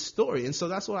end of the story. And so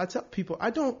that's what I tell people.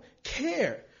 I don't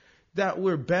care that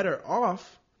we're better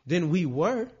off than we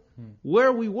were.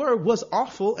 Where we were was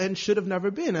awful and should have never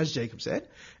been, as Jacob said.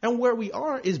 And where we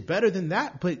are is better than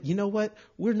that. But you know what?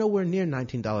 We're nowhere near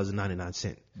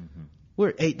 $19.99.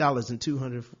 We're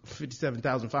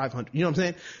 $8,257,500. You know what I'm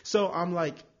saying? So I'm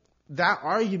like, that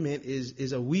argument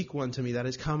is a weak one to me that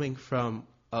is coming from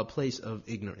a place of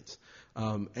ignorance.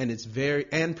 And it's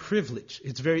and privilege.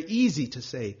 It's very easy to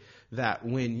say that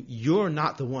when you're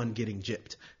not the one getting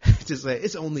gypped. To say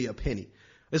it's only a penny.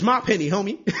 It's my penny,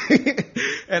 homie.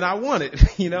 And I want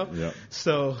it, you know? Yep.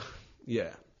 So,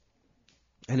 yeah.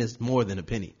 And it's more than a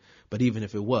penny. But even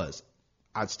if it was,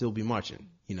 I'd still be marching,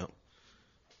 you know?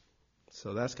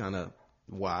 So that's kind of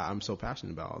why I'm so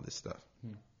passionate about all this stuff.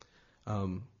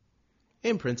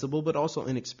 In principle, but also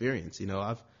in experience. You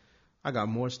know, I got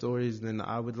more stories than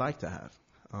I would like to have.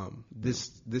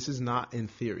 This is not in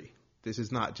theory. This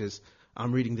is not just,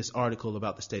 I'm reading this article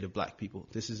about the state of black people.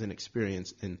 This is an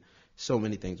experience in so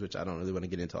many things, which I don't really want to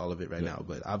get into all of it right now,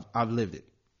 but I've lived it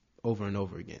over and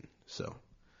over again. So,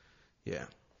 yeah.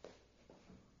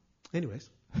 Anyways.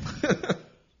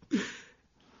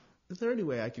 Is there any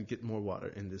way I could get more water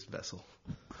in this vessel?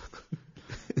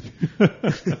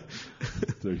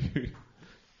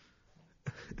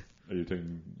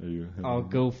 I'll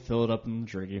go fill it up in the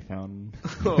drinking fountain.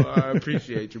 Oh, I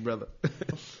appreciate you, brother.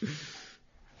 Where's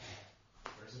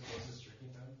the closest drinking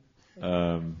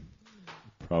fountain?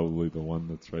 Probably the one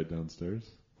that's right downstairs,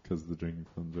 because the drinking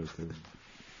fountain's right there.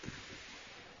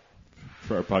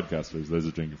 For our podcasters, there's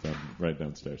a drinking fountain right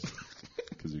downstairs,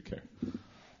 because you care.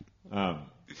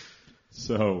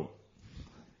 So,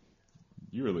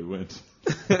 you really went.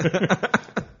 At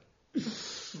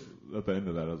the end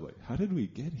of that, I was like, how did we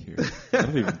get here? I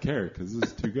don't even care, because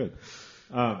this is too good.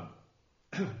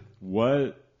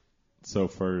 So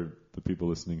for the people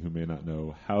listening who may not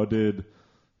know, how did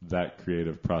that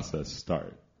creative process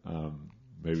start?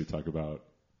 Maybe talk about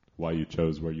why you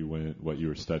chose where you went, what you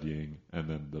were studying, and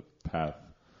then the path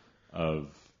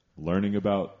of learning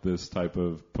about this type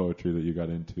of poetry that you got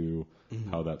into,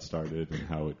 how that started, and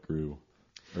how it grew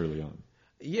early on.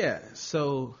 Yeah,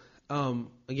 so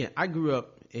again, I grew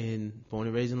up born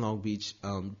and raised in Long Beach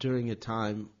during a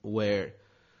time where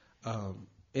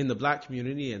in the black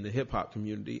community and the hip-hop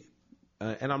community,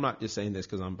 and I'm not just saying this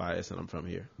because I'm biased and I'm from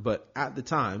here, but at the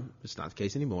time, it's not the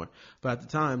case anymore, but at the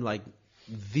time, like,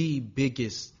 the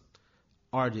biggest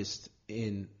artists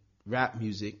in rap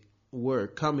music were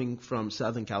coming from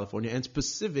Southern California, and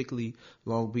specifically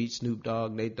Long Beach, Snoop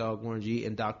Dogg, Nate Dogg, Warren G,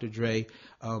 and Dr. Dre.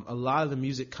 A lot of the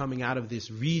music coming out of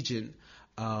this region,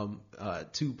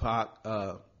 Tupac,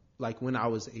 like when I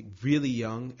was really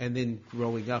young and then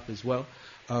growing up as well,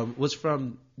 was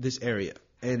from this area.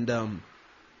 And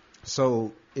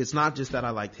so it's not just that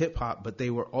I liked hip hop, but they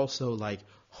were also like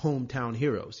hometown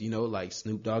heroes, you know, like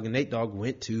Snoop Dogg and Nate Dogg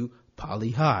went to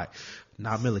Poly High,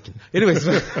 not Milliken. Anyways,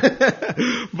 but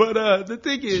the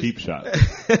thing is, cheap shot.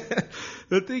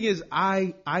 The thing is,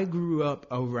 I grew up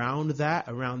around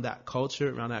that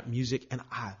culture, around that music, and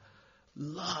I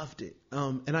loved it.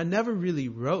 And I never really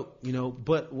wrote, you know,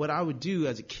 but what I would do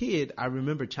as a kid, I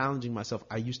remember challenging myself.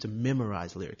 I used to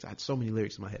memorize lyrics. I had so many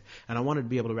lyrics in my head, and I wanted to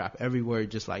be able to rap every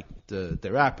word just like the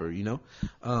rapper, you know.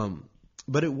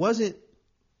 But it wasn't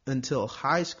until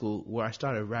high school where I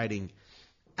started writing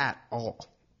at all.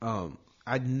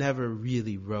 I never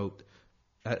really wrote.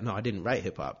 No, I didn't write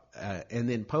hip hop. And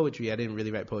then poetry, I didn't really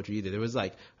write poetry either. There was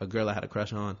like a girl I had a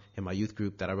crush on in my youth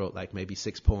group that I wrote like maybe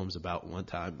 6 poems about one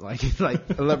time, like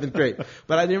 11th grade.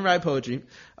 But I didn't write poetry.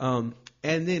 And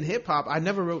then hip hop, I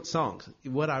never wrote songs.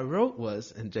 What I wrote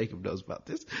was, and Jacob knows about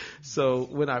this. So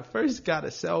when I first got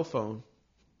a cell phone,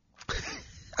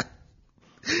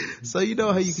 so you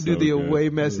know how you can do the away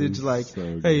message, like,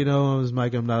 hey, you know, it's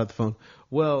Mike, I'm not at the phone.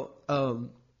 Well,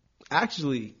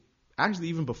 actually,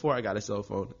 even before I got a cell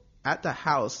phone, at the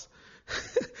house,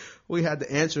 we had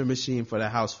the answering machine for the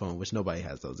house phone, which nobody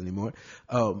has those anymore.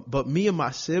 But me and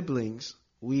my siblings,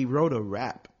 we wrote a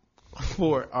rap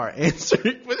for our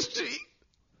answering machine.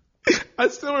 I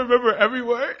still remember every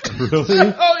word. Really?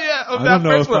 Oh yeah, of that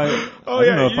first one. I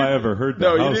don't know if I ever heard that.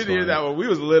 No, you house didn't hear phone. that one. We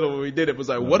was little when we did it. It was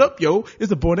like, what up, yo? It's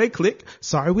the Bornay Click.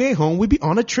 Sorry we ain't home. We be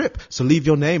on a trip. So leave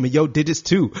your name and your digits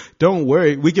too. Don't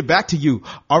worry, we get back to you.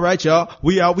 All right, y'all.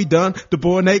 We out, we done. The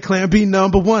Bornay clan be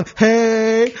number one.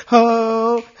 Hey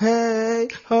ho, hey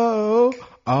ho.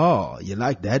 Oh, you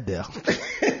like that, Dale?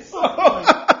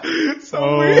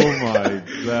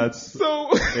 That's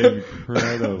So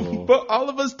incredible. But all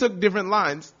of us took different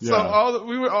lines. So Yeah.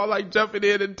 we were all like jumping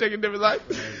in and taking different lines.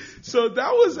 So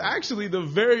that was actually the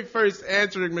very first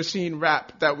answering machine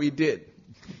rap that we did.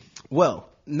 Well,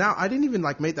 now I didn't even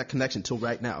like make that connection till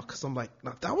right now, cause I'm like,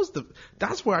 no,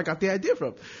 that's where I got the idea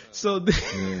from. So,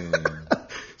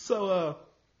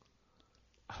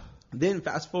 then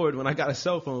fast forward when I got a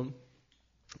cell phone,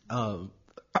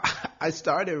 I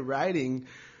started writing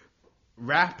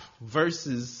rap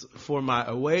verses for my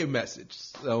away message.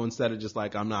 So instead of just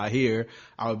like, I'm not here,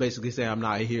 I would basically say I'm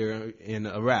not here in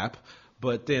a rap,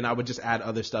 but then I would just add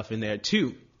other stuff in there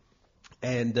too.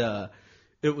 And,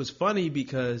 it was funny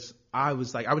because I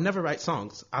was like, I would never write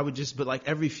songs. I would just, but like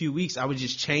every few weeks I would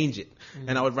just change it. Mm-hmm.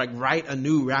 And I would like write a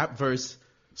new rap verse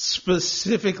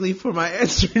specifically for my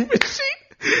answering machine.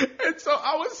 And so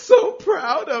I was so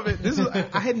proud of it.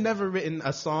 I had never written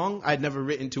a song. I had never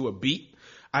written to a beat.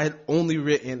 I had only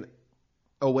written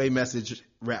away message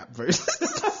rap verses.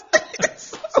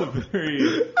 It's a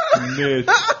very niche.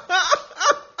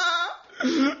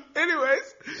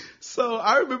 Anyways, so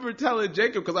I remember telling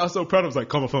Jacob, because I was so proud, I was like,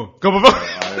 call my phone. I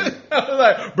was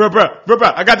like, bro,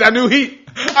 I got that new heat.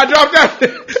 I dropped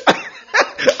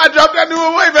that new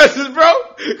away message, bro.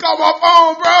 Call my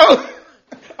phone, bro.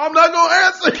 I'm not going to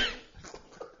answer.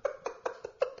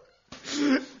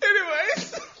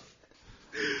 Anyways.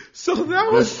 So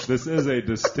that was... This is a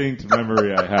distinct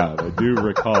memory I have. I do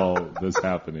recall this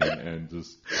happening and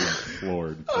just being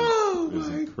floored. Oh it was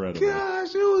my incredible.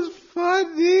 gosh, it was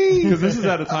funny. Because this is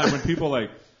at a time when people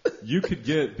like, you could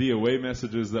get the away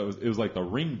messages it was like the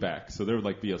ring back. So there would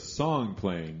like be a song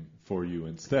playing for you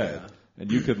instead. Yeah.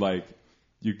 And you could like,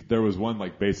 there was one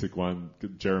like basic one.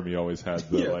 Jeremy always had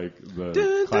the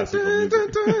classical music.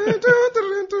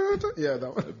 Yeah,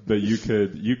 that one. But you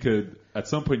could at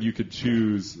some point you could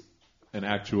choose an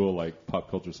actual like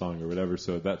pop culture song or whatever.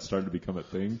 So that started to become a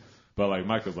thing. But like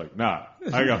Michael's like, nah,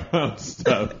 I got my own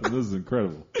stuff. And this is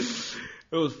incredible.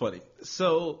 It was funny.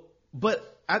 So, but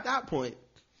at that point,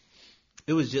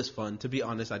 it was just fun. To be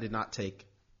honest, I did not take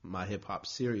my hip hop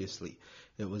seriously.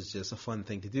 It was just a fun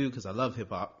thing to do because I love hip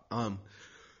hop.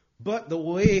 But the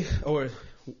way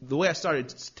I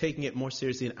started taking it more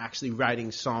seriously and actually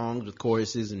writing songs with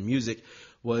choruses and music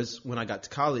was when I got to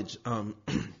college.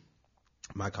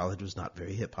 My college was not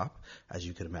very hip hop, as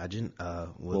you could imagine.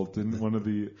 Well,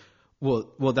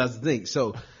 that's the thing.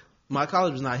 So my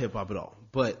college was not hip hop at all.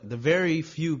 But the very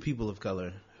few people of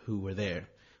color who were there,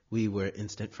 we were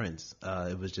instant friends.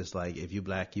 It was just like, if you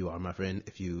black, you are my friend.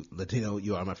 If you Latino,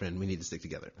 you are my friend. We need to stick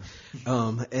together.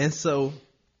 And so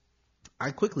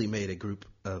I quickly made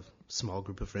a small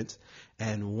group of friends.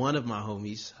 And one of my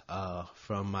homies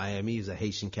from Miami is a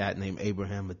Haitian cat named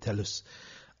Abraham Metellus.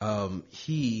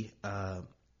 He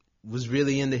was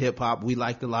really into hip hop. We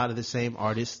liked a lot of the same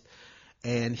artists.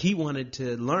 And he wanted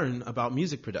to learn about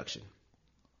music production.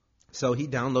 So he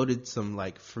downloaded some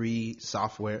like free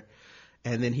software.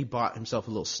 And then he bought himself a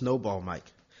little snowball mic.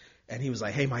 And he was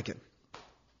like, hey, Mike,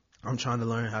 I'm trying to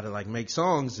learn how to like make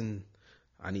songs and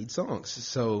I need songs.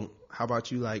 So how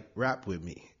about you like rap with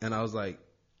me? And I was like,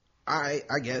 all right,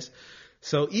 I guess.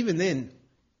 So even then,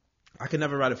 I could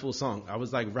never write a full song. I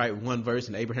was like write one verse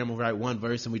and Abraham would write one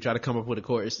verse and we try to come up with a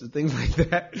chorus and things like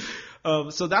that.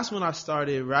 So that's when I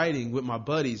started writing with my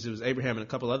buddies. It was Abraham and a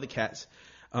couple other cats.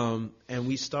 And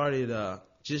we started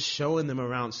just showing them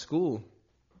around school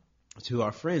to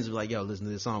our friends. We're like, yo, listen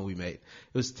to this song we made. It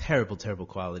was terrible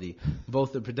quality.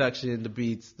 Both the production, the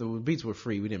beats were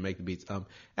free. We didn't make the beats.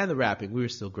 And the rapping, we were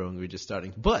still growing. We were just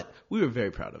starting, but we were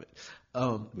very proud of it.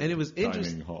 And it was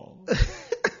interesting.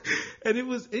 And it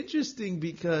was interesting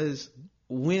because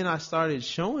when I started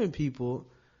showing people,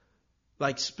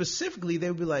 like specifically, they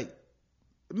would be like,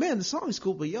 man, the song is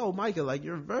cool, but yo, Micah, like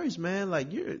your verse, man,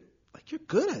 like you're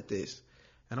good at this.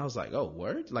 And I was like, oh,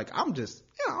 word? Like, I'm just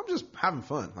having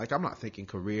fun. Like, I'm not thinking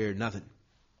career, nothing.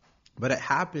 But it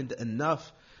happened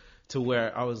enough to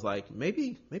where I was like,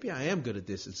 maybe I am good at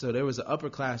this. And so there was an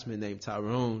upperclassman named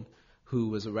Tyrone who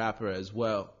was a rapper as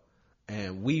well.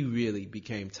 And we really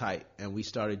became tight, and we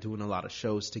started doing a lot of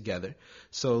shows together.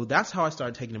 So that's how I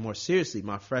started taking it more seriously.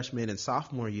 My freshman and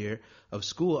sophomore year of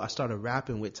school, I started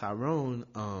rapping with Tyrone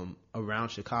around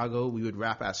Chicago. We would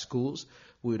rap at schools.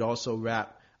 We would also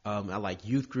rap at like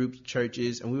youth groups,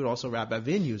 churches, and we would also rap at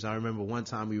venues. I remember one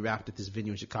time we rapped at this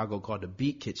venue in Chicago called the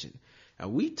Beat Kitchen,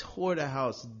 and we tore the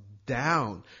house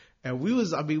down. And we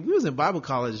was in Bible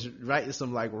college writing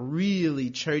some like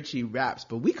really churchy raps,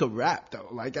 but we could rap though.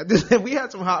 Like we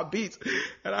had some hot beats.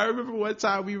 And I remember one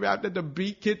time we rapped at the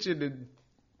Beat Kitchen,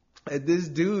 and this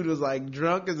dude was like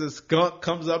drunk as a skunk,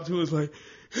 comes up to us like,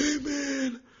 hey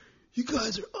man, you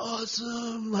guys are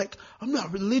awesome. Like, I'm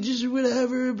not religious or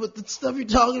whatever, but the stuff you're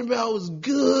talking about was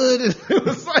good. And it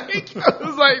was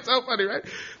like so funny, right?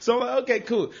 So I'm like, okay,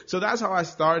 cool. So that's how I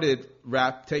started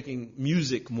taking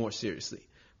music more seriously.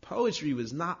 Poetry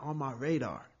was not on my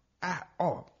radar at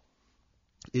all.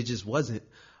 It just wasn't.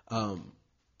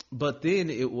 But then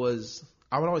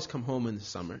I would always come home in the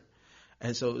summer.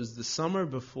 And so it was the summer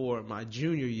before my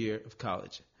junior year of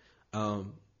college.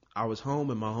 I was home,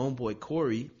 and my homeboy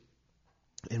Corey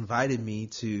invited me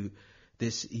to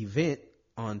this event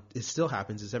it still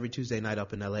happens. It's every Tuesday night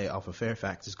up in LA off of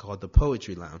Fairfax. It's called the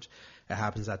Poetry Lounge. It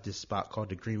happens at this spot called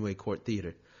the Greenway Court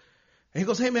Theater. And he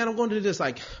goes, hey man, I'm going to do this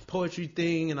like poetry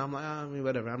thing. And I'm like, I mean,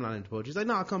 whatever. I'm not into poetry. He's like,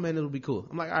 no, I'll come in. It'll be cool.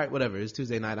 I'm like, all right, whatever. It's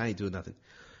Tuesday night. I ain't doing nothing.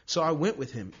 So I went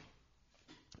with him,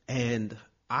 and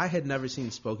I had never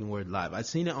seen spoken word live. I'd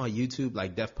seen it on YouTube,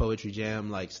 like Def Poetry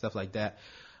Jam, like stuff like that.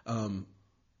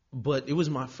 But it was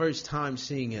my first time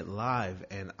seeing it live,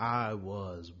 and I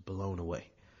was blown away.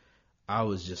 I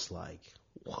was just like,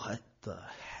 what the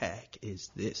heck is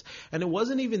this? And it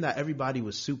wasn't even that everybody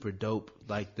was super dope.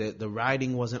 Like the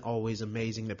writing wasn't always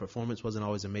amazing. The performance wasn't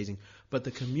always amazing, but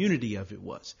the community of it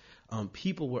was.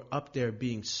 People were up there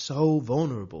being so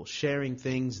vulnerable, sharing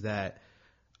things that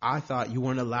I thought you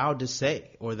weren't allowed to say,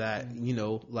 or that, you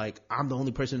know, like I'm the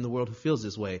only person in the world who feels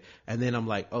this way. And then I'm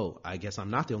like, oh, I guess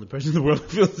I'm not the only person in the world who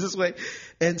feels this way.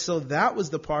 And so that was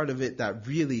the part of it that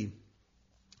really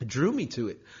drew me to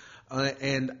it.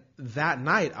 And that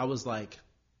night I was like,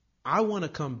 I want to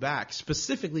come back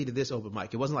specifically to this open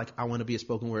mic. It wasn't like I want to be a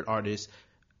spoken word artist.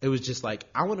 It was just like,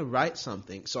 I want to write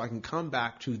something so I can come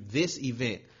back to this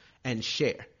event and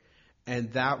share.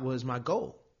 And that was my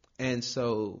goal. And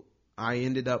so I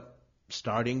ended up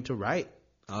starting to write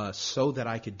so that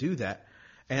I could do that.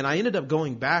 And I ended up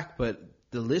going back, but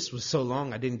the list was so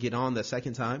long I didn't get on the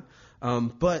second time.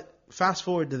 But fast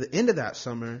forward to the end of that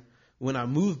summer, when I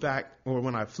moved back, or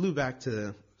when I flew back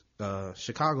to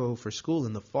Chicago for school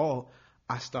in the fall,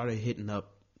 I started hitting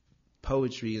up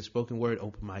poetry and spoken word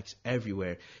open mics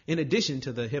everywhere, in addition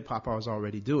to the hip hop I was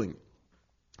already doing.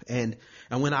 And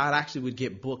when I actually would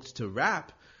get booked to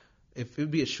rap, if it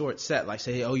would be a short set, like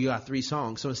say, oh, you got 3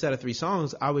 songs. So instead of 3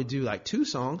 songs, I would do like 2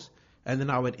 songs, and then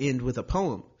I would end with a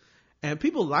poem. And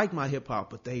people like my hip hop,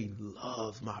 but they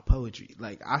love my poetry.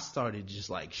 Like I started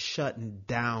just like shutting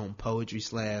down poetry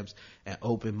slams and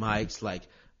open mics. Like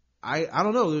I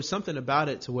don't know, there was something about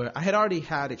it to where I had already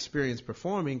had experience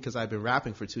performing because I'd been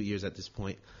rapping for 2 years at this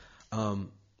point.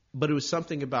 But it was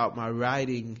something about my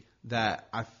writing that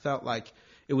I felt like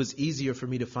it was easier for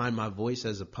me to find my voice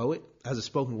as a poet, as a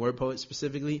spoken word poet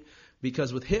specifically,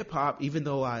 because with hip hop, even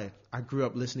though I grew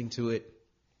up listening to it,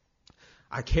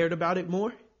 I cared about it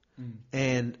more.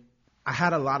 And I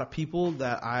had a lot of people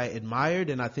that I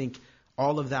admired, and I think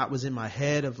all of that was in my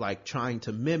head of like trying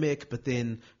to mimic, but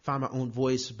then find my own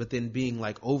voice, but then being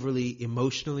like overly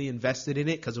emotionally invested in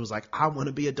it because it was like, I want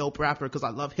to be a dope rapper because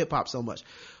I love hip hop so much.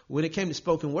 When it came to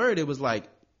spoken word, it was like,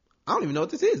 I don't even know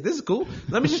what this is. This is cool.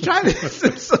 Let me just try this.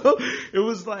 And so it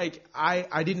was like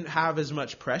I didn't have as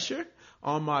much pressure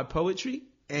on my poetry,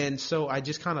 and so I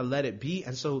just kind of let it be.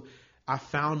 And so I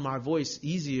found my voice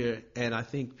easier, and I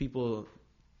think people,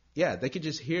 yeah, they could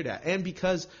just hear that. And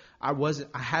because I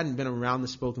hadn't been around the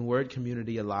spoken word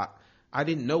community a lot, I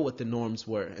didn't know what the norms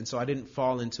were. And so I didn't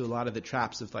fall into a lot of the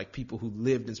traps of like people who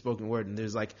lived in spoken word. And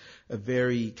there's like a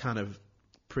very kind of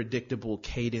predictable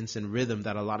cadence and rhythm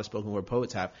that a lot of spoken word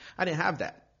poets have. I didn't have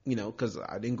that, because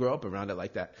I didn't grow up around it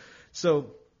like that.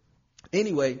 So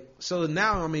anyway, so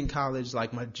now I'm in college,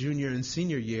 like my junior and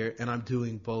senior year, and I'm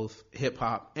doing both hip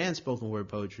hop and spoken word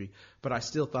poetry, but I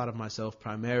still thought of myself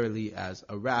primarily as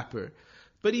a rapper,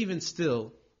 but even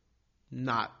still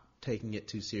not taking it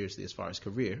too seriously as far as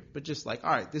career, but just like,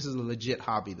 all right, this is a legit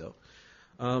hobby though.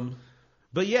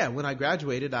 But yeah, when I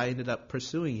graduated, I ended up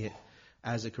pursuing it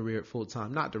as a career full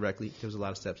time, not directly. There was a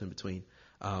lot of steps in between.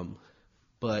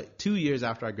 But 2 years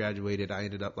after I graduated, I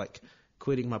ended up like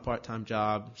quitting my part-time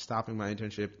job, stopping my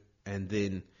internship, and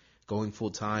then going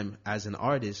full time as an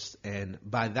artist. And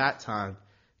by that time,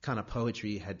 kind of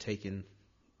poetry had taken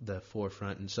the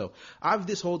forefront. And so I've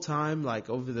this whole time, like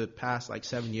over the past like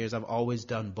 7 years, I've always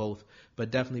done both, but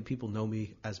definitely people know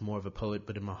me as more of a poet,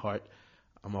 but in my heart,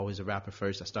 I'm always a rapper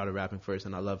first. I started rapping first,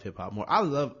 and I love hip hop more. I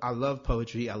love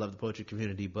poetry. I love the poetry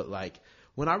community, but like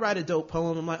when I write a dope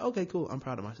poem, I'm like, okay, cool. I'm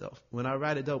proud of myself. When I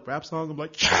write a dope rap song, I'm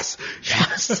like, yes,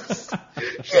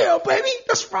 yeah, baby,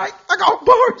 that's right. I got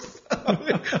bars.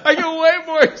 I get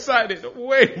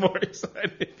way more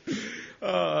excited.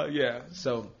 Yeah.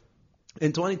 So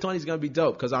in 2020 is going to be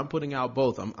dope because I'm putting out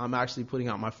both. I'm actually putting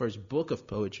out my first book of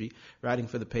poetry. Writing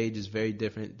for the page is very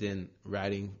different than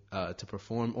writing to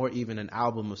perform, or even an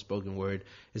album of spoken word.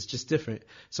 It's just different.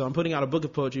 So I'm putting out a book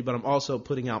of poetry, but I'm also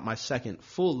putting out my second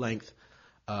full-length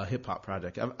hip hop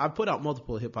project. I've put out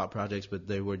multiple hip hop projects, but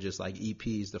they were just like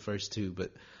EPs, the first two.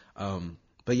 But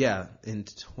yeah, in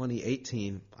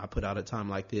 2018, I put out A Time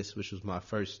Like This, which was my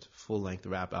first full-length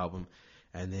rap album,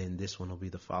 and then this one will be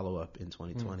the follow-up in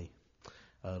 2020.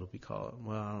 It'll be called,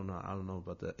 well, I don't know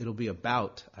about that. It'll be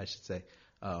about, I should say,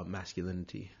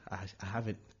 masculinity. I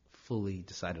haven't fully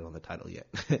decided on the title yet.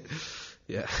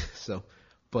 Yeah. So,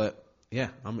 but yeah,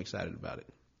 I'm excited about it.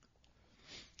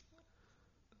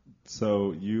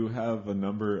 So you have a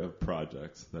number of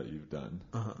projects that you've done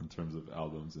in terms of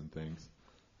albums and things.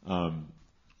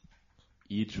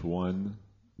 Each one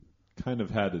kind of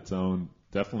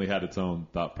definitely had its own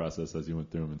thought process as you went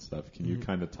through them and stuff. Can you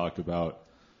kind of talk about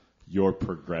your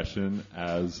progression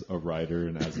as a writer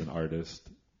and as an artist,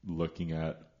 looking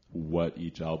at what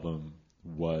each album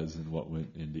was and what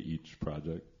went into each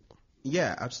project?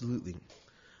 Yeah, absolutely.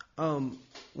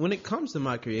 When it comes to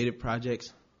my creative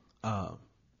projects,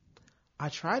 I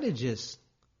try to just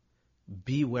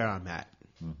be where I'm at,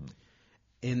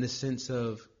 in the sense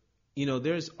of,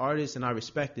 there's artists, and I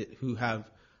respect it, who have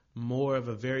more of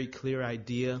a very clear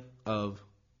idea of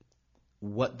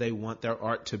what they want their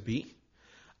art to be.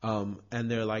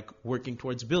 And they're like working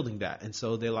towards building that. And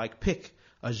so they like pick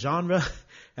a genre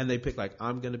and they pick like,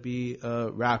 I'm going to be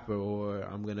a rapper, or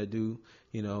I'm going to do,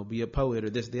 be a poet, or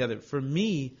this, the other. For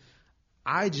me,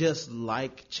 I just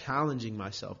like challenging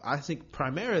myself. I think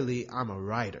primarily I'm a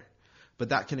writer, but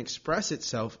that can express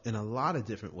itself in a lot of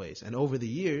different ways. And over the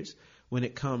years, when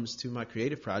it comes to my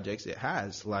creative projects, it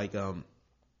has like,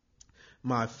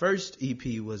 my first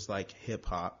EP was like hip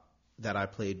hop that I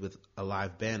played with a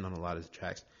live band on a lot of the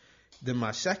tracks. Then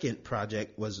my second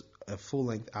project was a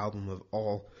full-length album of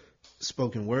all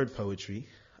spoken word poetry.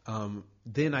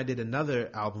 Then I did another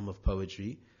album of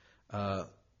poetry,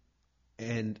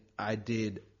 and I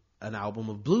did an album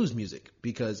of blues music,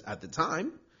 because at the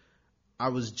time I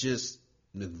was just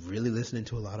really listening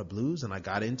to a lot of blues, and I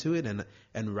got into it,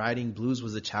 and writing blues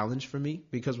was a challenge for me,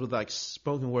 because with like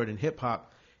spoken word and hip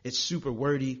hop, it's super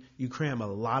wordy. You cram a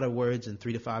lot of words in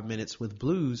 3 to 5 minutes. With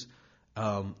blues,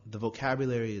 the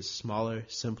vocabulary is smaller,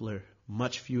 simpler,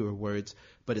 much fewer words,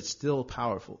 but it's still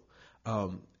powerful.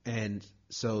 And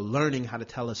so learning how to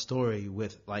tell a story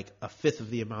with like a fifth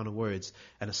of the amount of words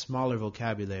and a smaller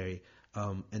vocabulary,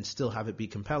 and still have it be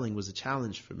compelling was a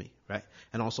challenge for me, right?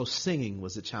 And also singing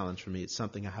was a challenge for me. It's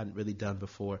something I hadn't really done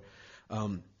before,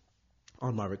 on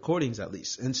my recordings at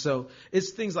least. And so it's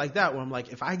things like that where I'm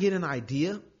like, if I get an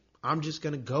idea, I'm just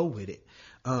going to go with it.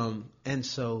 And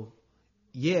so,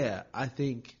 yeah, I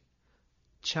think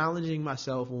challenging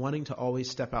myself, wanting to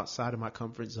always step outside of my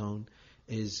comfort zone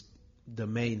is the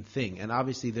main thing. And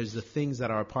obviously there's the things that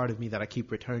are a part of me that I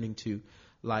keep returning to,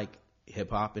 like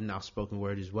hip hop and now spoken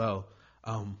word as well.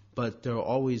 But there will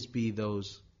always be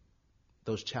those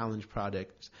challenge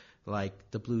projects, like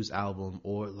the blues album,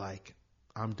 or like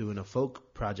I'm doing a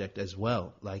folk project as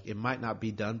well. Like it might not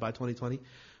be done by 2020,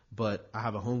 but I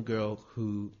have a homegirl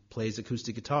who plays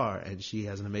acoustic guitar, and she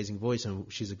has an amazing voice, and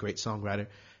she's a great songwriter.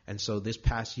 And so this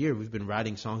past year, we've been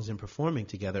writing songs and performing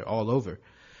together all over.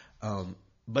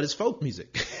 But it's folk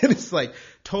music, and it's like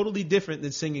totally different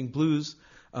than singing blues.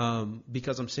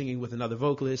 because I'm singing with another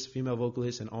vocalist, female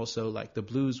vocalist, and also like the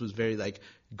blues was very like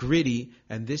gritty,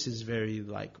 and this is very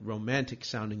like romantic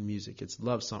sounding music. It's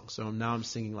love songs. So now I'm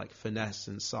singing like finesse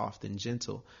and soft and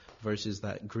gentle versus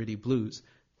that gritty blues.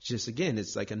 Just again,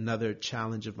 it's like another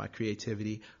challenge of my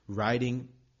creativity. Writing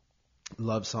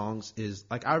love songs is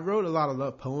like, I wrote a lot of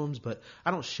love poems, but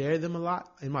I don't share them a lot.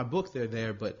 In my book, they're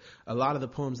there, but a lot of the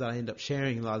poems that I end up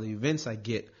sharing, a lot of the events I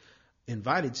get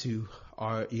invited to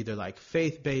are either like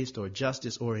faith-based or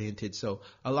justice-oriented. So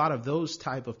a lot of those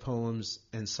type of poems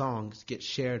and songs get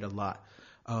shared a lot.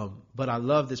 But I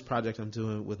love this project I'm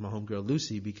doing with my homegirl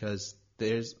Lucy, because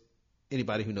there's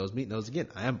anybody who knows me knows, again,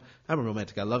 I'm a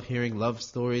romantic. I love hearing love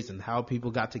stories and how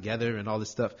people got together and all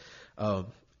this stuff.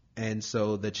 And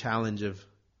so the challenge of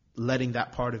letting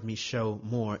that part of me show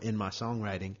more in my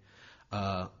songwriting,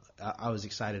 I was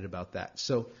excited about that.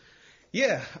 So,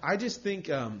 yeah, I just think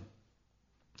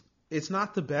it's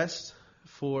not the best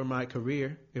for my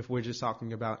career if we're just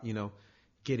talking about,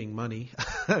 getting money.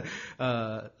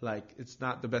 Like, it's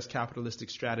not the best capitalistic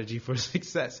strategy for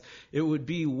success. It would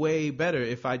be way better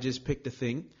if I just picked a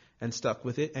thing and stuck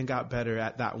with it and got better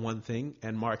at that one thing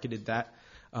and marketed that.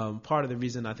 Part of the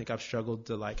reason I think I've struggled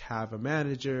to like have a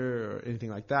manager or anything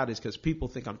like that is because people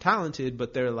think I'm talented,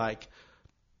 but they're like,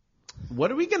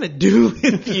 what are we going to do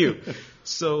with you?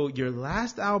 So your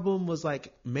last album was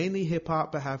like mainly hip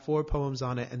hop, but had 4 poems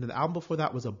on it. And then the album before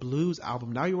that was a blues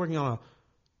album. Now you're working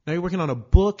on a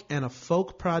book and a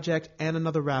folk project and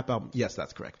another rap album. Yes,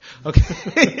 that's correct. Okay.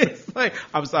 It's like,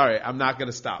 I'm sorry, I'm not going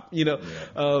to stop, Yeah.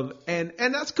 And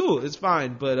that's cool. It's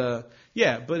fine. But,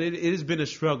 but it has been a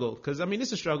struggle, because I mean,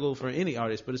 it's a struggle for any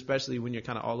artist, but especially when you're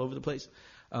kind of all over the place.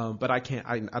 But I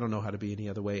don't know how to be any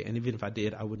other way. And even if I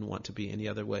did, I wouldn't want to be any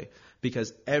other way,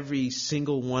 because every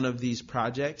single one of these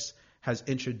projects has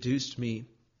introduced me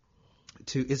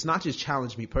to, it's not just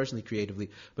challenged me personally creatively,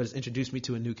 but it's introduced me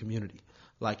to a new community.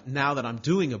 Like, now that I'm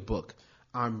doing a book,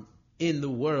 I'm in the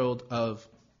world of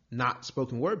not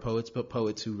spoken word poets, but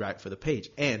poets who write for the page,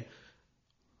 and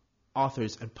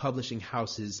authors and publishing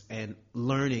houses, and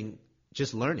learning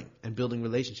and building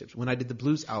relationships. When I did the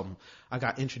blues album, I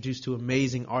got introduced to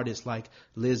amazing artists like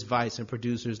Liz Weiss and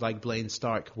producers like Blaine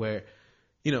Stark, where,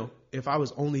 if I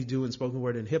was only doing spoken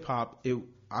word and hip hop,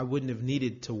 I wouldn't have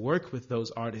needed to work with those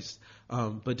artists.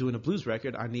 But doing a blues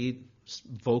record, I need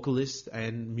vocalists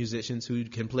and musicians who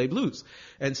can play blues.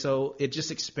 And so it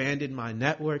just expanded my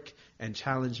network and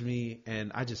challenged me,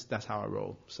 and that's how I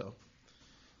roll. So,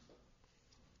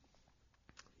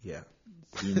 yeah.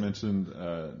 So you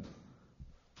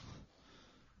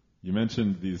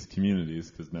mentioned these communities,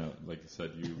 because now, like you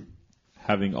said, you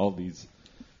having all these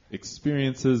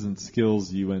experiences and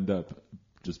skills, you end up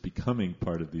just becoming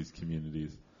part of these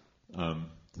communities.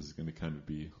 This is going to kind of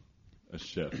be a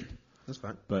shift. That's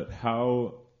fine. But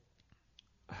how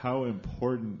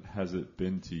important has it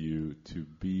been to you to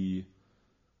be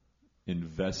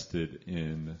invested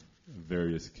in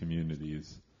various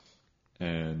communities,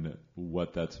 and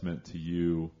what that's meant to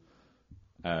you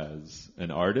as an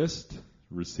artist,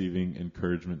 receiving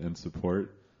encouragement and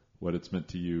support, what it's meant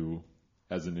to you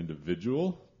as an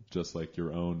individual, just like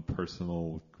your own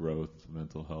personal growth,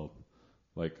 mental health?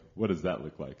 Like, what does that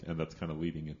look like? And that's kind of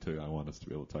leading into, I want us to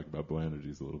be able to talk about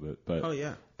Boanerges a little bit. But, oh,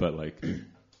 yeah. But like,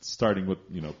 starting with,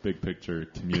 big picture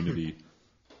community,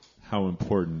 how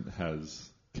important has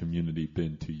community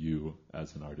been to you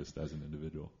as an artist, as an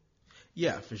individual?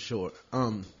 Yeah, for sure.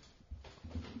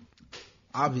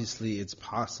 Obviously, it's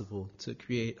possible to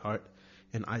create art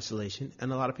in isolation,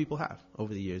 and a lot of people have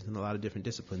over the years in a lot of different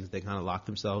disciplines. They kind of lock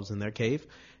themselves in their cave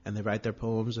and they write their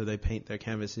poems or they paint their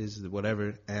canvases,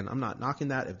 whatever. And I'm not knocking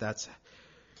that if that's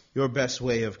your best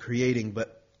way of creating,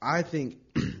 but I think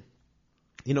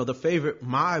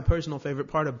my personal favorite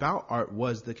part about art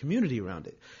was the community around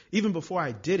it. Even before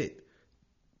I did it,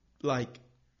 like,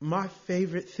 my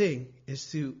favorite thing is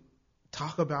to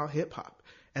talk about hip hop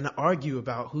and to argue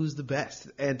about who's the best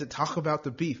and to talk about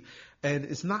the beef. And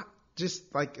it's not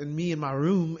just like me in my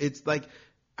room. It's like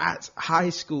at high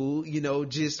school,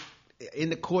 just in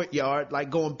the courtyard, like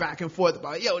going back and forth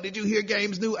about, yo, did you hear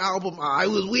Game's new album? I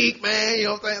was weak, man. You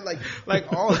know what I'm saying?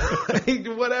 Like all, like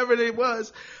whatever it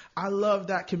was. I love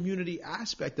that community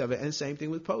aspect of it. And same thing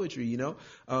with poetry,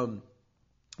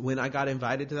 when I got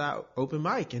invited to that open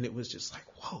mic, and it was just like,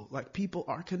 whoa, like people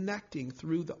are connecting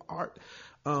through the art.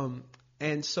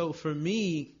 And so for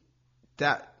me,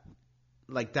 that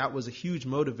was a huge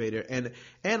motivator,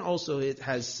 and also it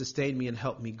has sustained me and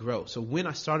helped me grow. So when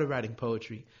I started writing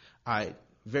poetry, I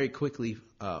very quickly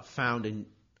I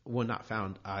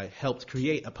helped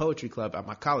create a poetry club at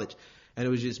my college, and it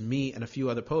was just me and a few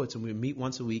other poets, and we would meet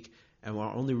once a week And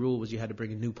our only rule was you had to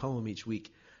bring a new poem each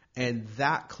week. And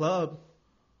that club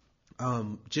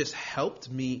just helped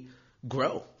me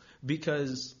grow,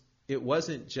 because it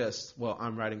wasn't just, well,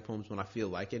 I'm writing poems when I feel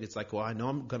like it. It's like, well, I know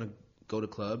I'm going to go to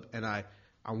club, and I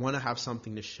want to have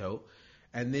something to show.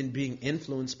 And then being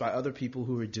influenced by other people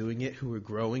who were doing it, who were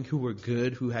growing, who were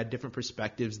good, who had different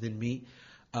perspectives than me.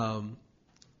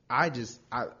 I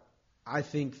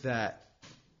think that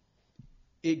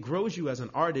it grows you as an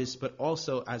artist, but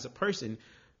also as a person.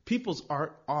 People's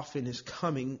art often is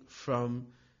coming from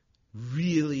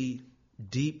really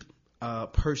deep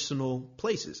personal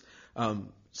places.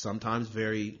 Sometimes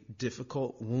very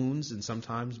difficult wounds, and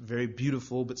sometimes very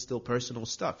beautiful but still personal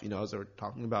stuff. As we're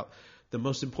talking about the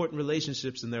most important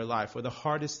relationships in their life, or the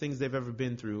hardest things they've ever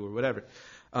been through, or whatever.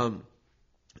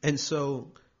 And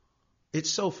so it's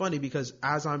so funny, because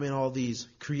as I'm in all these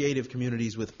creative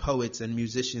communities with poets and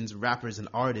musicians, rappers and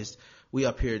artists, we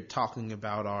up here talking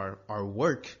about our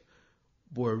work,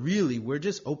 where really we're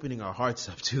just opening our hearts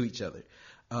up to each other.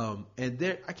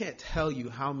 And I can't tell you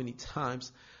how many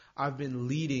times I've been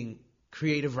leading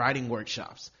creative writing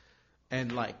workshops,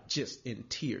 and just in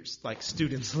tears,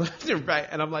 students left and right.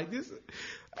 And I'm like,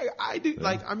 I do,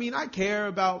 I care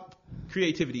about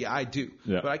creativity. I do.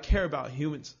 Yeah. But I care about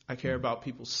humans. I care about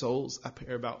people's souls. I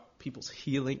care about people's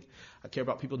healing. I care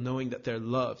about people knowing that they're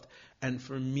loved. And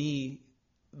for me,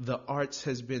 the arts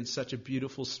has been such a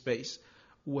beautiful space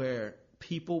where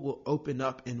people will open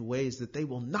up in ways that they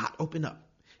will not open up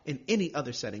in any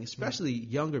other setting, especially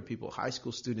younger people, high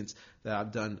school students that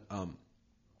I've done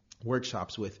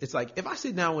workshops with. It's like, if I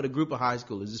sit down with a group of high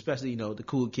schoolers, especially, the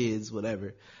cool kids,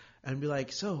 whatever, and be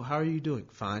like, so how are you doing?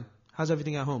 Fine. How's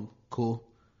everything at home? Cool.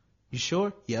 You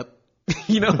sure? Yep.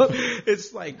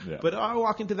 It's like, yeah. But I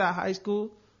walk into that high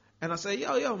school and I say,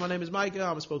 yo, my name is Micah.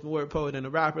 I'm a spoken word poet and a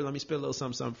rapper. Let me spit a little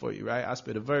something for you, right? I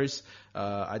spit a verse.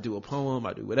 I do a poem.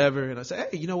 I do whatever. And I say,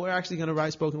 hey, we're actually going to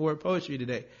write spoken word poetry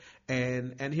today.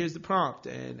 And here's the prompt.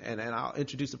 And I'll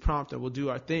introduce the prompt and we'll do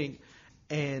our thing.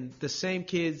 And the same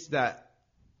kids that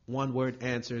one word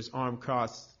answers, arm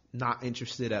crossed, not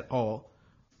interested at all,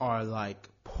 are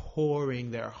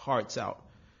pouring their hearts out,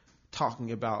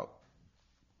 talking about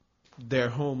their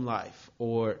home life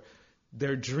or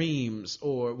their dreams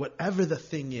or whatever the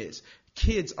thing is.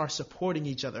 Kids are supporting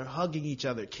each other, hugging each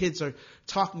other. Kids are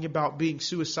talking about being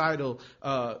suicidal.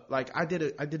 I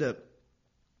did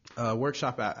a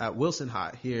workshop at Wilson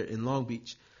High here in Long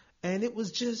Beach, and it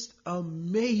was just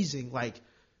amazing.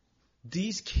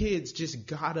 These kids just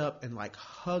got up and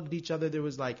hugged each other. There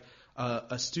was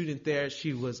a student there.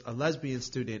 She was a lesbian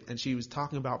student, and she was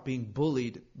talking about being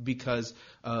bullied because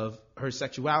of her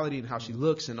sexuality and how she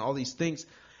looks and all these things.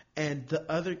 And the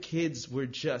other kids were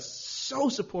just so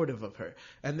supportive of her,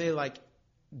 and they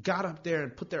got up there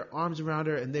and put their arms around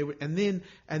her, and then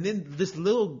this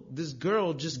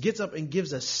girl just gets up and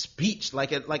gives a speech,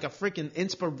 like a freaking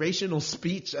inspirational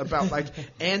speech about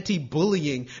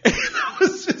anti-bullying. And I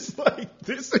was just like,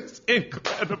 this is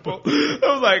incredible. I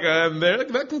was like,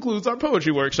 that concludes our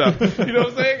poetry workshop. You know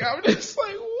what I'm saying? I'm just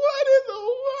like, what in the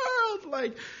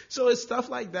world? So it's stuff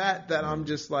like that I'm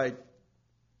just like,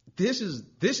 this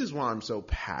is why I'm so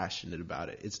passionate about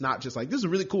it. It's not just this is a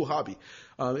really cool hobby.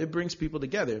 It brings people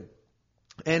together.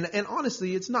 And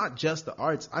honestly, it's not just the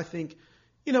arts. I think,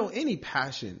 any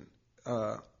passion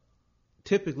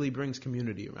typically brings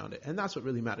community around it. And that's what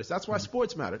really matters. That's why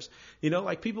sports matters.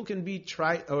 People can be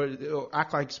trite or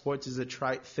act like sports is a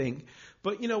trite thing.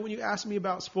 But, when you ask me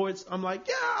about sports, I'm like,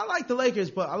 yeah, I like the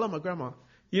Lakers, but I love my grandma.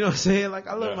 You know what I'm saying?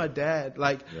 I love my dad.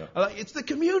 It's the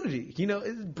community.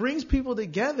 It brings people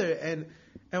together,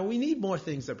 and we need more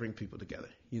things that bring people together.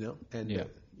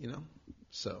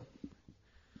 So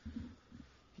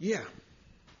yeah.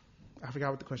 I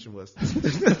forgot what the question was.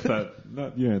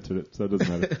 You answered it, so it doesn't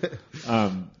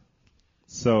matter.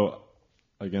 So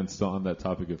again, still on that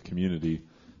topic of community,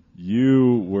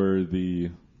 you were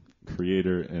the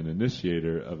creator and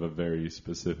initiator of a very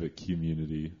specific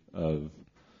community of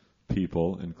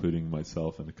people, including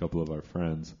myself and a couple of our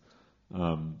friends.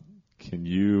 Can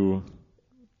you,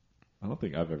 I don't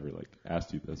think I've ever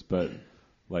asked you this, but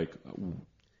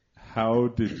how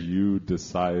did you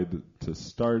decide to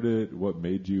start it? What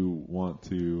made you want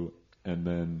to? And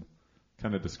then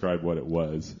kind of describe what it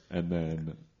was, and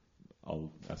then I'll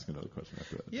ask another question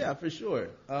after that. Yeah, for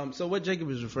sure. So what Jacob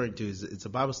is referring to is it's a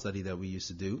Bible study that we used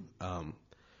to do.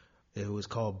 It was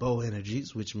called Bow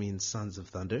Energies, which means Sons of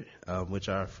Thunder, which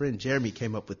our friend Jeremy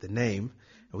came up with the name,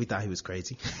 and we thought he was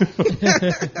crazy.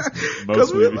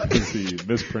 Mostly because he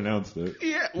mispronounced it.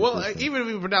 Yeah, well, even if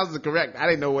he pronounced it correct, I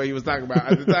didn't know what he was talking about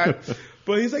at the time.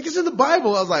 But he's like, it's in the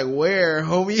Bible. I was like, where,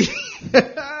 homie?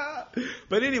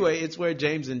 But anyway, it's where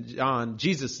James and John,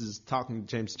 Jesus is talking to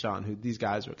James and John, who these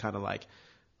guys were kind of like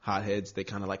hotheads. They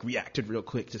kind of like reacted real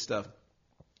quick to stuff,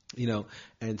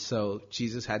 and so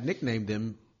Jesus had nicknamed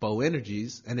them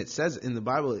Boanerges, and it says in the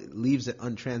Bible, it leaves it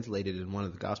untranslated in one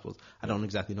of the Gospels. I don't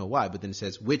exactly know why, but then it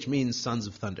says, which means sons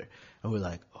of thunder. And we're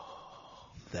like, oh,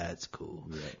 that's cool.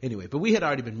 Yeah. Anyway, but we had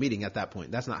already been meeting at that point.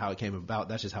 That's not how it came about.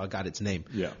 That's just how it got its name.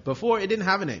 Yeah. Before, it didn't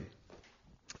have a name.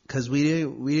 Because we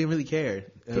didn't really care.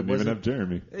 Didn't even have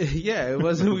Jeremy. Yeah, it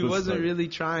wasn't. We wasn't really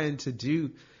trying to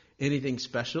do anything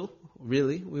special.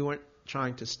 Really, we weren't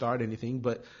trying to start anything.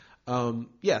 But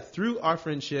through our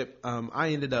friendship, I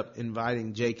ended up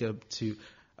inviting Jacob to.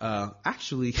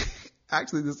 Actually,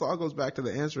 this all goes back to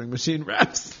the answering machine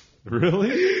raps.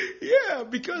 Really? Yeah,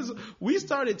 because we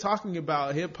started talking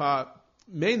about hip hop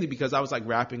mainly because I was like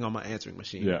rapping on my answering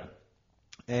machine. Yeah.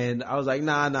 And I was like,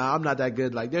 nah, I'm not that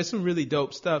good. Like, there's some really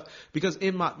dope stuff. Because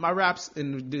in my raps,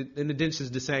 in addition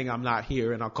to saying I'm not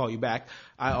here and I'll call you back,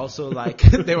 I also like,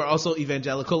 they were also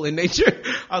evangelical in nature.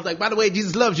 I was like, by the way,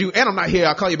 Jesus loves you and I'm not here,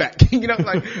 I'll call you back.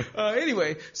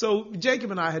 Anyway, so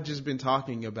Jacob and I had just been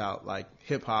talking about like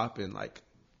hip hop and like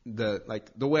the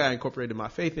way I incorporated my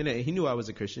faith in it. And he knew I was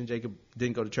a Christian. Jacob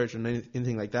didn't go to church or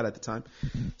anything like that at the time.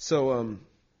 So,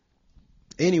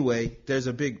 anyway, there's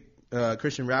a big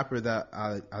Christian rapper that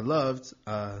I loved,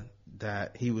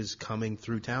 that he was coming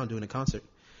through town doing a concert.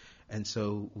 And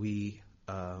so we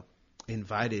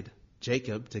invited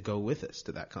Jacob to go with us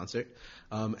to that concert.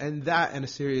 And that and a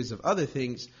series of other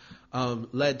things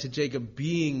led to Jacob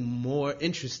being more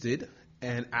interested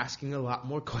and asking a lot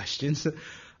more questions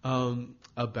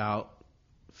about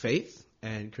faith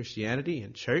and Christianity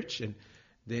and church. And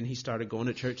then he started going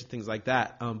to church and things like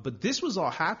that. But this was all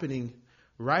happening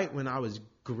right when I was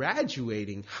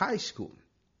graduating high school.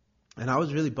 And I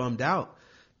was really bummed out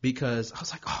because I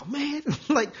was like, oh man,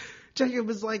 like Jacob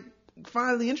was like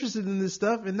finally interested in this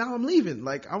stuff and now I'm leaving.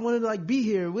 Like I wanted to like be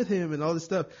here with him and all this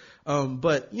stuff.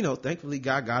 But thankfully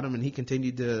God got him and he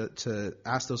continued to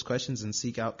ask those questions and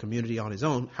seek out community on his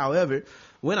own. However,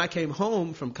 when I came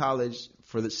home from college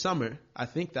for the summer, I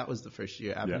think that was the first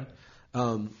year, Abner.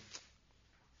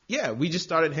 Yeah. We just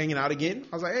started hanging out again.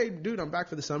 I was like, hey dude, I'm back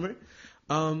for the summer.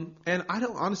 And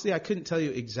I couldn't tell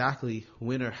you exactly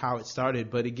when or how it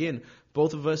started, but again,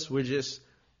 both of us were just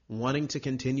wanting to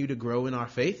continue to grow in our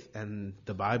faith, and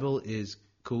the Bible is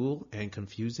cool and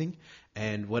confusing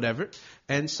and whatever.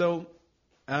 And so,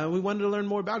 we wanted to learn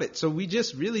more about it. So we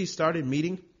just really started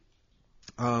meeting,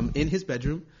 in his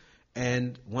bedroom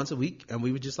and once a week, and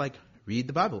we would just like read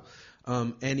the Bible.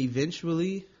 And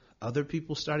eventually other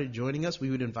people started joining us. We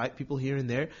would invite people here and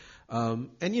there.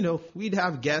 And we'd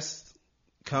have guests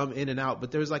come in and out, but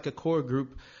there was like a core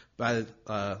group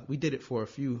we did it for a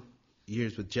few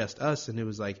years with just us, and it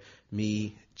was like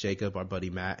me, Jacob, our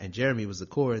buddy Matt, and Jeremy was the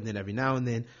core, and then every now and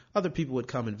then other people would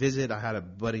come and visit. I had a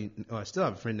buddy, I still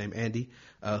have a friend named Andy,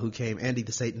 who came, Andy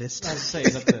the Satanist.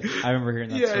 I remember hearing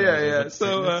that story. Yeah.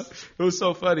 So it was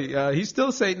so funny. He's still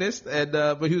a Satanist, and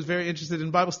but he was very interested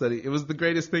in Bible study. It was the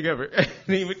greatest thing ever. And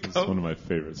he would come. It's one of my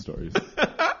favorite stories.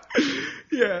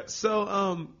 Yeah.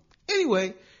 So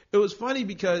anyway, it was funny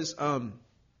because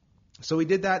so we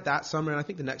did that summer, and I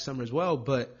think the next summer as well.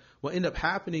 But what ended up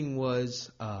happening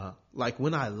was like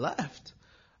when I left,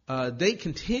 they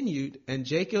continued, and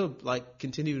Jacob like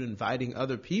continued inviting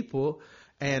other people.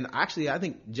 And actually, I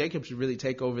think Jacob should really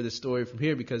take over this story from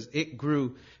here because it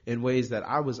grew in ways that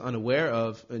I was unaware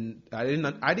of, and I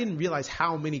didn't realize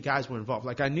how many guys were involved.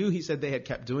 Like I knew he said they had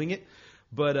kept doing it,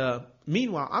 but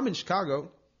meanwhile, I'm in Chicago.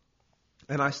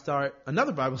 And I start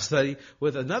another Bible study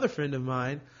with another friend of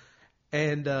mine.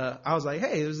 And I was like,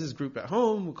 hey, there's this group at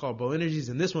home we call Boanerges,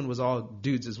 and this one was all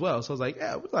dudes as well. So I was like,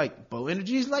 yeah, we're like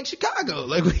Boanerges like Chicago.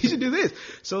 Like we should do this.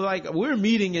 So like we're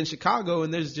meeting in Chicago,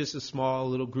 and there's just a small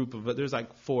little group of there's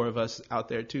like 4 of us out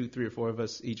there, 3 or 4 of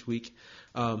us each week.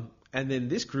 And then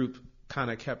this group kind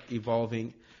of kept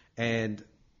evolving, and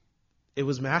it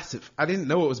was massive. I didn't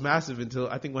know it was massive until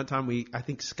I think one time we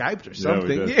Skyped or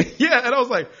something. Yeah, we did. Yeah, and I was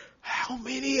like, how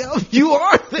many of you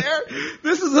are there?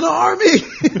 This is an army.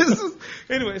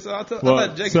 Anyway, so I'll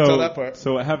let Jacob tell that part.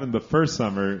 So what happened the first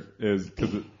summer is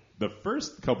because the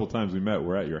first couple times we met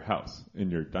were at your house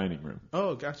in your dining room.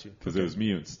 Oh, got you. Because it was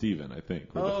me and Steven, I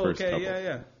think, were the first couple.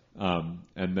 Yeah.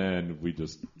 And then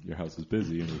your house was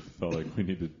busy, and we felt like we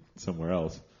needed somewhere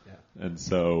else. Yeah. And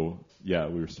so, we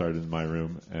were started in my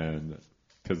room, and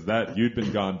because you'd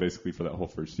been gone basically for that whole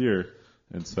first year,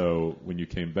 and so when you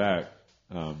came back,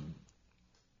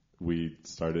 we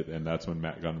started, and that's when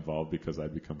Matt got involved because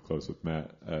I'd become close with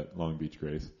Matt at Long Beach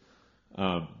Grace.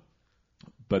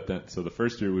 But then, so the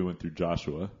first year we went through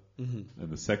Joshua, Mm-hmm. And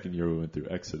the second year we went through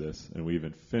Exodus, and we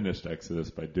even finished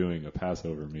Exodus by doing a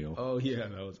Passover meal. Oh, yeah,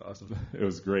 that was awesome. It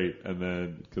was great. And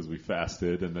then, because we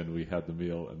fasted, and then we had the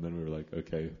meal, and then we were like,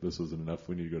 okay, this wasn't enough.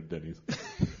 We need to go to Denny's.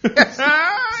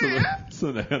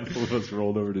 so the handful of us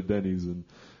rolled over to Denny's and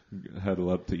had a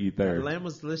lot to eat there. The lamb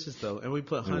was delicious, though, and we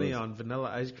put honey on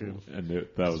vanilla ice cream. And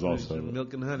that was also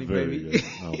milk and honey, very baby. good.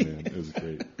 Oh, man, it was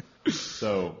great.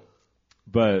 So,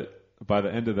 but by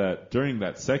the end of that, during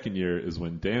that second year is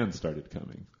when Dan started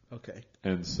coming. Okay.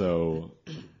 And so,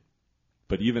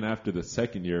 but even after the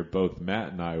second year, both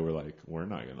Matt and I were like, we're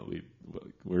not going to lead.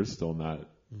 We're still not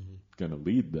going to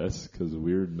lead this because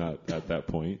we're not at that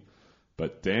point.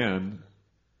 But Dan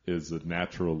is a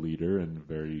natural leader and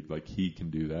very, like, he can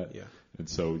do that. Yeah. And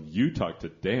so you talked to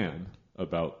Dan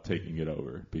about taking it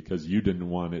over because you didn't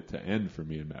want it to end for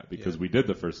me and Matt because we did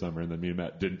the first summer and then me and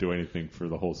Matt didn't do anything for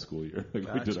the whole school year.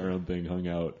 Like we did our own thing, hung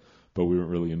out, but we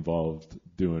weren't really involved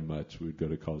doing much. We'd go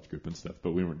to college group and stuff,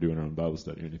 but we weren't doing our own Bible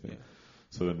study or anything. Yeah.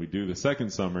 So then we do the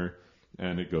second summer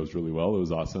and it goes really well. It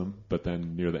was awesome. But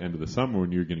then near the end of the summer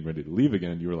when you were getting ready to leave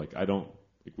again, you were like,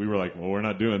 we were like, well, we're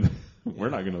not doing we're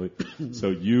not going to leave. So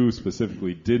you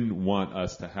specifically didn't want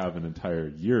us to have an entire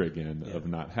year again of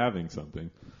not having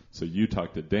something. So you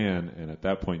talked to Dan, and at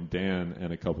that point, Dan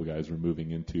and a couple guys were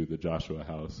moving into the Joshua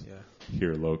house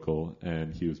here local,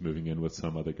 and he was moving in with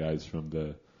some other guys from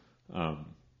the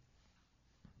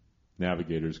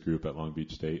Navigators group at Long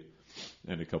Beach State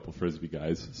and a couple Frisbee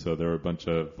guys. So there were a bunch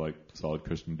of like solid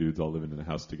Christian dudes all living in a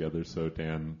house together. So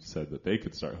Dan said that they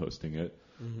could start hosting it.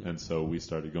 Mm-hmm. And so we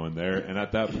started going there. And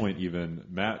at that point, even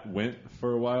Matt went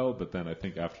for a while, but then I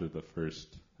think after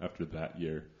that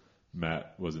year,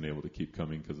 Matt wasn't able to keep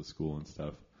coming because of school and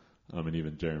stuff. And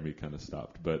even Jeremy kind of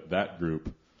stopped. But that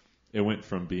group, it went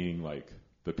from being like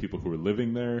the people who were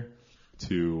living there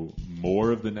to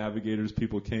more of the Navigators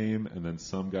people came, and then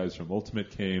some guys from Ultimate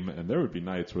came, and there would be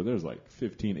nights where there's like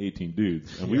 15, 18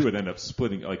 dudes, and we would end up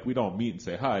splitting, like we'd all meet and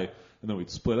say hi, and then we'd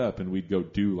split up and we'd go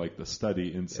do like the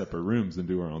study in separate rooms and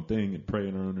do our own thing and pray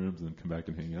in our own rooms and then come back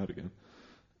and hang out again.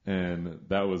 And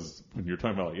that was when you're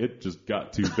talking about like it just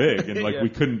got too big and like we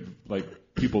couldn't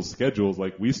like people's schedules,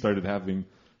 like we started having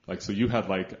like, so you had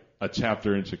like a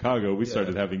chapter in Chicago, we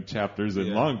started having chapters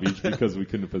in Long Beach because we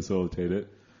couldn't facilitate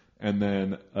it. And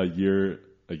then a year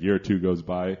or two goes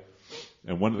by,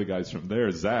 and one of the guys from there,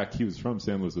 Zach, he was from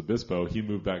San Luis Obispo. He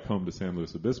moved back home to San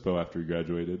Luis Obispo after he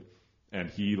graduated,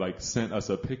 and he like sent us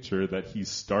a picture that he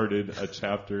started a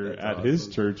chapter at his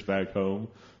church back home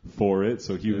for it.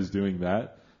 So he was doing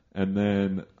that, and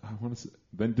then I want to say,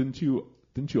 then didn't you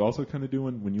also kind of do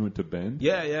one when you went to Bend?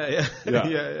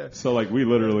 Yeah. So like we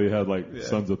literally had like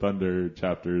Sons of Thunder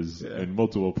chapters in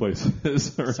multiple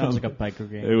places. Sounds like a biker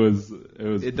game. It was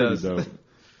pretty does. dope.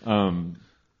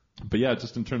 But yeah,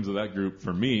 just in terms of that group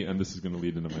for me, and this is going to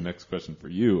lead into my next question for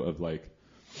you of like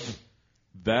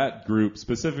that group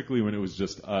specifically when it was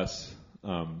just us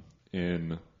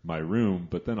in my room,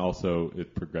 but then also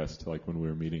it progressed to like when we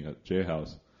were meeting at J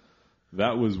House.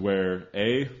 That was where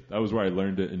I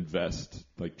learned to invest,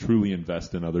 like truly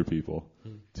invest in other people,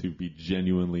 to be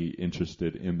genuinely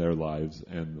interested in their lives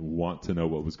and want to know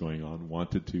what was going on,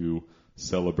 wanted to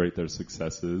celebrate their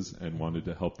successes and wanted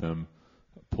to help them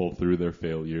pull through their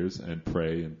failures and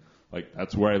pray. And like,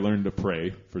 that's where I learned to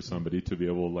pray for somebody, to be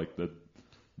able, like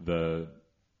the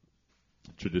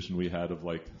tradition we had of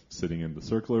like sitting in the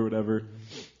circle or whatever,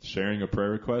 sharing a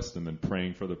prayer request and then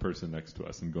praying for the person next to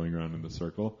us and going around in the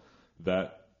circle.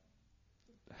 That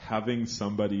having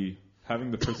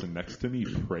the person next to me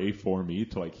pray for me,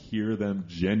 to like hear them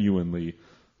genuinely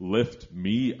lift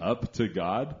me up to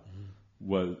God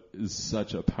is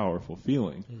such a powerful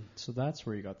feeling. So that's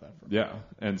where you got that from. Yeah.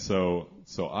 And so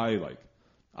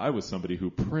I was somebody who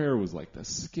prayer was like the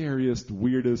scariest,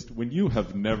 weirdest, when you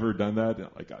have never done that,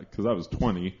 like, cause I was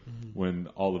 20 when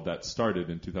all of that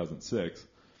started in 2006.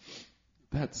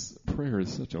 Prayer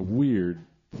is such a weird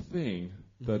thing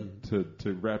that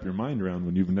to wrap your mind around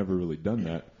when you've never really done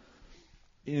that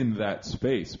in that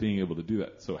space, being able to do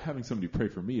that. So having somebody pray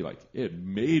for me, like it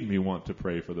made me want to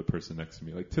pray for the person next to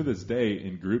me. Like to this day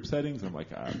in group settings, I'm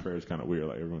like, prayer is kind of weird.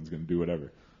 Like everyone's going to do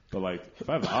whatever. But like if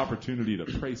I have the opportunity to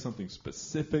pray something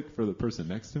specific for the person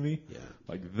next to me,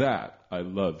 like that I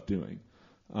love doing.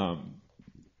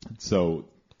 So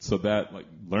that like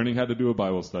learning how to do a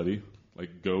Bible study,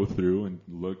 like go through and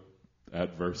look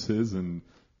at verses and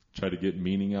try to get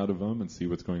meaning out of them and see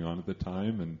what's going on at the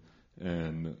time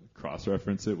and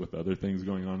cross-reference it with other things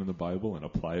going on in the Bible and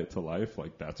apply it to life.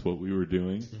 Like that's what we were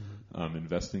doing,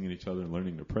 investing in each other and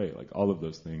learning to pray. Like all of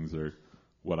those things are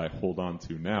what I hold on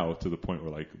to now, to the point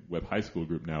where, like, with high school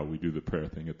group now, we do the prayer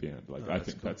thing at the end. Like, I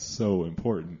think that's so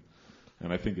important.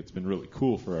 And I think it's been really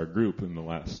cool for our group in the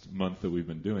last month that we've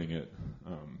been doing it,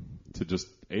 to just,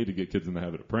 A, to get kids in the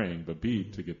habit of praying, but B,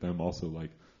 to get them also, like,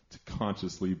 to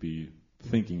consciously be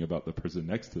thinking about the person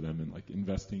next to them and, like,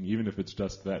 investing, even if it's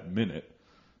just that minute.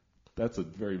 That's a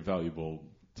very valuable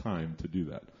time to do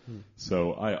that.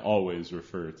 So I always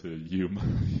refer to you,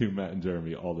 Matt, and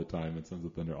Jeremy all the time, and Sons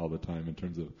of Thunder all the time, in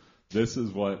terms of this is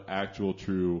what actual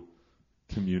true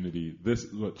community, this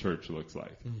is what church looks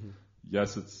like.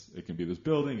 Yes, it can be this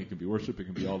building, it can be worship, it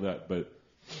can be all that, but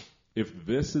if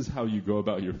this is how you go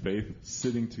about your faith,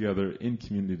 sitting together in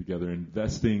community together,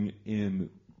 investing in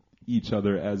each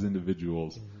other as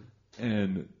individuals,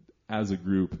 and as a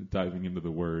group diving into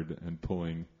the Word and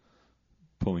pulling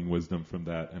wisdom from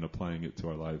that and applying it to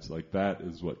our lives, like that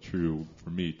is what true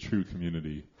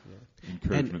community,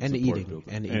 encouragement, and support, eating,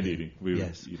 building. and eating. eating. We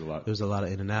Yes. would eat a lot. There was a lot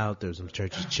of In-N-Out. There was some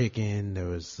church's chicken. There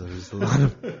was a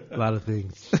lot of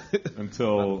things.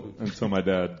 until my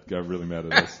dad got really mad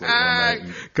at us like, one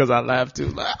night. Because I laughed too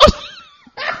loud.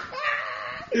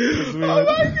 And, Oh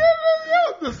my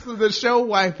goodness! The show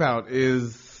Wipeout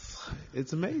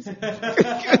it's amazing.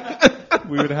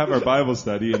 we would have our Bible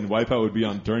study, and Wipeout would be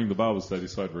on during the Bible study,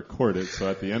 so I'd record it. So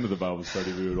at the end of the Bible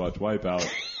study, we would watch Wipeout.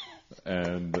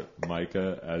 And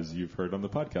Micah, as you've heard on the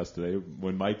podcast today,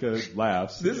 when Micah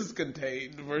laughs... This is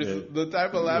contained versus the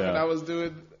type of laughing I was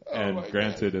doing. And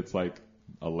granted, it's like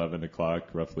 11 o'clock,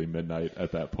 roughly midnight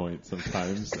at that point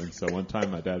sometimes. And so one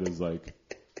time my dad was like,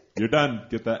 "You're done.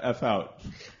 Get that F out."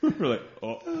 We're like,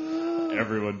 oh.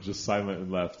 Everyone just silent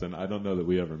and left. And I don't know that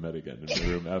we ever met again in the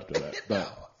room after that. But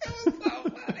It was so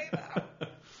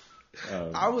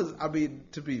funny though.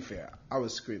 To be fair, I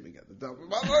was screaming at the top of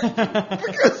my lungs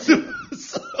because it was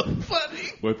so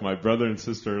funny. with my brother and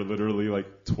sister literally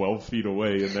like 12 feet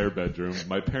away in their bedroom.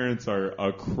 My parents are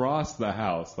across the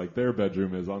house. Like their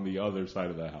bedroom is on the other side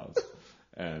of the house.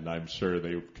 And I'm sure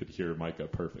they could hear Micah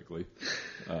perfectly.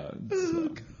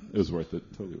 So it was worth it.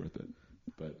 Totally worth it.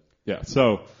 But yeah,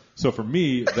 so for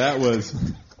me, that was,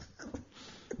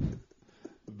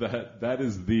 that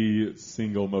is the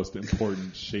single most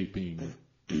important shaping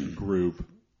group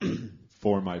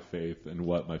for my faith and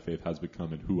what my faith has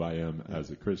become and who I am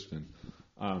as a Christian.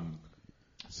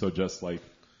 So just like,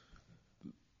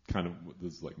 kind of,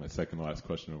 this is like my second to last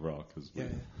question overall, because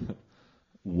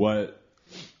what,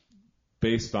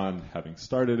 based on having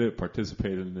started it,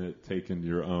 participated in it, taken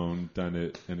your own, done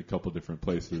it in a couple different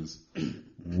places,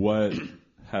 what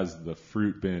has the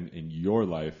fruit been in your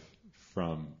life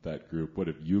from that group? What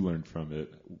have you learned from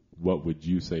it? What would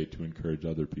you say to encourage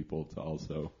other people to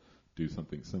also do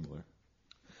something similar?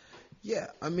 Yeah,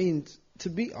 I mean, to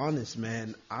be honest,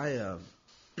 man, I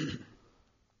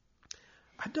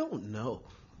don't know.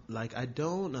 Like, I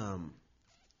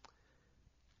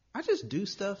just do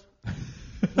stuff.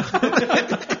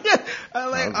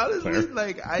 Honestly, fair.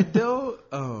 Like, I don't,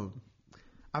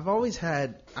 I've always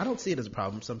had, I don't see it as a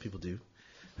problem. Some people do.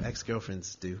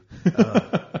 Ex-girlfriends do.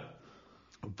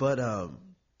 But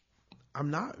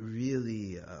I'm not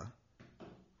really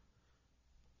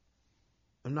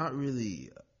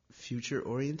future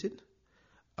oriented.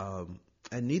 And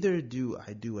neither do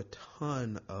I do a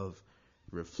ton of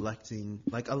reflecting.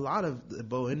 Like a lot of the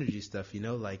Bow Energy stuff,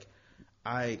 like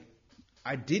I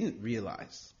didn't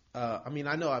realize. I mean,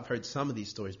 I know I've heard some of these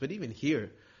stories, but even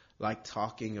here, like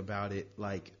talking about it,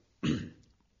 like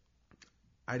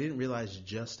I didn't realize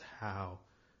just how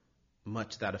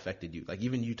much that affected you. Like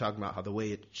even you talking about how the way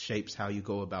it shapes how you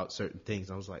go about certain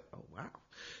things. I was like, oh wow,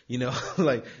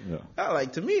 like,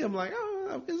 like to me, I'm like,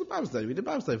 oh, it's a Bible study. We did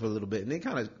Bible study for a little bit, and they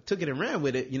kind of took it and ran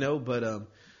with it, But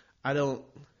I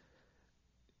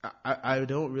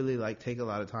don't really like take a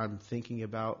lot of time thinking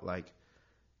about like,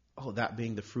 oh, that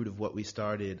being the fruit of what we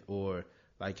started, or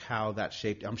like how that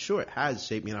shaped. I'm sure it has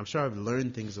shaped me, and I'm sure I've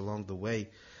learned things along the way.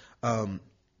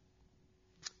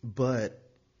 But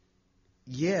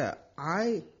yeah,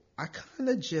 I kind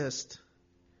of just,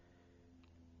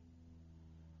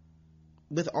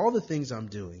 with all the things I'm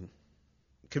doing,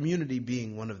 community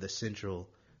being one of the central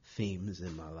themes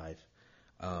in my life.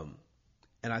 And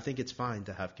I think it's fine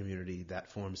to have community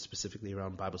that forms specifically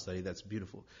around Bible study. That's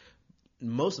beautiful.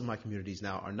 Most of my communities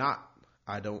now are not.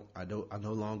 I no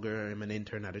longer am an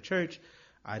intern at a church.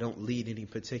 I don't lead any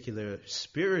particular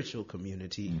spiritual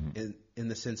community in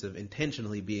the sense of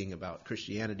intentionally being about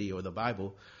Christianity or the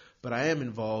Bible, but I am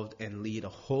involved and lead a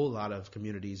whole lot of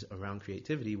communities around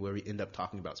creativity where we end up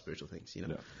talking about spiritual things,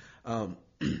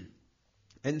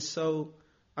 And so,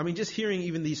 I mean, just hearing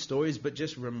even these stories, but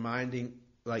just reminding,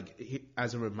 like,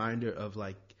 as a reminder of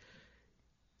like,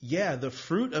 yeah, the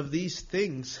fruit of these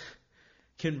things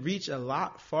can reach a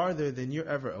lot farther than you're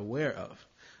ever aware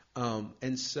of.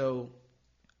 And so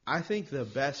I think the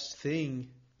best thing,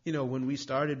 when we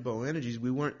started Bow Energies,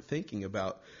 we weren't thinking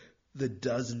about the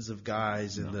dozens of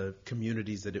guys and the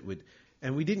communities that it would,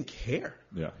 and we didn't care.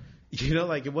 Yeah.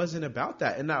 It wasn't about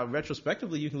that. And now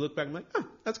retrospectively, you can look back and be like, oh,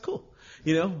 that's cool.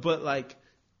 But like,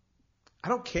 I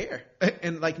don't care.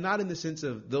 And like, not in the sense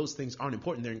of those things aren't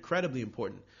important. They're incredibly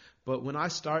important. But when I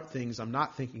start things, I'm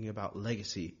not thinking about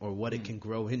legacy or what it can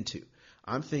grow into.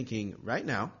 I'm thinking right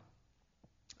now,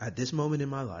 at this moment in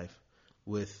my life,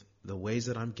 with the ways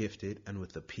that I'm gifted and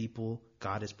with the people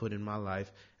God has put in my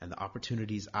life and the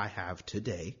opportunities I have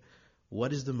today,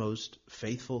 what is the most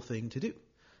faithful thing to do?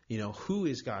 Who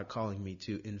is God calling me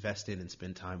to invest in and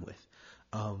spend time with?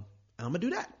 And I'm going to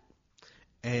do that.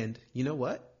 And you know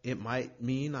what? It might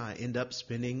mean I end up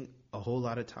spending a whole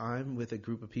lot of time with a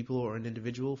group of people or an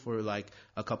individual for like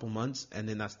a couple months, and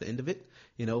then that's the end of it.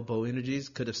 Bow Energies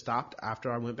could have stopped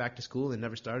after I went back to school and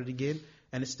never started again,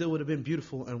 and it still would have been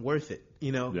beautiful and worth it,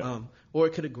 or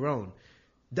it could have grown.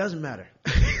 Doesn't matter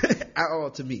at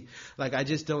all to me. Like, I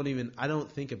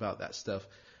don't think about that stuff.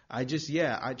 I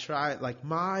try, like,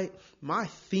 my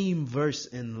theme verse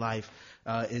in life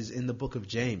is in the book of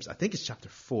James. I think it's chapter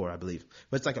 4, I believe.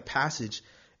 But it's like a passage,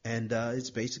 and it's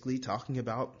basically talking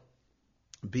about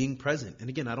being present. And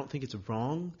again, I don't think it's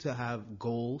wrong to have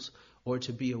goals or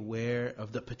to be aware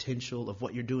of the potential of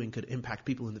what you're doing could impact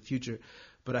people in the future.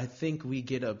 But I think we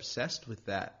get obsessed with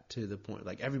that to the point,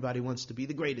 like, everybody wants to be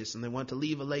the greatest and they want to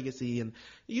leave a legacy, and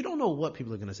you don't know what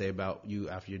people are going to say about you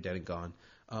after you're dead and gone.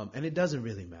 And it doesn't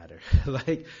really matter.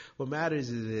 Like, what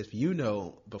matters is if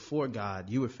before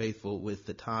God, you were faithful with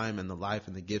the time and the life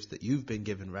and the gifts that you've been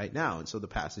given right now. And so the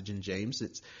passage in James,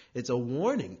 it's a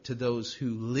warning to those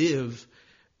who live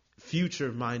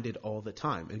future-minded all the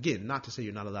time. Again, not to say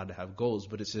you're not allowed to have goals,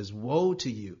 but it says, woe to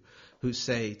you who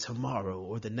say tomorrow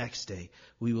or the next day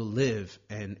we will live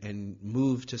and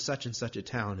move to such and such a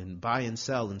town and buy and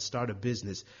sell and start a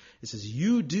business. It says,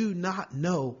 you do not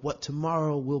know what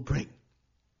tomorrow will bring.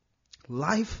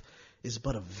 Life is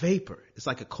but a vapor. It's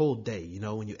like a cold day,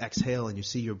 when you exhale and you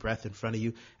see your breath in front of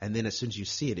you, and then as soon as you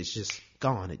see it, it's just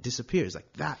gone. It disappears. Like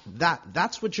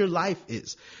that's what your life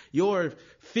is. Your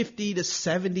 50 to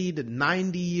 70 to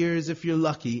 90 years, if you're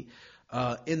lucky,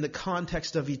 in the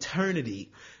context of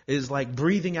eternity, is like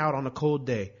breathing out on a cold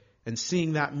day and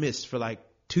seeing that mist for like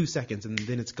 2 seconds and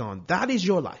then it's gone. That is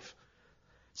your life.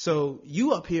 So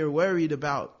you up here worried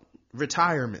about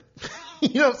retirement,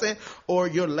 you know what I'm saying? Or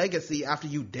your legacy after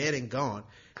you dead and gone.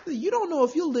 You don't know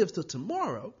if you'll live till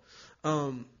tomorrow.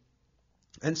 And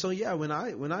so, yeah, when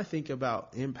I think about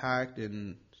impact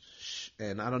and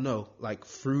I don't know, like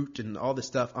fruit and all this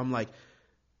stuff, I'm like,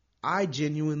 I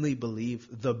genuinely believe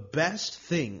the best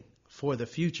thing for the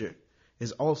future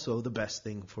is also the best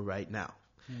thing for right now.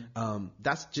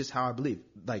 That's just how I believe.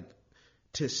 Like,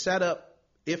 to set up,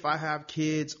 if I have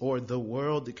kids or the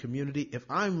world, the community, if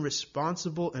I'm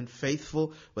responsible and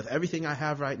faithful with everything I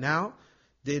have right now,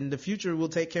 then the future will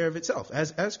take care of itself.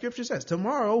 As scripture says,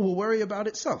 tomorrow will worry about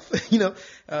itself.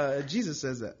 Jesus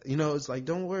says that, it's like,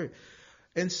 don't worry.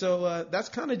 And so, that's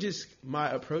kind of just my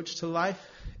approach to life.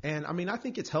 And I mean, I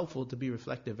think it's helpful to be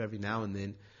reflective every now and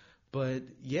then, but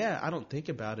yeah, I don't think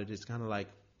about it. It's kind of like,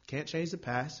 can't change the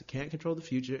past, can't control the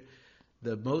future.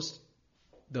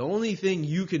 The only thing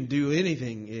you can do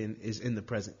anything in is in the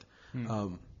present.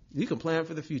 You can plan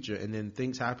for the future, and then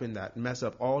things happen that mess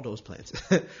up all those plans.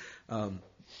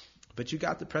 But you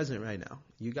got the present right now.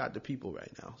 You got the people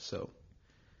right now. So,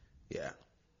 yeah.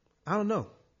 I don't know.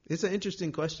 It's an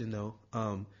interesting question, though.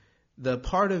 The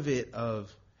part of it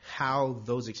of how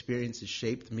those experiences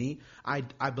shaped me,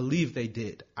 I believe they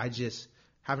did. I just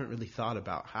haven't really thought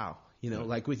about how.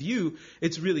 Like with you,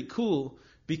 it's really cool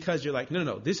because you're like,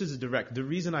 no, this is direct. The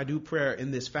reason I do prayer in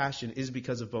this fashion is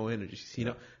because of Bow Energies.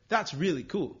 That's really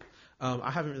cool. I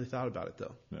haven't really thought about it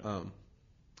though. Yeah.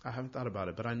 I haven't thought about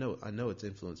it, but I know it's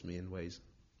influenced me in ways.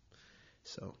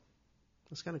 So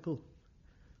that's kind of cool.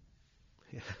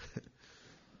 Yeah.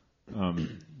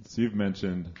 So you've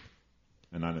mentioned,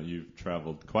 and I know you've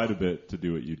traveled quite a bit to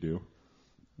do what you do.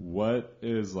 What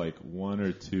is like one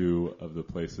or two of the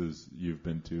places you've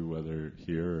been to, whether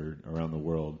here or around the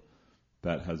world,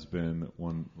 that has been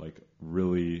one like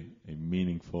really a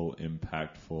meaningful,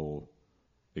 impactful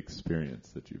experience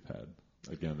that you've had?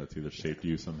 Again, that's either shaped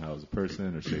you somehow as a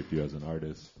person or shaped you as an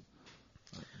artist.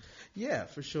 Yeah,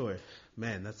 for sure.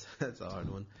 Man, that's a hard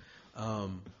one.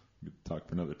 We could talk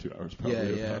for another 2 hours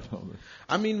probably. Yeah.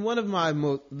 I mean, one of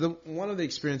the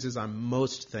experiences I'm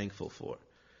most thankful for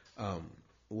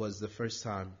was the first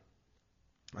time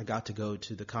I got to go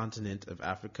to the continent of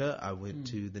Africa. I went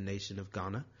to the nation of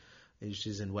Ghana, which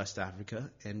is in West Africa.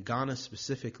 And Ghana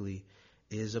specifically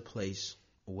is a place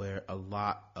where a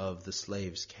lot of the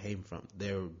slaves came from.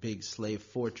 There were big slave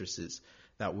fortresses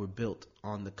that were built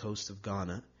on the coast of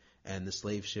Ghana, and the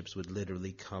slave ships would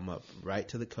literally come up right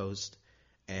to the coast,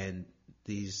 and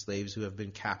these slaves who have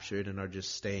been captured and are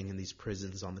just staying in these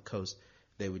prisons on the coast,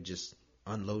 they would just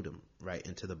unload them right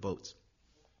into the boats.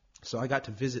 So I got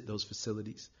to visit those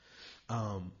facilities.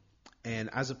 And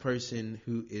as a person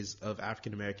who is of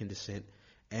African American descent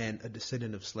and a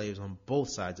descendant of slaves on both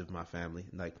sides of my family,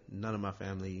 like none of my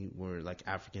family were like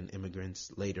African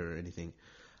immigrants later or anything,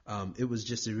 it was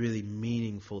just a really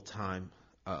meaningful time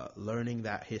learning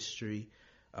that history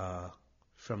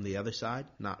from the other side,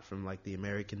 not from like the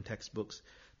American textbooks,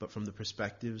 but from the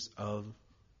perspectives of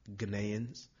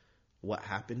Ghanaians, what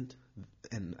happened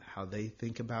and how they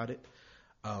think about it.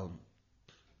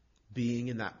 Being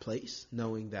in that place,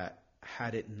 knowing that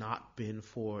had it not been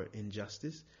for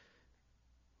injustice,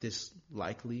 this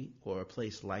likely, or a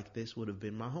place like this, would have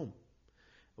been my home.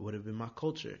 It would have been my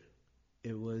culture.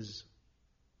 It was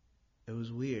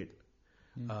weird,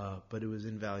 but it was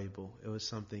invaluable. It was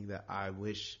something that I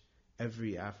wish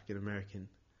every African American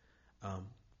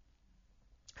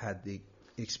had the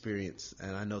experience,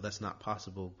 and I know that's not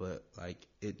possible, but like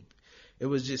it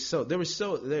was just so,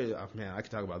 man, I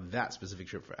could talk about that specific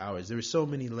trip for hours. There were so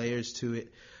many layers to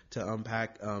it to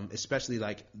unpack, especially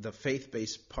like the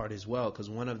faith-based part as well, because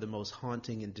one of the most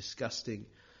haunting and disgusting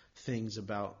things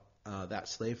about that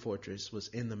slave fortress was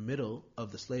in the middle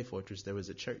of the slave fortress there was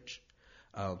a church,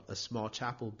 a small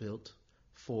chapel built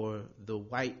for the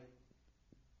white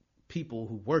people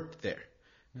who worked there,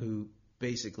 who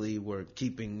basically were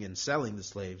keeping and selling the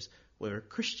slaves, were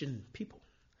Christian people.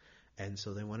 And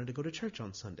so they wanted to go to church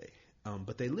on Sunday.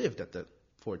 But they lived at the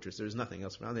fortress. There was nothing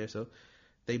else around there. So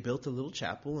they built a little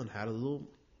chapel and had a little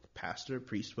pastor,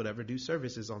 priest, whatever, do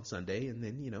services on Sunday. And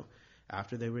then,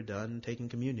 after they were done taking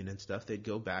communion and stuff, they'd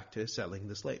go back to selling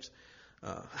the slaves.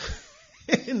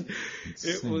 And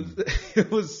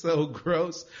it was so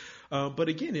gross. But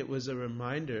again, it was a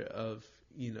reminder of,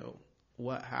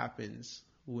 what happens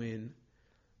when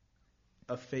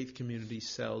a faith community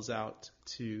sells out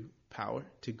to power,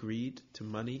 to greed, to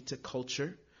money, to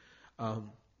culture, and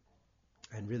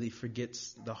really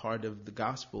forgets the heart of the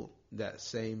gospel. That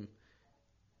same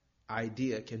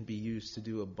idea can be used to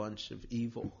do a bunch of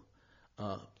evil.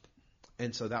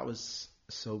 And so that was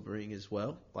sobering as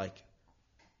well, like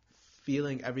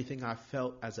feeling everything I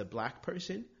felt as a black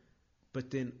person, but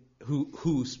then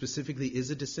who specifically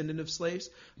is a descendant of slaves,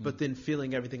 but then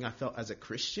feeling everything I felt as a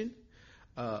Christian,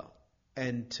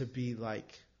 and to be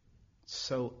like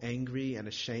so angry and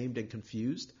ashamed and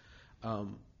confused,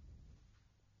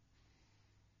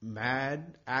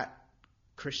 mad at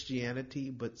Christianity,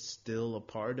 but still a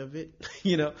part of it,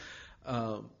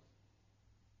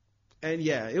 and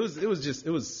yeah, it was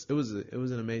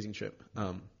an amazing trip.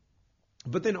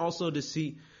 But then also to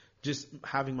see, just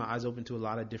having my eyes open to a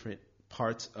lot of different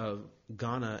parts of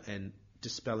Ghana and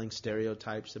dispelling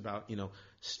stereotypes about,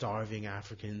 starving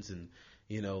Africans and,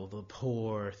 the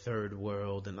poor third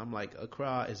world. And I'm like,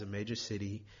 Accra is a major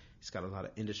city. It's got a lot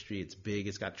of industry. It's big.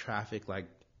 It's got traffic like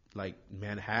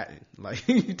Manhattan, like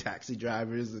taxi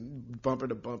drivers and bumper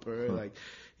to bumper.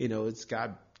 It's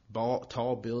got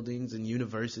tall buildings and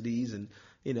universities and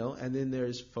then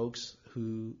there's folks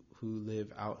who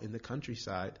live out in the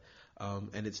countryside.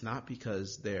 And it's not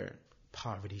because they're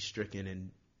poverty stricken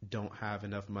and don't have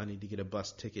enough money to get a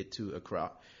bus ticket to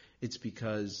Accra. It's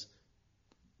because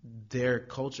their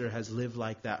culture has lived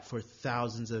like that for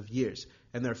thousands of years,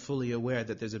 and they're fully aware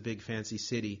that there's a big fancy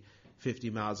city 50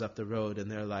 miles up the road, and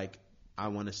they're like, I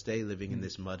want to stay living in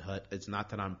this mud hut. It's not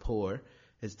that I'm poor.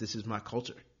 This is my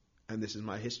culture, and this is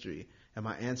my history, and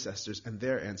my ancestors and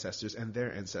their ancestors and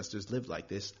their ancestors lived like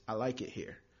this. I like it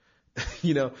here.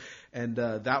 And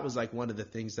that was like one of the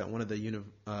things that one of the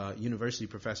university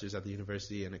professors at the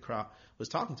university in Accra was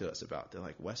talking to us about. They're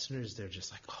like, Westerners, they're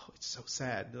just like, oh, it's so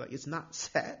sad. They're like, it's not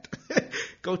sad.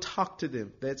 Go talk to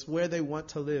them. That's where they want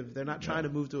to live. They're not trying to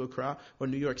move to Accra or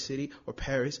New York City or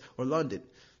Paris or London,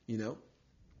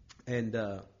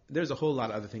 And there's a whole lot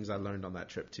of other things I learned on that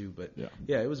trip too. But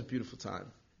yeah, it was a beautiful time.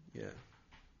 Yeah.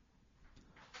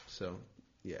 So...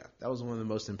 yeah, that was one of the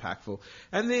most impactful.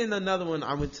 And then another one,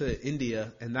 I went to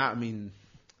India, and that,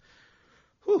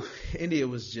 India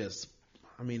was just,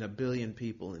 1 billion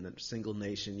people in a single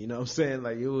nation, you know what I'm saying?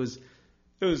 Like, it was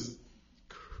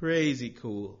crazy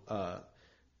cool.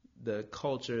 The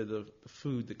culture, the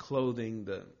food, the clothing,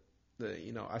 the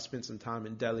I spent some time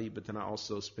in Delhi, but then I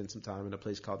also spent some time in a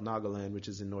place called Nagaland, which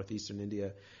is in northeastern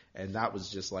India. And that was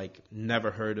just like,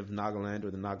 never heard of Nagaland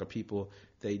or the Naga people.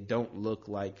 They don't look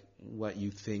like what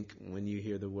you think when you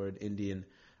hear the word Indian.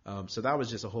 So that was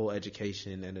just a whole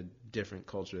education and a different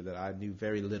culture that I knew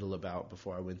very little about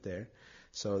before I went there.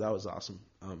 So that was awesome.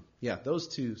 Those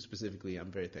two specifically,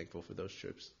 I'm very thankful for those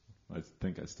trips. I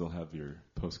think I still have your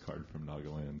postcard from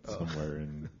Nagaland somewhere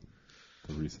in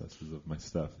the recesses of my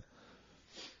stuff.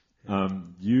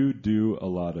 You do a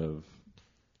lot of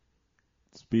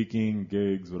speaking,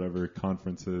 gigs, whatever,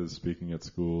 conferences, speaking at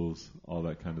schools, all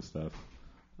that kind of stuff.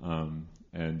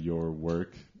 And your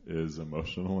work is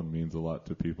emotional and means a lot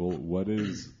to people. What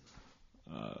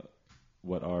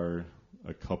are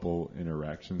a couple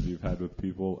interactions you've had with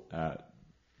people at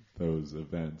those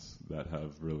events that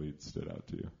have really stood out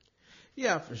to you?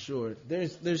 Yeah, for sure.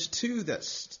 There's two that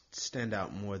stand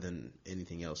out more than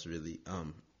anything else, really.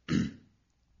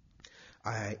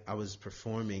 I was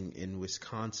performing in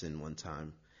Wisconsin one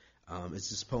time. It's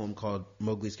this poem called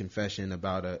Mowgli's Confession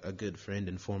about a good friend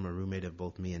and former roommate of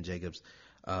both me and Jacob's.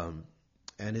 And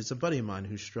it's a buddy of mine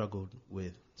who struggled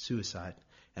with suicide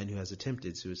and who has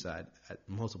attempted suicide at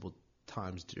multiple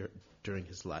times during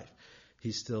his life.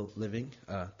 He's still living,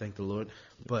 thank the Lord.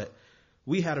 But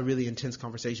we had a really intense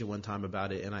conversation one time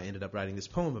about it, and I ended up writing this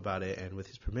poem about it, and with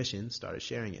his permission, started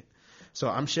sharing it. So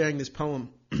I'm sharing this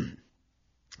poem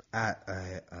at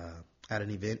an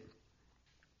event,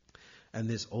 and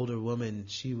this older woman,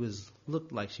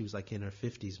 looked like she was like in her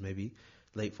 50s, maybe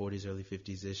late 40s, early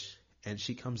 50s-ish, and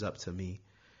she comes up to me,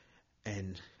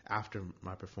 and after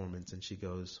my performance, and she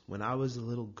goes, "When I was a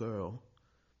little girl,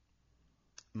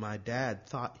 my dad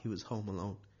thought he was home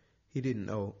alone. He didn't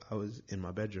know I was in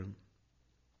my bedroom.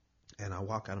 And I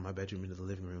walk out of my bedroom into the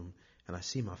living room, and I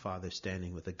see my father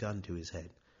standing with a gun to his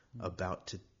head, about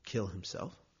to kill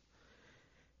himself.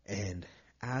 And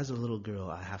as a little girl,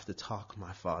 I have to talk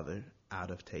my father out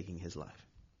of taking his life."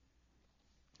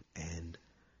 And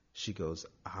she goes,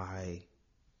 "I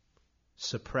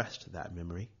suppressed that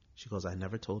memory." She goes, "I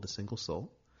never told a single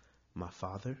soul. My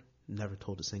father never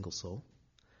told a single soul.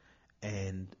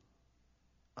 And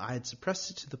I had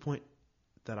suppressed it to the point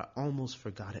that I almost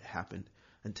forgot it happened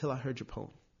until I heard your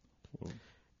poem." Whoa.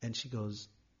 And she goes,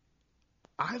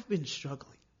 "I've been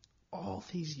struggling all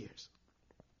these years,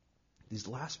 these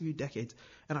last few decades,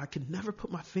 and I could never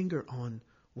put my finger on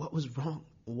what was wrong,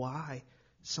 why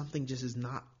something just is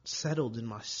not settled in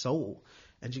my soul."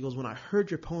 And she goes, "When I heard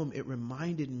your poem, it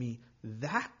reminded me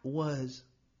that was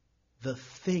the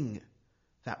thing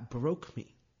that broke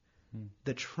me,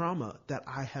 the trauma that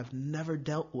I have never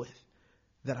dealt with,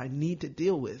 that I need to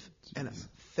deal with. Jeez. And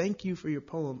thank you for your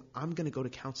poem. I'm going to go to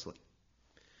counseling."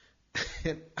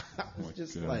 And I was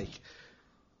just like,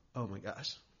 oh my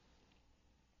gosh.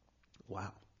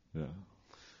 Wow. Yeah.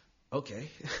 Okay.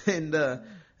 And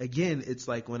again, it's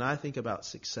like when I think about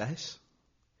success,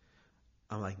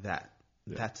 I'm like that.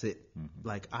 Yeah. That's it. Mm-hmm.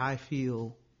 Like I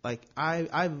feel like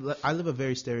I live a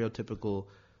very stereotypical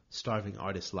starving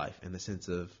artist life in the sense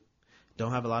of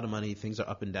don't have a lot of money, things are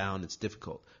up and down, it's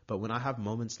difficult. But when I have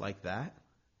moments like that,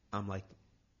 I'm like,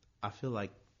 I feel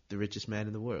like the richest man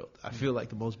in the world. I feel like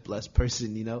the most blessed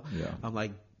person, Yeah. I'm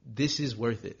like, this is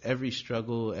worth it. Every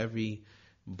struggle, every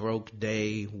broke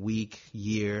day, week,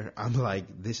 year, I'm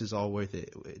like, this is all worth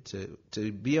it.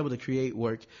 To be able to create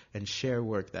work and share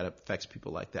work that affects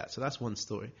people like that. So that's one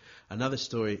story. Another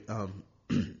story, I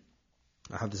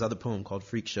have this other poem called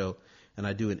Freak Show, and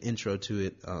I do an intro to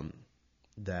it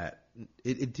that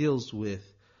it deals with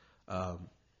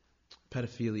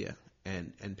pedophilia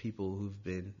and people who've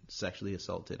been sexually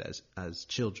assaulted as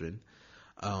children.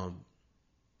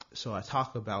 So I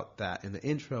talk about that in the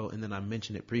intro, and then I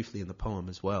mention it briefly in the poem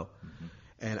as well. Mm-hmm.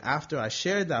 And after I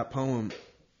shared that poem,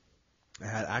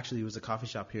 it was a coffee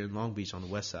shop here in Long Beach on the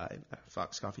west side,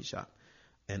 Fox Coffee Shop.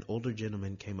 An older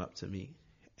gentleman came up to me,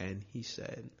 and he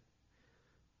said,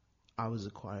 "I was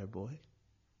a choir boy.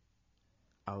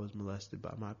 I was molested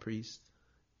by my priest.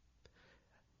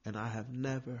 And I have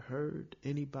never heard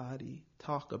anybody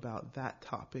talk about that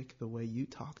topic the way you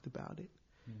talked about it.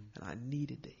 And I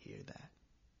needed to hear that.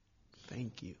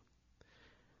 Thank you."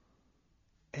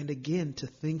 And again, to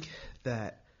think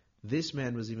that this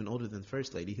man was even older than the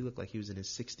First Lady. He looked like he was in his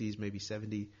 60s, maybe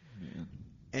 70. Yeah.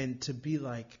 And to be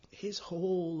like, his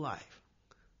whole life,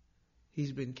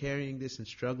 he's been carrying this and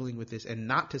struggling with this. And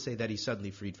not to say that he's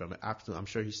suddenly freed from it. Absolutely, I'm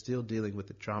sure he's still dealing with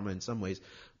the trauma in some ways.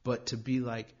 But to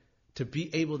be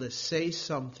able to say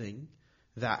something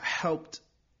that helped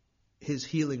his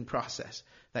healing process,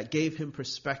 that gave him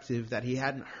perspective that he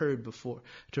hadn't heard before,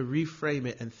 to reframe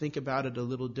it and think about it a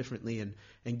little differently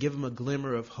and give him a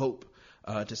glimmer of hope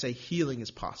to say healing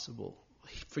is possible.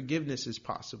 Forgiveness is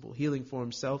possible. Healing for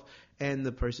himself and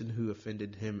the person who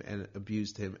offended him and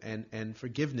abused him. And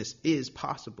forgiveness is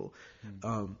possible.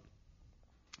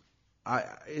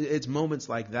 It's moments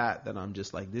like that I'm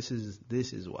just like, this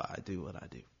is why I do what I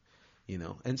do. You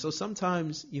know, and so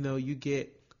sometimes, you know, you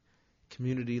get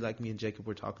community like me and Jacob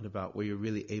were talking about, where you're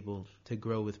really able to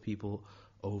grow with people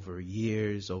over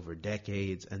years, over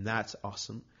decades, and that's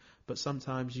awesome. But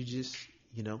sometimes you just,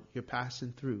 you know, you're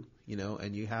passing through, you know,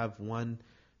 and you have one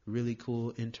really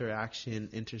cool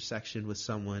intersection with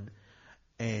someone,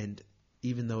 and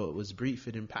even though it was brief,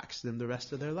 it impacts them the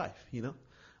rest of their life, you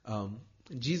know.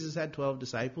 Jesus had 12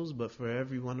 disciples, but for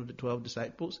every one of the 12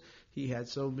 disciples, he had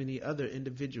so many other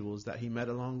individuals that he met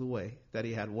along the way that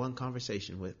he had one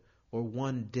conversation with, or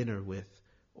one dinner with,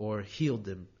 or healed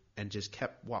them and just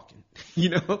kept walking, you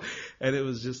know? And it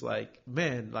was just like,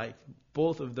 man, like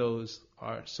both of those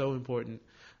are so important.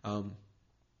 And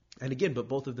again, but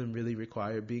both of them really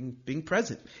require being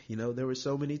present. You know, there were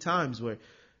so many times where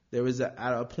there was at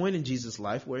a point in Jesus'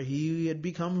 life where he had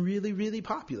become really, really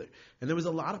popular. And there was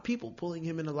a lot of people pulling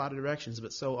him in a lot of directions.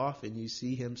 But so often you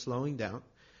see him slowing down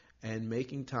and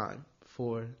making time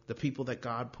for the people that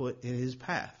God put in his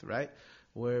path, right?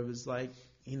 Where it was like,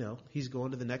 you know, he's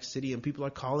going to the next city and people are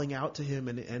calling out to him,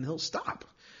 and he'll stop,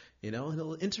 you know, and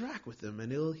he'll interact with them, and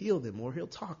he'll heal them, or he'll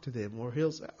talk to them, or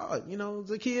he'll say, oh, you know,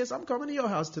 Zacchaeus, I'm coming to your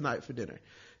house tonight for dinner.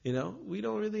 You know, we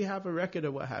don't really have a record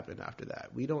of what happened after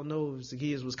that. We don't know if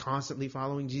Zacchaeus was constantly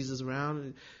following Jesus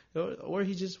around, or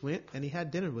he just went and he had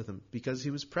dinner with him because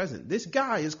he was present. This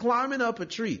guy is climbing up a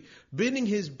tree, bending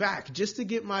his back just to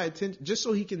get my attention, just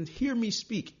so he can hear me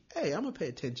speak. Hey, I'm going to pay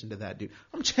attention to that dude.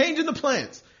 I'm changing the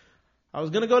plans. I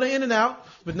was going to go to In-N-Out,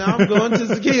 but now I'm going to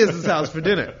Zacchaeus' house for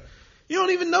dinner. You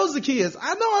don't even know Zacchaeus.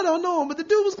 I know I don't know him, but the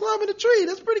dude was climbing a tree.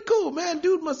 That's pretty cool, man.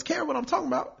 Dude must care what I'm talking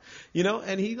about. You know,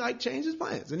 and he like changed his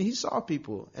plans, and he saw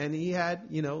people, and he had,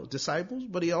 you know, disciples,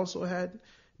 but he also had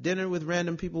dinner with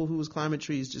random people who was climbing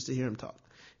trees just to hear him talk,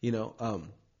 you know.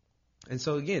 And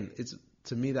so again, it's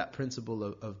to me that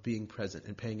principle of being present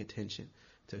and paying attention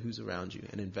to who's around you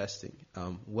and investing,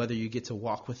 whether you get to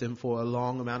walk with them for a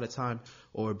long amount of time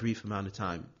or a brief amount of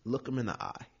time, look them in the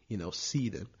eye, you know, see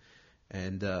them.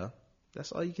 And,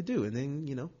 that's all you can do. And then,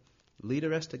 you know, lead the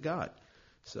rest to God.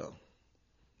 So,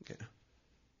 yeah.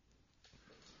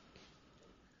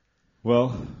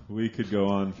 Well, we could go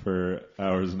on for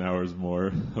hours and hours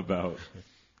more about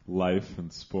life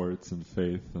and sports and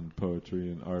faith and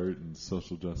poetry and art and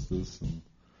social justice and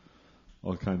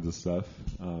all kinds of stuff.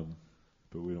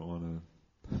 But we don't want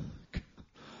to...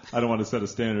 I don't want to set a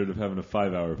standard of having a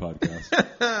 5-hour podcast.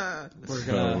 We're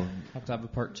going to have to have a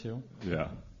part 2. Yeah,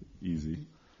 easy.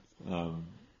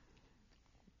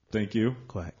 Thank you.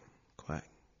 Quack. I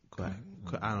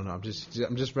don't know. I'm just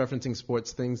referencing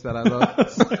sports things that I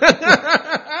love.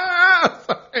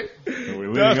 Sorry. Are we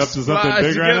leading up to something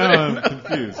big right now? I'm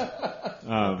confused.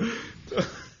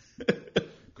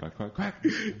 Quack.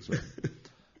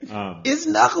 It's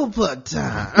knuckle puck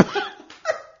time.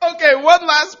 Okay, one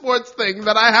last sports thing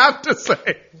that I have to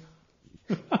say.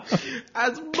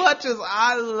 As much as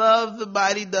I love the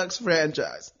Mighty Ducks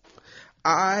franchise,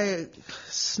 I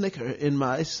snicker in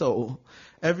my soul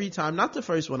every time, not the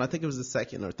first one, I think it was the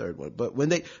second or third one, but when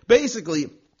they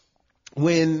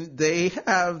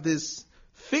have this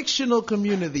fictional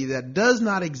community that does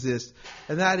not exist,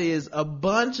 and that is a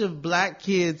bunch of black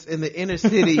kids in the inner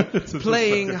city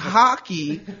playing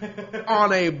hockey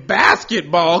on a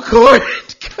basketball court.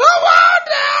 Come on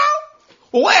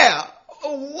now!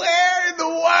 Where in the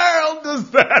world does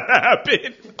that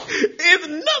happen? It's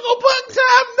knuckle puck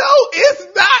time? No, it's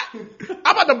not.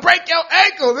 I'm about to break your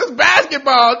ankle. This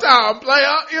basketball time,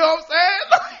 player. You know what I'm saying?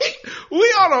 Like, we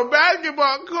on a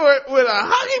basketball court with a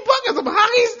hockey puck and some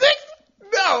hockey sticks?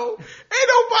 No. Ain't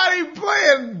nobody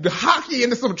playing hockey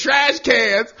into some trash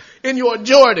cans in your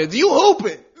Jordans. You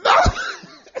hooping. No.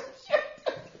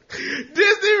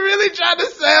 Disney really tried to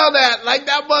sell that like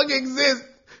that mug exists.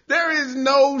 There is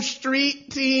no street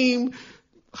team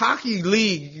hockey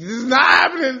league. It's not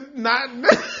happening.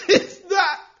 It's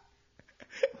not.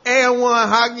 And one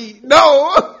hockey.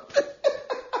 No.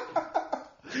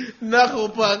 Knuckle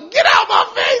puck. Get out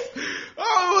my face.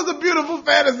 Oh, it was a beautiful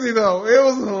fantasy though. It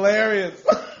was hilarious.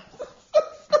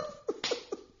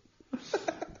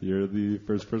 You're the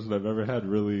first person I've ever had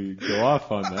really go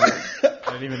off on that.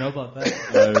 I didn't even know about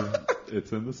that.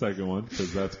 It's in the second one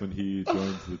because that's when he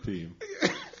joins the team.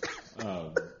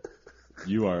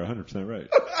 You are 100% right.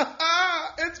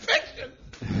 It's fiction.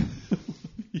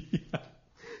 Yeah.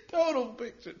 Total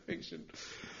fiction.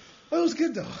 It was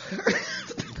good though.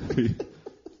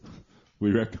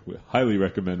 We highly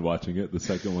recommend watching it. The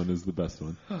second one is the best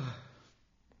one.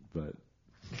 But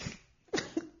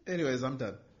anyways, I'm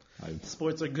done.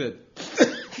 Sports are good.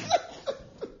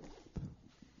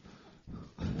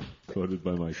 Quoted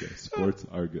by Micah. Sports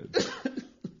are good.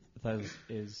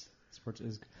 Sports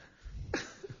is good.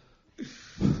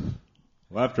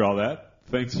 Well, after all that,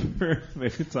 thanks for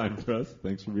making time for us.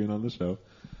 Thanks for being on the show.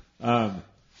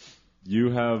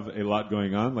 You have a lot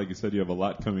going on. Like you said, you have a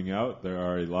lot coming out. There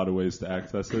are a lot of ways to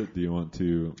access it. Do you want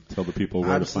to tell the people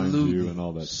where to find you and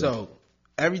all that stuff? So,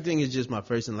 everything is just my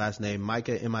first and last name,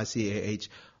 Micah, M-I-C-A-H,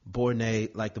 Bourne,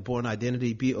 like the Bourne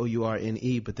Identity,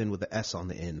 B-O-U-R-N-E, but then with the S on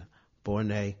the end.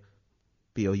 Bourne,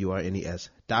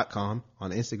 BOURNES.com.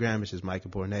 On Instagram, it's just Micah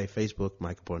Bourne. Facebook,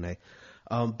 Micah Bourne.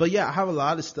 But yeah, I have a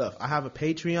lot of stuff. I have a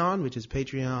Patreon, which is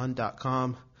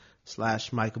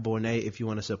patreon.com/Micah Bourne if you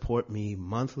want to support me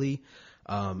monthly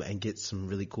and get some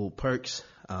really cool perks.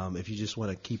 If you just want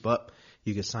to keep up,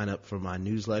 you can sign up for my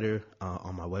newsletter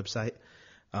on my website.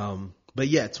 But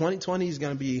yeah, 2020 is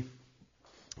going to be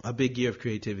a big year of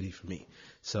creativity for me.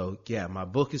 So yeah, my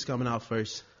book is coming out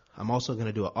first. I'm also going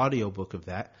to do an audio book of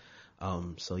that.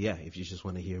 So yeah, if you just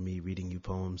want to hear me reading you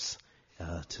poems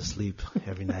to sleep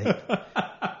every night,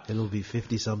 it'll be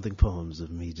 50-something poems of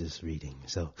me just reading.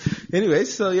 So anyway,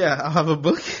 so yeah, I'll have a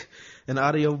book, an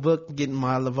audio book, getting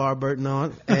my LeVar Burton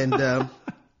on, and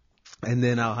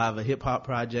then I'll have a hip hop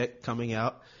project coming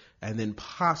out, and then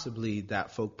possibly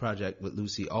that folk project with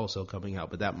Lucy also coming out.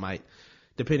 But that might,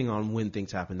 depending on when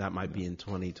things happen, that might be in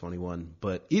 2021.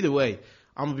 But either way,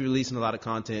 I'm going to be releasing a lot of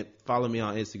content. Follow me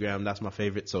on Instagram. That's my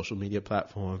favorite social media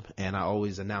platform. And I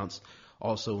always announce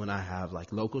also when I have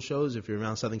like local shows, if you're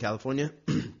around Southern California,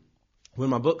 when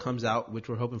my book comes out, which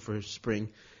we're hoping for spring,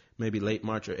 maybe late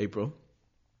March or April,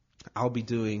 I'll be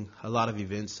doing a lot of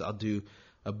events. I'll do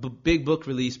a big book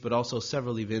release, but also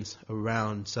several events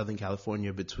around Southern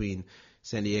California between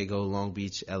San Diego, Long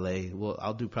Beach, LA. Well,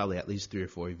 I'll do probably at least 3 or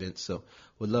 4 events. So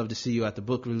would love to see you at the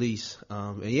book release.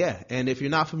 And if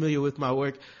you're not familiar with my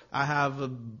work, I have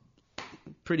a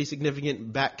pretty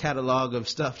significant back catalog of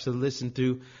stuff to listen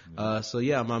to. So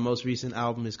yeah, my most recent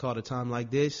album is called A Time Like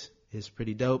This. It's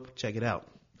pretty dope. Check it out.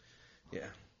 Yeah.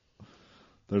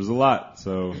 There's a lot,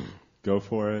 so go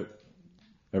for it.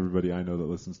 Everybody I know that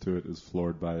listens to it is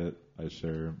floored by it. I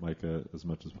share Micah as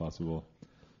much as possible.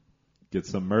 Get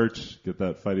some merch. Get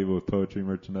that Fight Evil with Poetry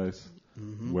merchandise.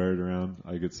 Mm-hmm. Wear it around.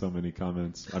 I get so many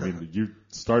comments. I mean, you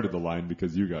started the line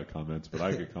because you got comments, but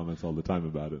I get comments all the time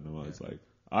about it. And I'm always like,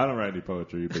 I don't write any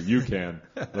poetry, but you can.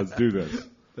 Let's do this.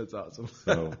 That's awesome.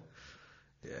 So,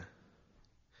 yeah.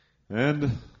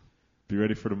 And be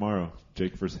ready for tomorrow.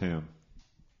 Jake versus Ham.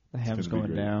 The Ham's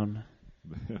going down.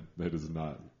 That is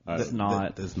not. That's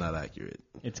not. That's not accurate.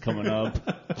 It's coming up.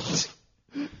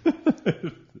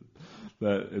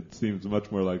 That it seems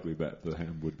much more likely that the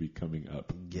Ham would be coming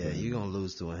up. Yeah, you're going to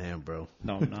lose to a Ham, bro.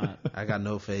 No, I'm not. I got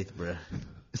no faith, bro.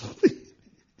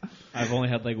 I've only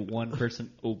had like one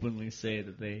person openly say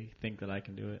that they think that I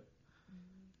can do it.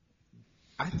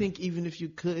 I think even if you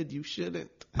could, you shouldn't.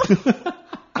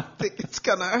 I think it's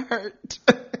going to hurt.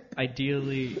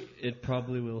 Ideally, it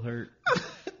probably will hurt.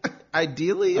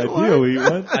 Ideally,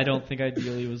 what? I don't think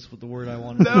ideally was the word I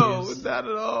wanted to use. No, not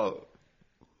at all.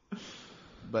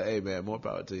 But hey, man, more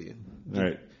power to you. All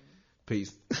right.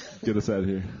 Peace. Get us out of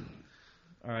here.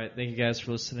 All right. Thank you guys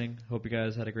for listening. Hope you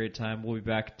guys had a great time. We'll be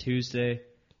back Tuesday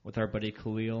with our buddy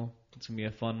Khalil. It's going to be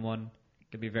a fun one.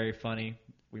 It's going to be very funny.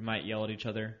 We might yell at each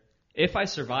other. If I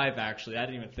survive, actually, I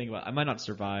didn't even think about it. I might not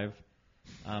survive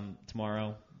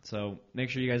tomorrow. So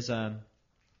make sure you guys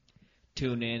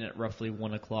tune in at roughly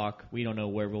 1 o'clock. We don't know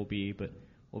where we'll be, but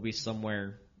we'll be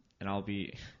somewhere, and I'll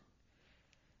be...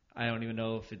 I don't even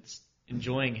know if it's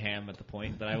enjoying ham at the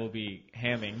point, but I will be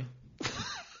hamming.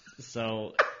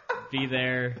 So be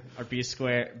there or be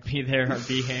square. Be there or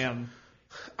be ham.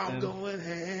 I'm going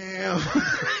ham.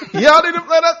 Y'all need to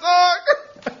play that song.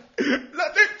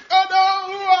 Let it go.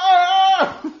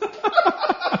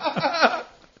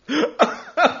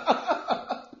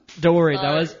 Don't worry,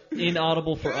 that was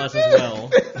inaudible for us as well.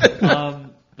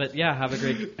 But yeah, have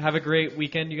a great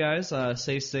weekend, you guys.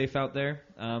 Stay safe out there.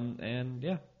 And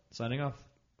yeah, signing off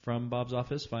from Bob's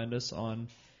office. Find us on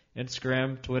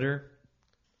Instagram, Twitter,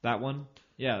 that one.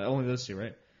 Yeah, only those 2,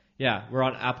 right? Yeah, we're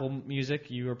on Apple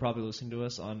Music. You are probably listening to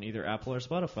us on either Apple or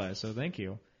Spotify, so thank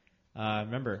you.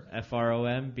 Remember,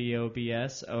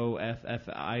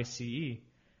 FROMBOBSOFFICE.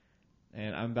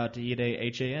 And I'm about to eat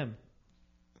a HAM.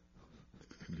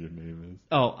 Your name is?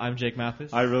 Oh, I'm Jake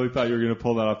Mathis. I really thought you were going to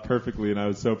pull that off perfectly, and I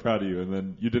was so proud of you. And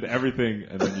then you did everything,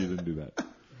 and then you didn't do that.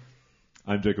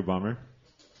 I'm Jacob Bomber.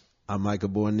 I'm Micah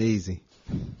Bourne.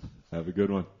 Have a good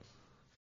one.